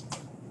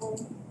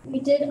 We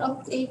did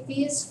update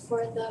these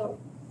for the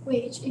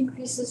wage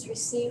increases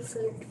received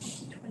for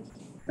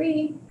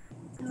 2023.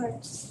 And we're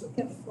just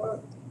looking for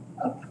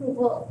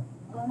approval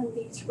on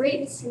these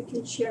rates. We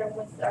can share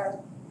with our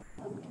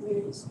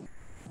communities.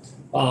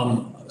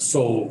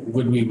 So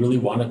would we really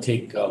want to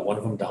take one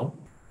of them down?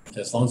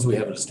 As long as we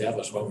have it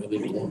established, why don't we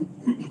leave it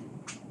alone?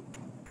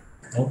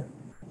 No?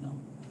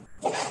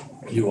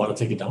 You want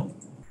to take it down?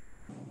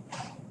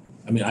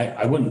 I mean,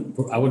 I wouldn't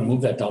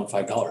move that down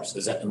 $5.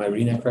 Is that, am I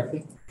reading that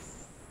correctly?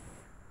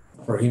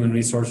 For human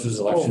resources,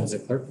 elections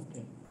and clerk?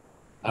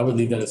 I would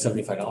leave that at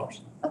 $75.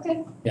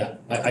 Okay. Yeah,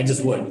 I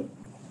just would.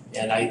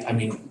 And I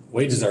mean,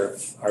 wages are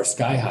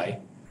sky high,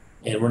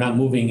 and we're not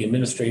moving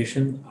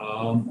administration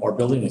or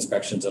building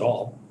inspections at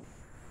all.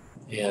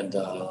 And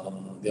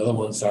the other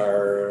ones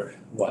are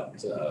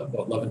what,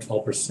 about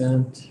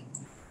 11-12%,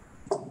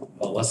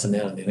 less than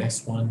that on the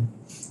next one.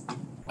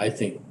 I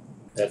think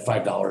that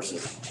 $5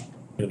 is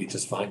gonna be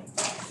just fine.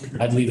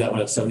 I'd leave that one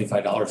at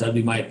 $75. That'd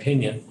be my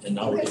opinion, and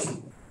now we're just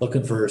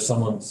looking for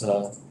someone's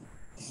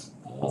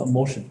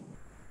motion.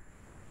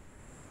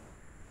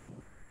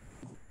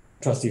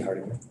 Trustee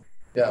Hardinger.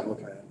 Yeah, I'm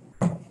looking at it.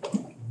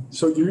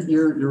 So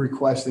you're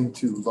requesting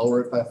to lower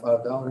it by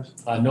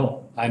 $5?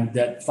 No, I'm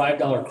that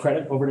 $5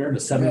 credit over there, the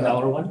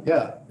 $70 one.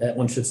 Yeah. That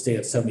one should stay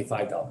at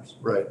 $75.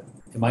 Right.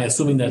 Am I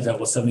assuming that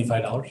was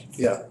 $75?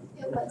 Yeah.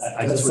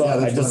 I just saw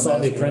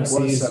the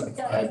parentheses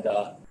and,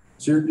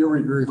 so your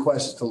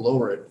request is to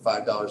lower it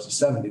 $5 to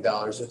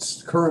 $70.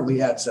 It's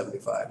currently at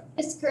 75.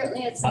 It's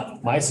currently at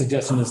 75. my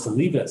suggestion is to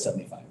leave it at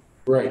 75.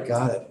 Right,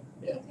 got it.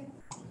 Yeah.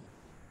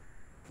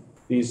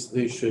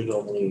 These should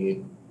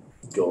only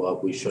go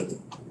up, we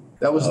shouldn't.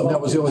 That was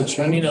the only change.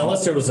 I mean,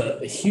 unless there was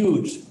a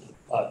huge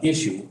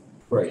issue.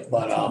 Right.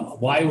 But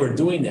why we're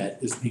doing that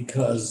is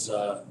because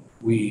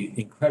we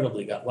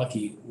incredibly got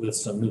lucky with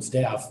some new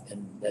staff,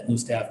 and that new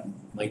staff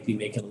might be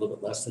making a little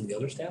bit less than the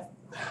other staff.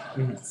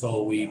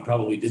 So we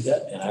probably did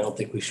that, and I don't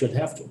think we should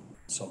have to.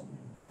 So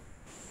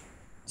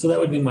that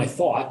would be my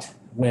thought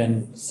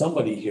when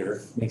somebody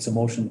here makes a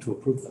motion to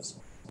approve this.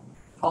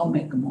 I'll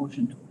make a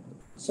motion to.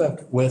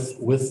 Second. With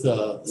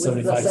the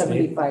 75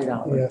 stay?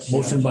 $75. Yes.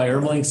 Motion by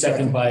Ermeling,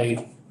 second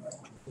by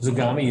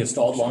Zagami. You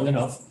stalled long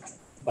enough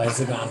by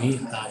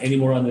Zagami. Any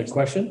more on the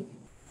question?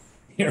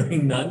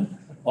 Hearing none.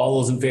 All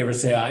those in favor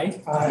say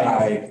aye.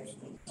 Aye.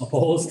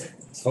 Opposed?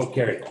 So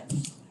carried.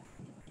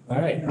 All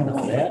right,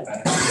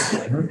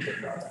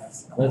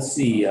 let's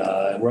see,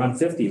 we're on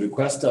 50,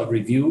 request of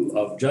review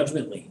of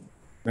judgment lien.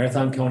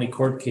 Marathon County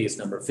Court Case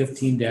number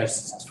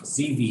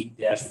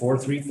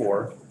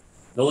 15-CV-434,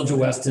 Village of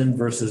Weston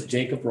versus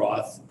Jacob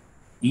Roth,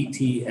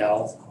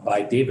 ETL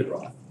by David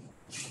Roth.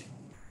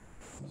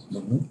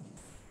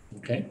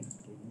 Okay.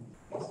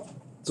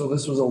 So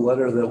this was a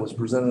letter that was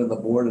presented to the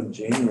board in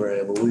January,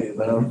 I believe.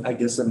 I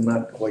guess I'm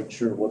not quite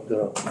sure what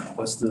the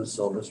request is,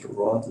 so Mr.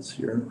 Roth is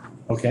here.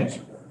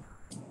 Okay.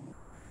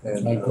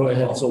 And go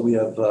ahead. Also, we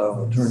have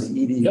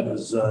Attorney Edie, who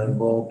was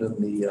involved in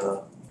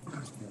the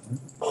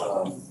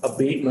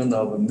abatement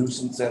of a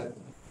nuisance at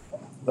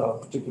the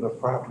particular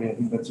property. I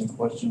think that's in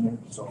question there,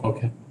 so.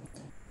 Okay.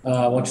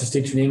 Why don't you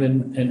state your name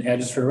and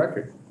address for the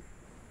record?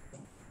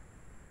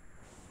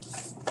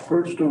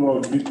 First of all,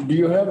 do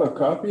you have a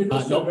copy of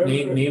this? Nope,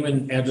 name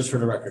and address for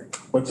the record.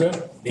 What's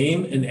that?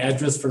 Name and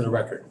address for the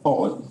record.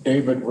 Oh,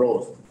 David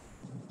Roth,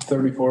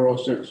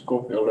 3406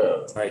 Schofield Ave.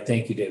 All right,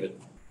 thank you, David.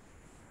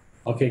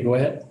 Okay, go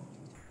ahead.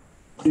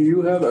 Do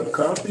you have a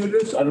copy of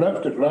this? I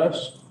left it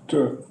last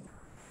to.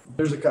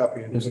 There's a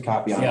copy. There's a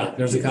copy on it. Yeah,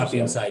 there's a copy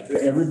inside.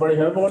 Everybody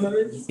have one of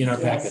these? In our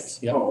packets,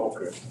 yeah. Oh,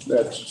 okay.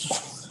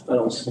 I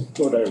don't,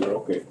 whatever,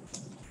 okay.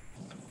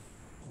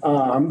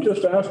 I'm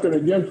just asking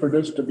again for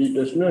this to be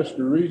dismissed.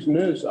 The reason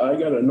is I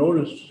got a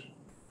notice,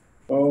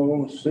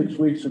 6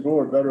 weeks ago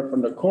or better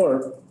from the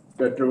court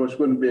that there was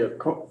going to be a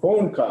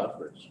phone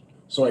conference.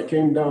 So I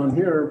came down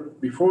here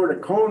before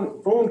the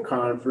phone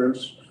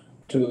conference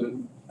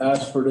to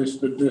ask for this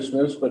to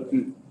dismiss, but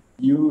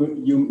you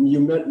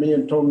met me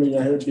and told me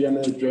I had to be on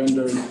the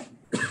agenda.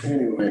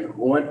 Anyway,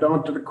 went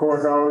down to the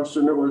courthouse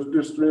and it was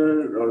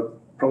dismissed or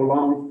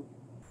prolonged.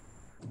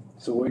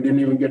 So we didn't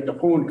even get the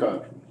phone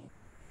conference.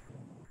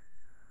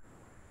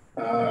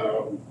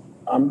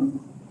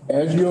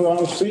 As you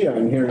all see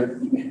on here,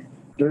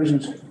 there's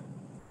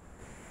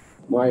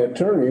my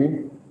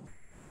attorney.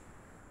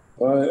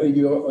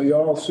 You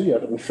all see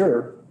it, I'm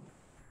sure,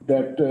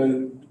 that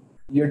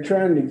you're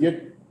trying to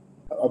get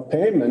a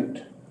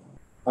payment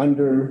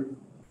under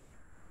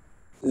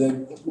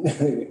the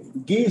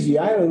Geezy.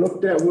 I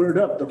looked that word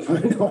up to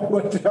find out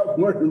what that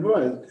word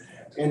was,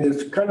 and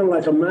it's kind of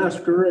like a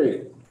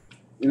masquerade.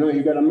 You know,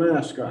 you got a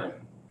mask on,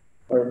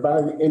 or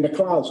in the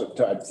closet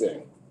type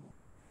thing.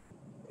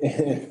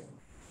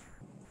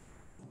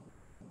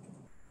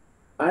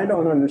 I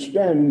don't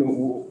understand,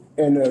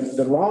 and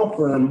the law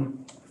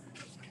firm,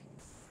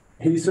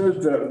 he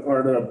says that,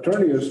 or the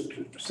attorney is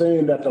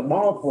saying that the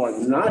law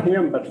firm, not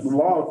him, but the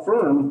law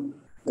firm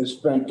has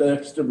spent the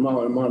extra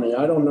amount of money.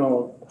 I don't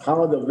know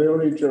how the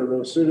village or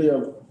the city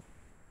of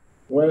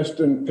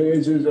Weston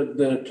pays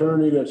the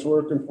attorney that's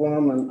working for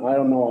him, and I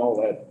don't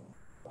know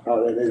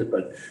how that is,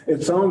 but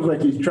it sounds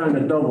like he's trying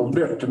to double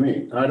dip to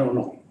me. I don't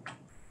know.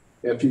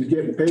 If he's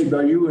getting paid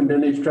by you and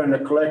then he's trying to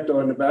collect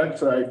on the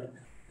backside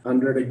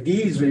under the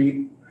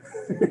Geezy,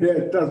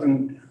 that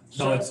doesn't.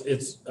 No,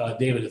 it's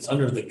David, it's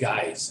under the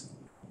guise.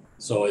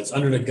 So it's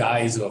under the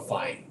guise of a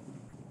fine.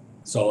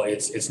 So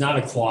it's not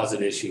a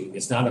closet issue.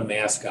 It's not a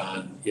mask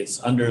on.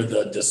 It's under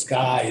the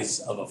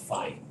disguise of a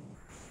fine.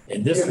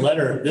 And this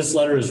letter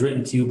is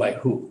written to you by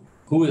who?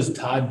 Who is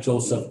Todd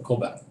Joseph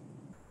Kobach?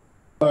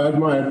 As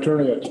my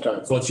attorney at the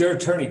time. So it's your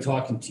attorney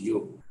talking to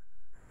you.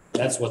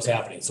 That's what's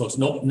happening. So it's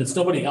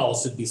nobody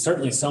else. It'd be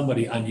certainly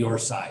somebody on your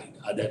side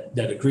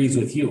that agrees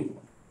with you,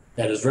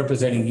 that is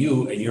representing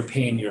you, and you're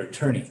paying your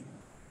attorney.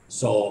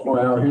 So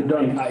well, he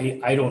done.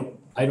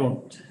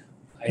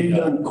 He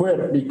done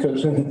quit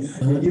because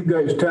you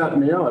guys tapped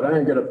me out. I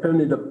ain't got a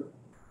penny to.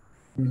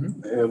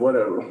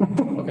 Whatever.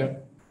 Okay.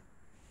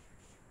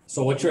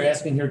 So what you're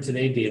asking here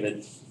today,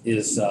 David,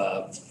 is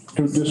to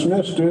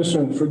dismiss this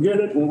and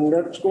forget it and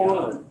let's go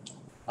on.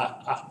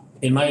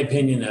 In my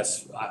opinion,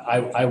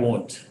 I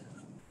won't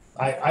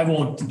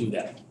do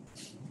that.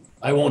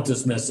 I won't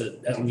dismiss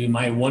it. That would be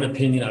my one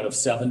opinion out of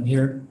 7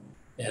 here,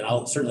 and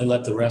I'll certainly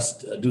let the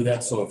rest do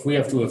that. So if we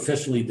have to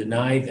officially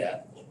deny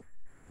that,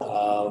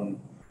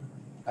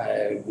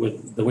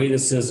 with the way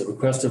this is, a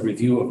request of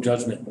review of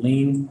judgment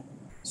lien.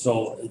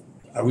 So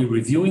are we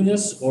reviewing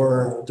this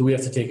or do we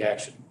have to take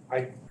action?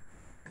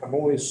 I'm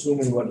only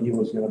assuming what he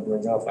was gonna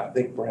bring up. I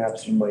think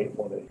perhaps you might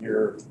want to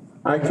hear.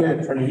 I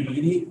can't. Attorney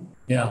Edie?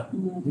 Yeah,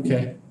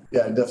 okay.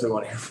 Yeah, I definitely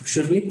want to hear.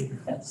 Should we?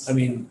 Yes. I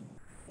mean,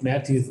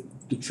 Matt,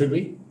 should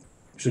we?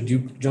 Should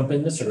you jump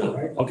in this or not?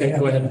 Okay,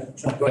 go ahead.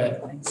 Go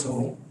ahead.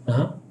 So,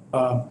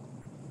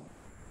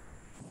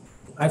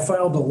 I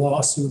filed a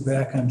lawsuit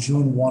back on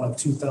June 1 of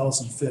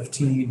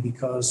 2015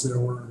 because there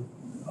were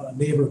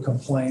neighbor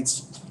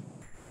complaints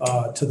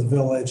to the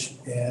village,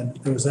 and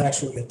there was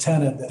actually a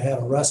tenant that had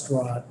a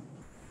restaurant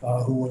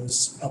who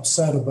was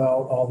upset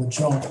about all the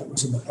junk that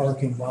was in the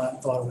parking lot,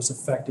 and thought it was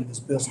affecting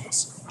his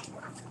business.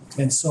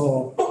 And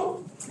so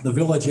the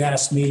village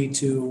asked me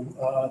to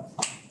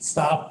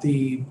stop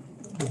the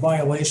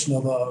violation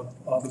of a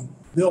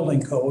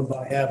building code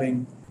by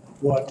having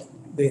what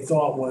they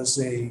thought was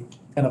a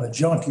kind of a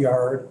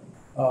junkyard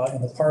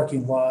in the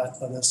parking lot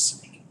of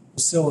this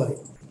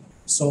facility.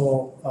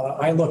 So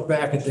I look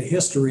back at the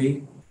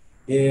history,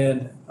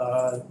 and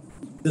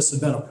this has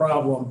been a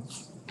problem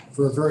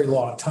for a very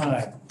long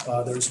time.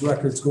 There's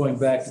records going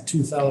back to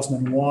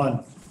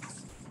 2001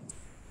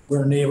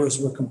 where neighbors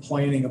were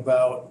complaining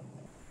about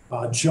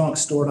junk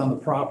stored on the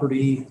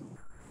property.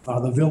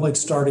 The village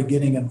started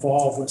getting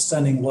involved with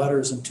sending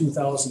letters in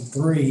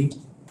 2003,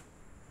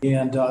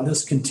 and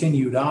this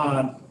continued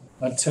on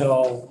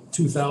until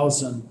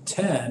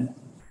 2010,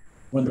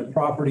 when the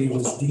property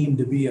was deemed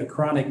to be a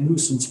chronic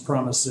nuisance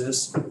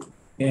premises,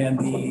 and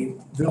the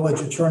village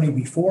attorney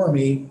before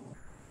me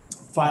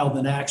filed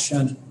an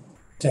action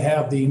to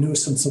have the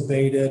nuisance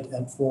abated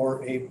and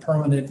for a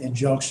permanent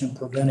injunction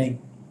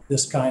preventing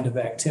this kind of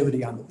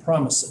activity on the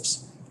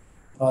premises.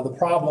 The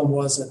problem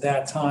was at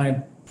that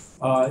time,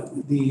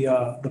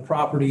 the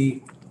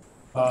property,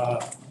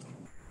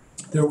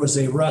 there was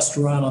a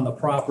restaurant on the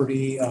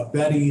property,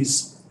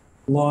 Betty's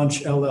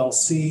Lunch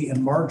LLC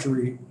and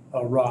Marjorie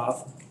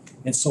Roth.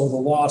 And so the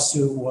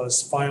lawsuit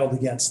was filed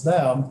against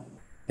them.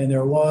 And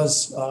there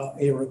was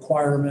a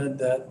requirement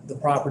that the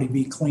property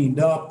be cleaned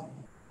up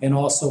and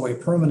also a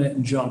permanent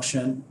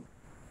injunction.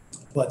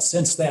 But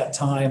since that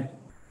time,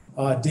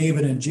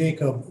 David and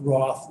Jacob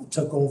Roth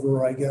took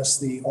over, I guess,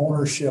 the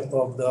ownership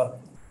of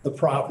the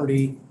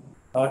property.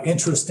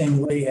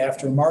 Interestingly,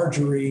 after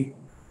Marjorie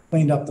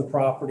cleaned up the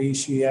property,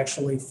 she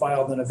actually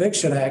filed an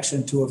eviction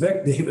action to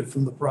evict David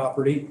from the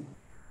property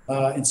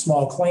in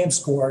small claims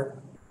court.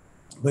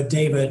 But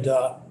David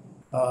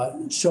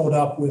showed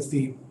up with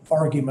the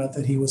argument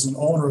that he was an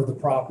owner of the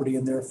property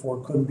and therefore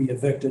couldn't be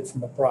evicted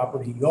from the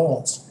property he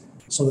owns.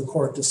 So the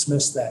court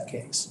dismissed that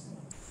case.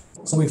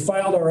 So we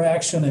filed our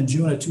action in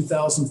June of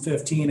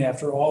 2015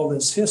 after all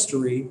this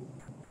history.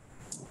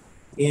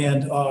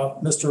 And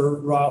Mr.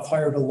 Roth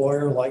hired a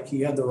lawyer like he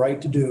had the right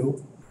to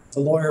do. The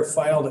lawyer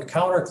filed a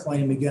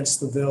counterclaim against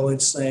the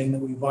village saying that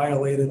we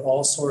violated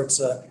all sorts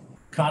of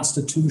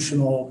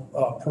constitutional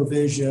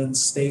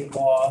provisions, state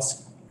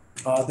laws.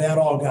 That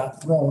all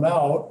got thrown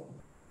out.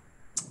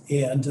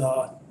 And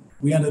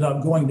we ended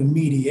up going to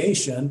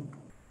mediation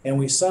and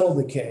we settled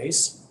the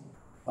case.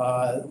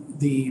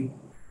 The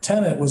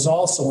tenant was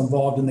also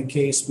involved in the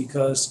case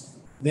because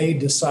they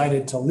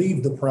decided to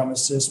leave the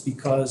premises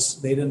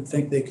because they didn't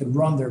think they could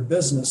run their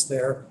business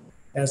there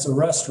as a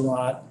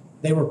restaurant.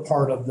 They were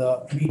part of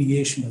the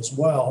mediation as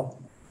well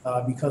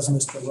because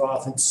Mr.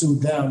 Roth had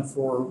sued them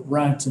for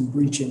rent and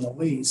breaching the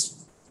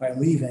lease by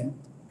leaving.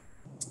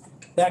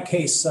 That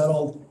case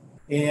settled,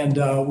 and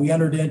we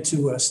entered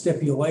into a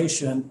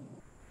stipulation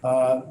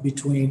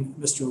between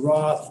Mr.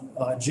 Roth,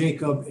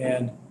 Jacob,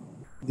 and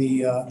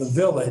the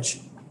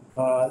village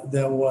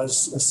that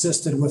was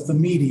assisted with the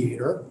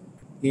mediator.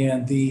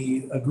 And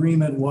the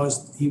agreement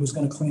was he was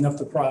going to clean up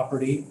the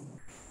property.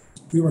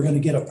 We were going to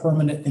get a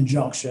permanent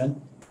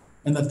injunction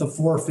and that the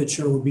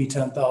forfeiture would be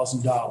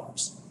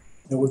 $10,000.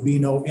 There would be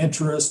no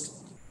interest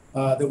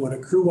that would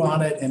accrue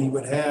on it, and he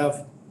would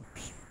have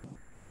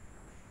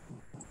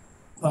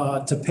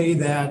to pay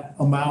that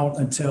amount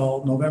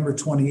until November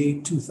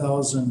 28,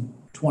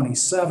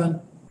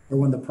 2027, or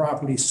when the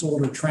property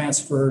sold or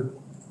transferred,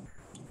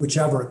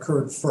 whichever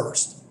occurred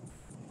first.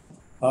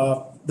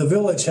 The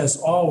village has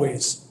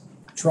always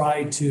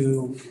tried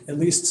to, at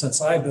least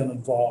since I've been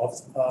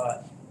involved,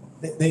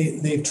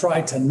 they've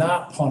tried to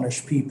not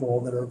punish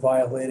people that are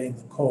violating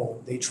the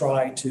code. They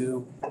try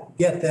to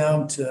get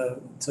them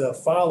to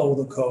follow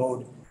the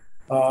code,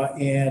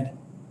 and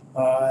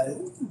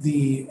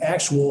the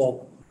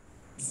actual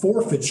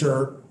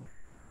forfeiture,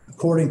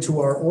 according to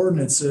our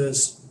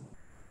ordinances,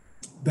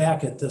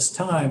 back at this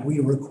time, we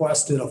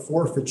requested a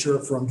forfeiture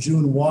from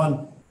June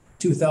 1,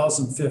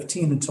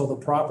 2015 until the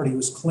property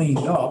was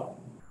cleaned up.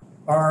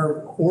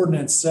 Our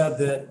ordinance said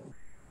that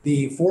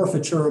the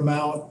forfeiture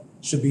amount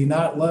should be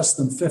not less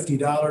than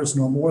 $50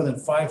 nor more than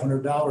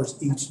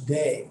 $500 each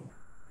day.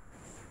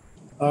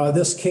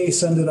 This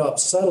case ended up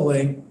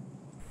settling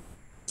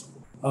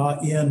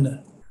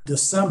in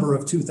December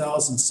of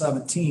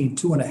 2017,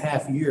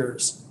 2.5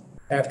 years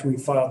after we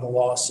filed the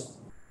lawsuit.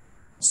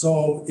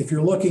 So if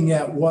you're looking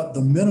at what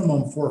the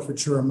minimum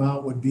forfeiture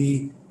amount would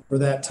be for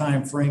that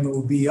time frame, it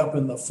would be up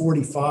in the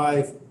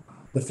 $45,000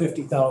 to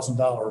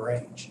 $50,000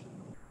 range.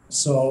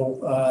 So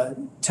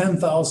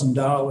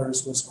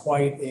 $10,000 was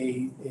quite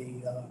a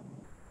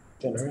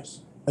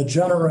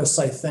generous,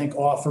 I think,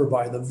 offer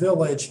by the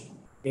village.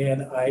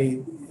 And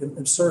I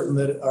am certain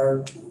that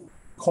our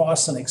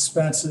costs and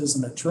expenses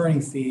and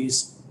attorney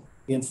fees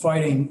in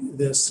fighting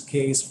this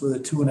case for the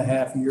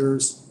 2.5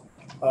 years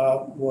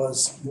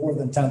was more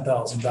than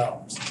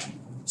 $10,000.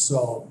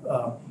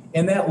 So,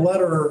 and that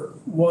letter,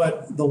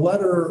 what the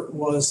letter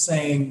was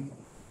saying,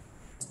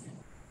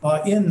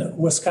 in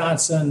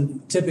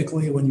Wisconsin,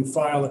 typically when you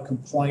file a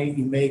complaint,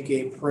 you make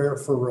a prayer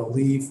for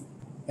relief.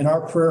 And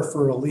our prayer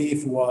for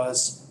relief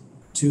was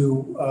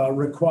to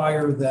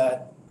require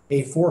that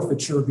a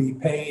forfeiture be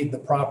paid, the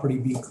property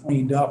be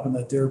cleaned up, and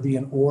that there be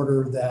an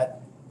order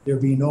that there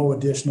be no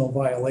additional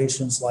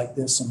violations like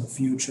this in the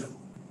future.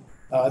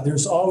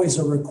 There's always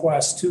a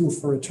request too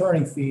for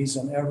attorney fees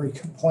in every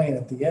complaint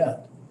at the end.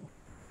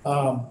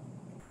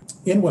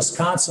 In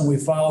Wisconsin, we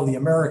follow the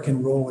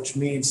American rule, which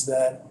means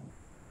that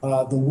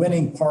the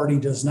winning party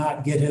does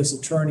not get his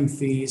attorney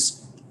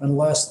fees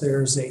unless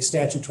there's a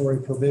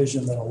statutory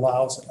provision that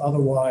allows it.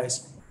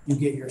 Otherwise, you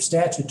get your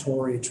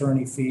statutory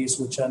attorney fees,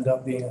 which end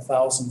up being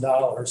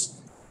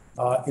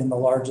 $1,000 in the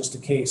largest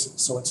of cases.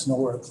 So it's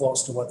nowhere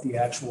close to what the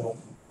actual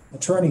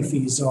attorney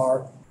fees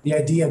are. The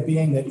idea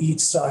being that each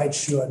side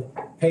should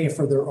pay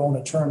for their own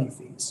attorney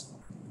fees.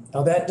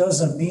 Now, that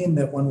doesn't mean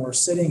that when we're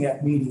sitting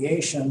at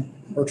mediation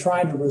or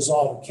trying to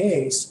resolve a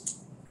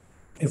case,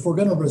 if we're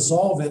going to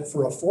resolve it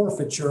for a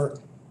forfeiture,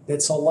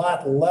 it's a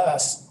lot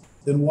less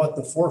than what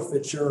the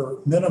forfeiture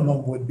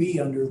minimum would be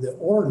under the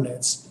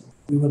ordinance.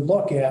 We would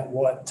look at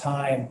what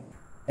time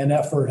and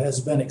effort has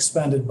been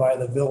expended by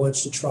the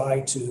village to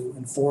try to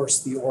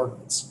enforce the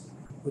ordinance,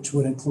 which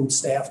would include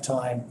staff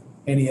time,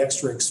 any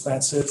extra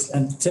expenses,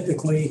 and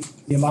typically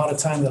the amount of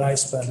time that I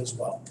spend as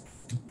well.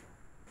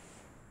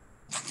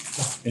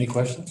 Any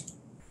questions?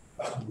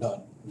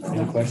 None.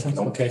 Any questions?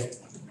 Okay.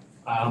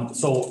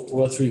 So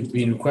what's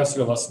being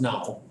requested of us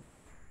now?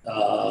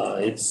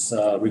 It's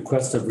a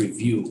request of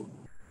review,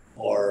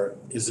 or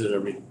is it a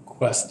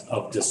request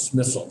of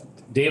dismissal?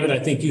 David, I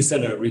think you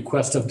said a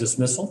request of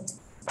dismissal?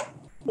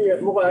 Yeah,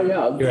 well,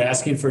 yeah. You're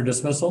asking for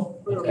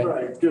dismissal? Okay.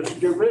 Right, just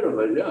get rid of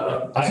it,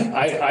 yeah.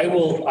 I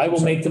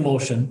will make the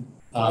motion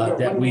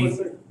that we,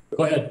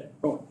 go ahead.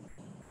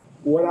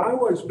 What I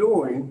was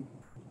doing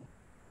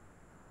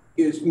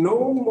is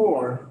no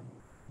more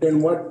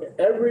than what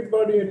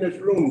everybody in this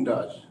room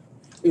does,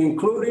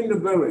 including the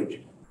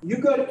village. You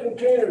got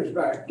containers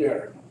back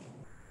there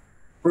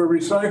for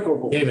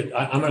recyclable. David,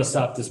 I'm gonna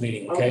stop this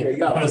meeting, okay? Yeah, I'm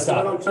gonna that's what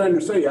stop. I'm trying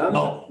to say.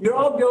 No. You're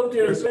all guilty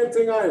of the same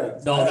thing I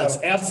am. No,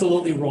 that's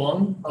absolutely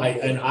wrong.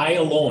 I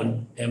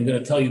alone am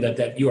gonna tell you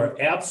that you are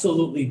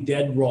absolutely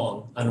dead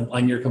wrong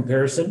on your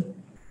comparison.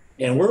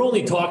 And we're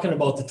only talking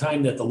about the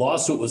time that the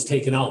lawsuit was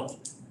taken out.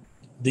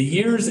 The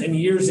years and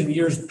years and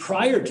years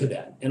prior to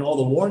that and all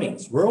the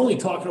warnings, we're only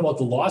talking about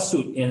the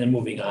lawsuit and then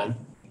moving on.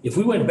 If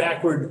we went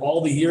backward all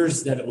the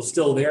years that it was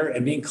still there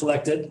and being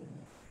collected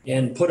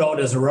and put out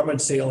as a rummage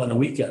sale on the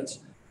weekends,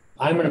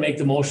 I'm gonna make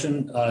the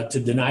motion to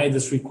deny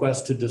this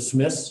request to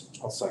dismiss.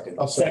 I'll second.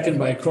 Second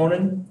by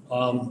Cronin.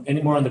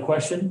 Any more on the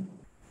question?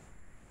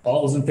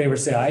 All those in favor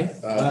say aye.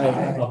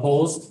 Aye.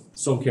 Opposed?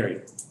 So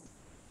carried.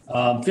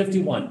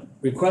 51,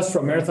 request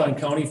from Marathon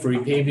County for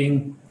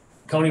repaving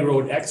County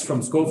Road X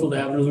from Schofield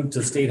Avenue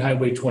to State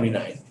Highway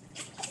 29.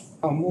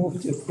 I'll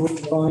move to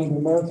approve allowing the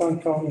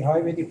Marathon County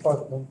Highway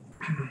Department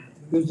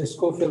to use the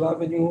Schofield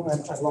Avenue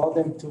and allow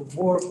them to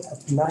work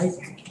at night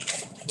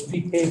to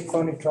repave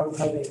County Trunk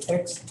Highway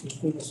X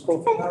between the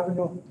Schofield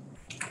Avenue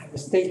and the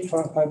State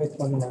Trunk Highway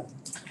 29.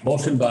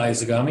 Motion by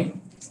Zagami.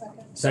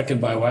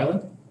 Second by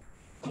Wyland.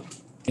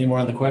 Any more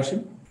on the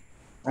question?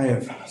 I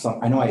have some,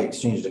 I know I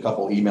exchanged a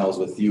couple emails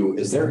with you.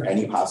 Is there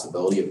any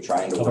possibility of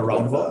trying to Of a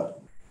work with roundabout?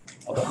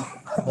 Oh,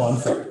 I'm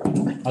sorry.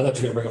 I thought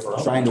you were gonna bring up a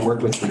roundabout. trying to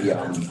work with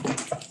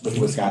the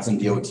Wisconsin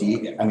DOT?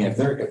 I mean, if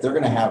they're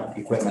gonna have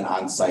equipment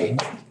on site,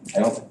 I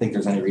don't think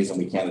there's any reason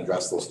we can't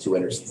address those two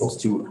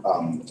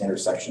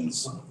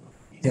intersections.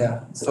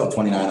 Yeah, So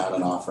 29 on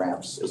and off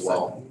ramps as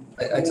well.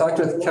 I talked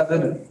with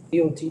Kevin.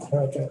 DOT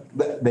project.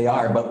 They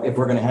are, but if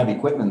we're gonna have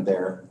equipment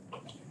there,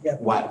 Yeah.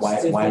 why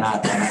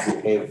not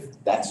repave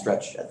that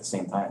stretch at the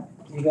same time?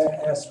 You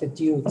gotta ask the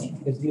DOT,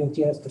 because DOT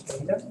has to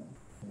pay them.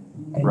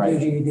 And Right.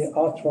 usually they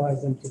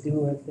authorize them to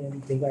do it,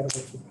 and they gotta go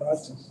through the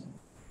process.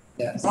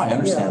 Yes. No, I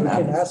understand Yeah, that.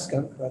 we can ask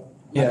them, but.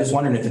 I'm just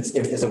wondering if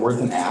is it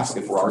worth an ask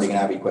if we're already gonna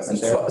have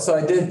equipment there? So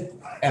I did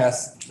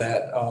ask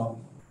that,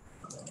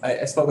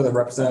 I spoke with a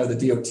representative of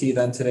the DOT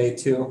then today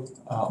too.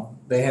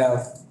 They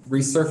have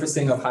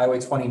resurfacing of Highway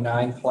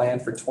 29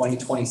 planned for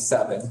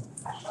 2027. And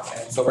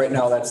so right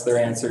now, that's their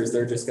answers.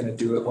 They're just gonna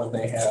do it when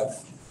they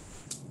have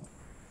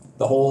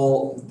the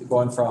whole,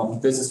 going from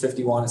Business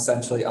 51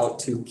 essentially out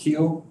to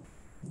Q.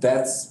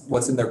 That's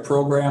what's in their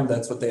program,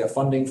 that's what they have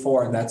funding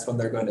for, and that's when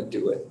they're gonna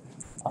do it.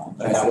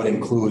 And that would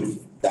include.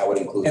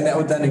 And that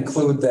would then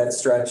include that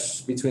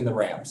stretch between the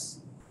ramps.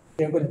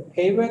 They're gonna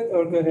pave it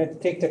or gonna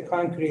take the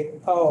concrete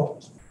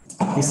out?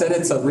 He said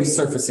it's a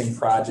resurfacing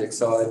project,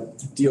 so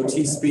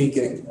DOT speak,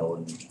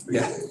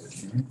 yeah.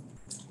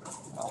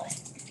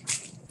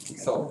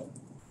 So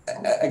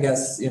I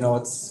guess,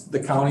 it's, the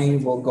county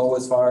will go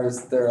as far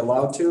as they're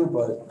allowed to,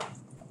 but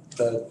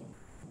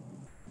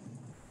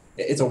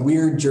it's a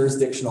weird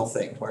jurisdictional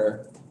thing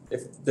where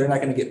if they're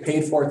not gonna get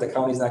paid for it, the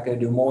county's not gonna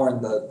do more,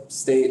 and the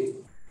state,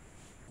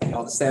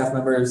 the staff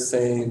members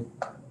say,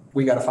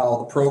 we gotta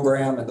follow the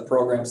program, and the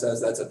program says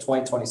that's a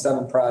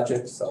 2027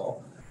 project,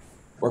 so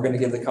we're gonna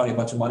give the county a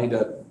bunch of money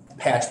to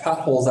patch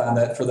potholes on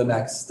that for the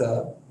next,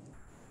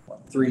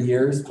 3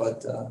 years,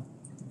 but,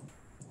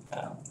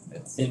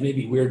 it's. It may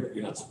be weird, but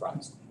you're not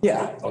surprised.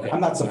 Yeah. Okay. I'm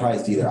not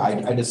surprised either.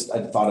 I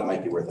thought it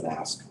might be worth an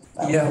ask.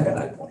 Yeah. At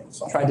that point,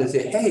 so. Tried to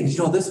say, hey, did you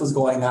know this was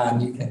going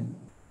on? You can.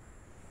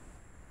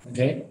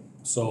 Okay,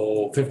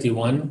 so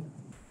 51,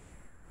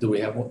 do we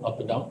have one up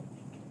and down?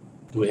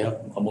 Do we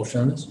have a motion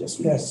on this? Yes.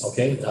 Yes.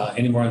 Okay,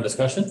 any more on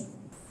discussion?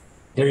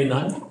 Hearing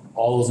none,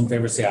 all those in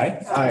favor say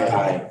aye.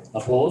 Aye.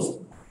 Opposed?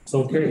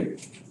 So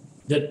carried.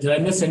 Did I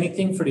miss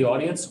anything for the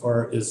audience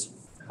or is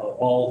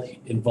all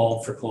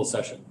involved for closed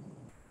session?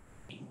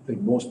 I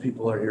think most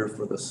people are here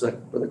for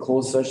the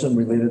closed session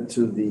related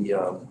to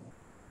the,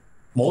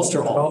 Most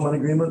or all? development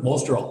agreement.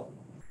 Most or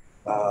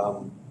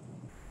all?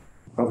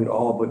 Probably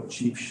all but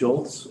Chief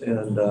Schultz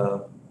and,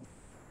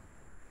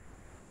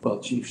 well,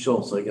 Chief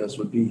Schultz, I guess,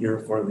 would be here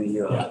for the,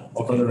 Yeah,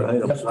 okay. other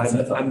items.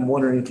 Yep. I'm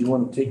wondering if you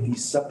want to take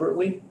these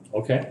separately,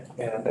 Okay.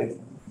 and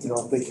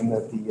thinking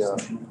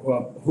that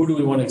Well, who do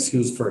we want to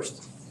excuse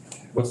first?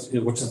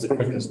 Which is the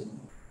quickest?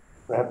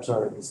 perhaps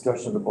our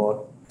discussion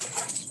about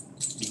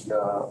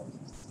the,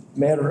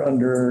 matter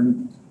under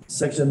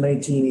section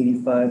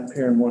 1985,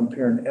 parent 1,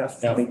 parent F.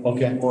 Yeah, might be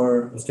okay.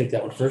 More. Let's take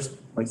that one first.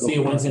 might go See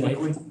you for Wednesday night.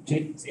 quickly.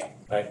 Chief? See ya.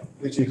 Bye.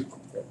 Hey, Chief.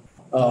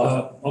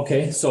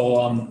 Okay, so,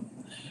 I'm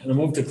gonna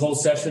move to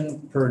closed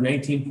session per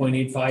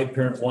 19.85,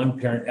 parent 1,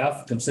 parent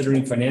F,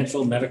 considering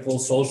financial, medical,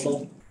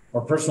 social,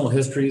 or personal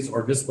histories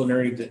or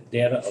disciplinary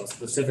data of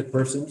specific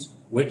persons,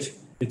 which,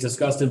 if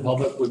discussed in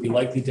public, would be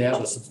likely to have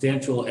a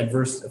substantial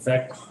adverse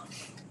effect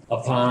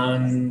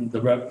upon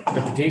the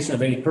reputation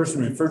of any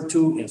person referred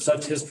to in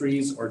such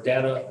histories or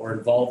data or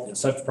involved in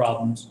such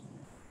problems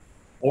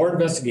or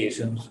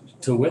investigations,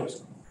 to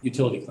wit,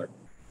 utility clerk.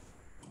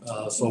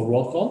 So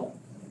roll call?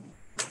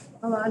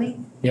 Maloney,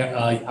 Yeah,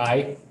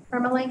 aye.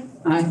 Ermeling,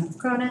 Aye.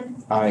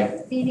 Cronin,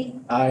 Aye. Feeny,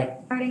 Aye.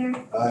 Hardinger.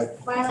 Aye.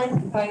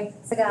 Wyland. Aye.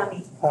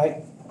 Sagami.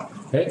 Aye.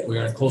 Okay, we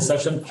are in closed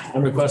session.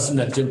 I'm requesting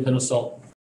that Jim Pinasol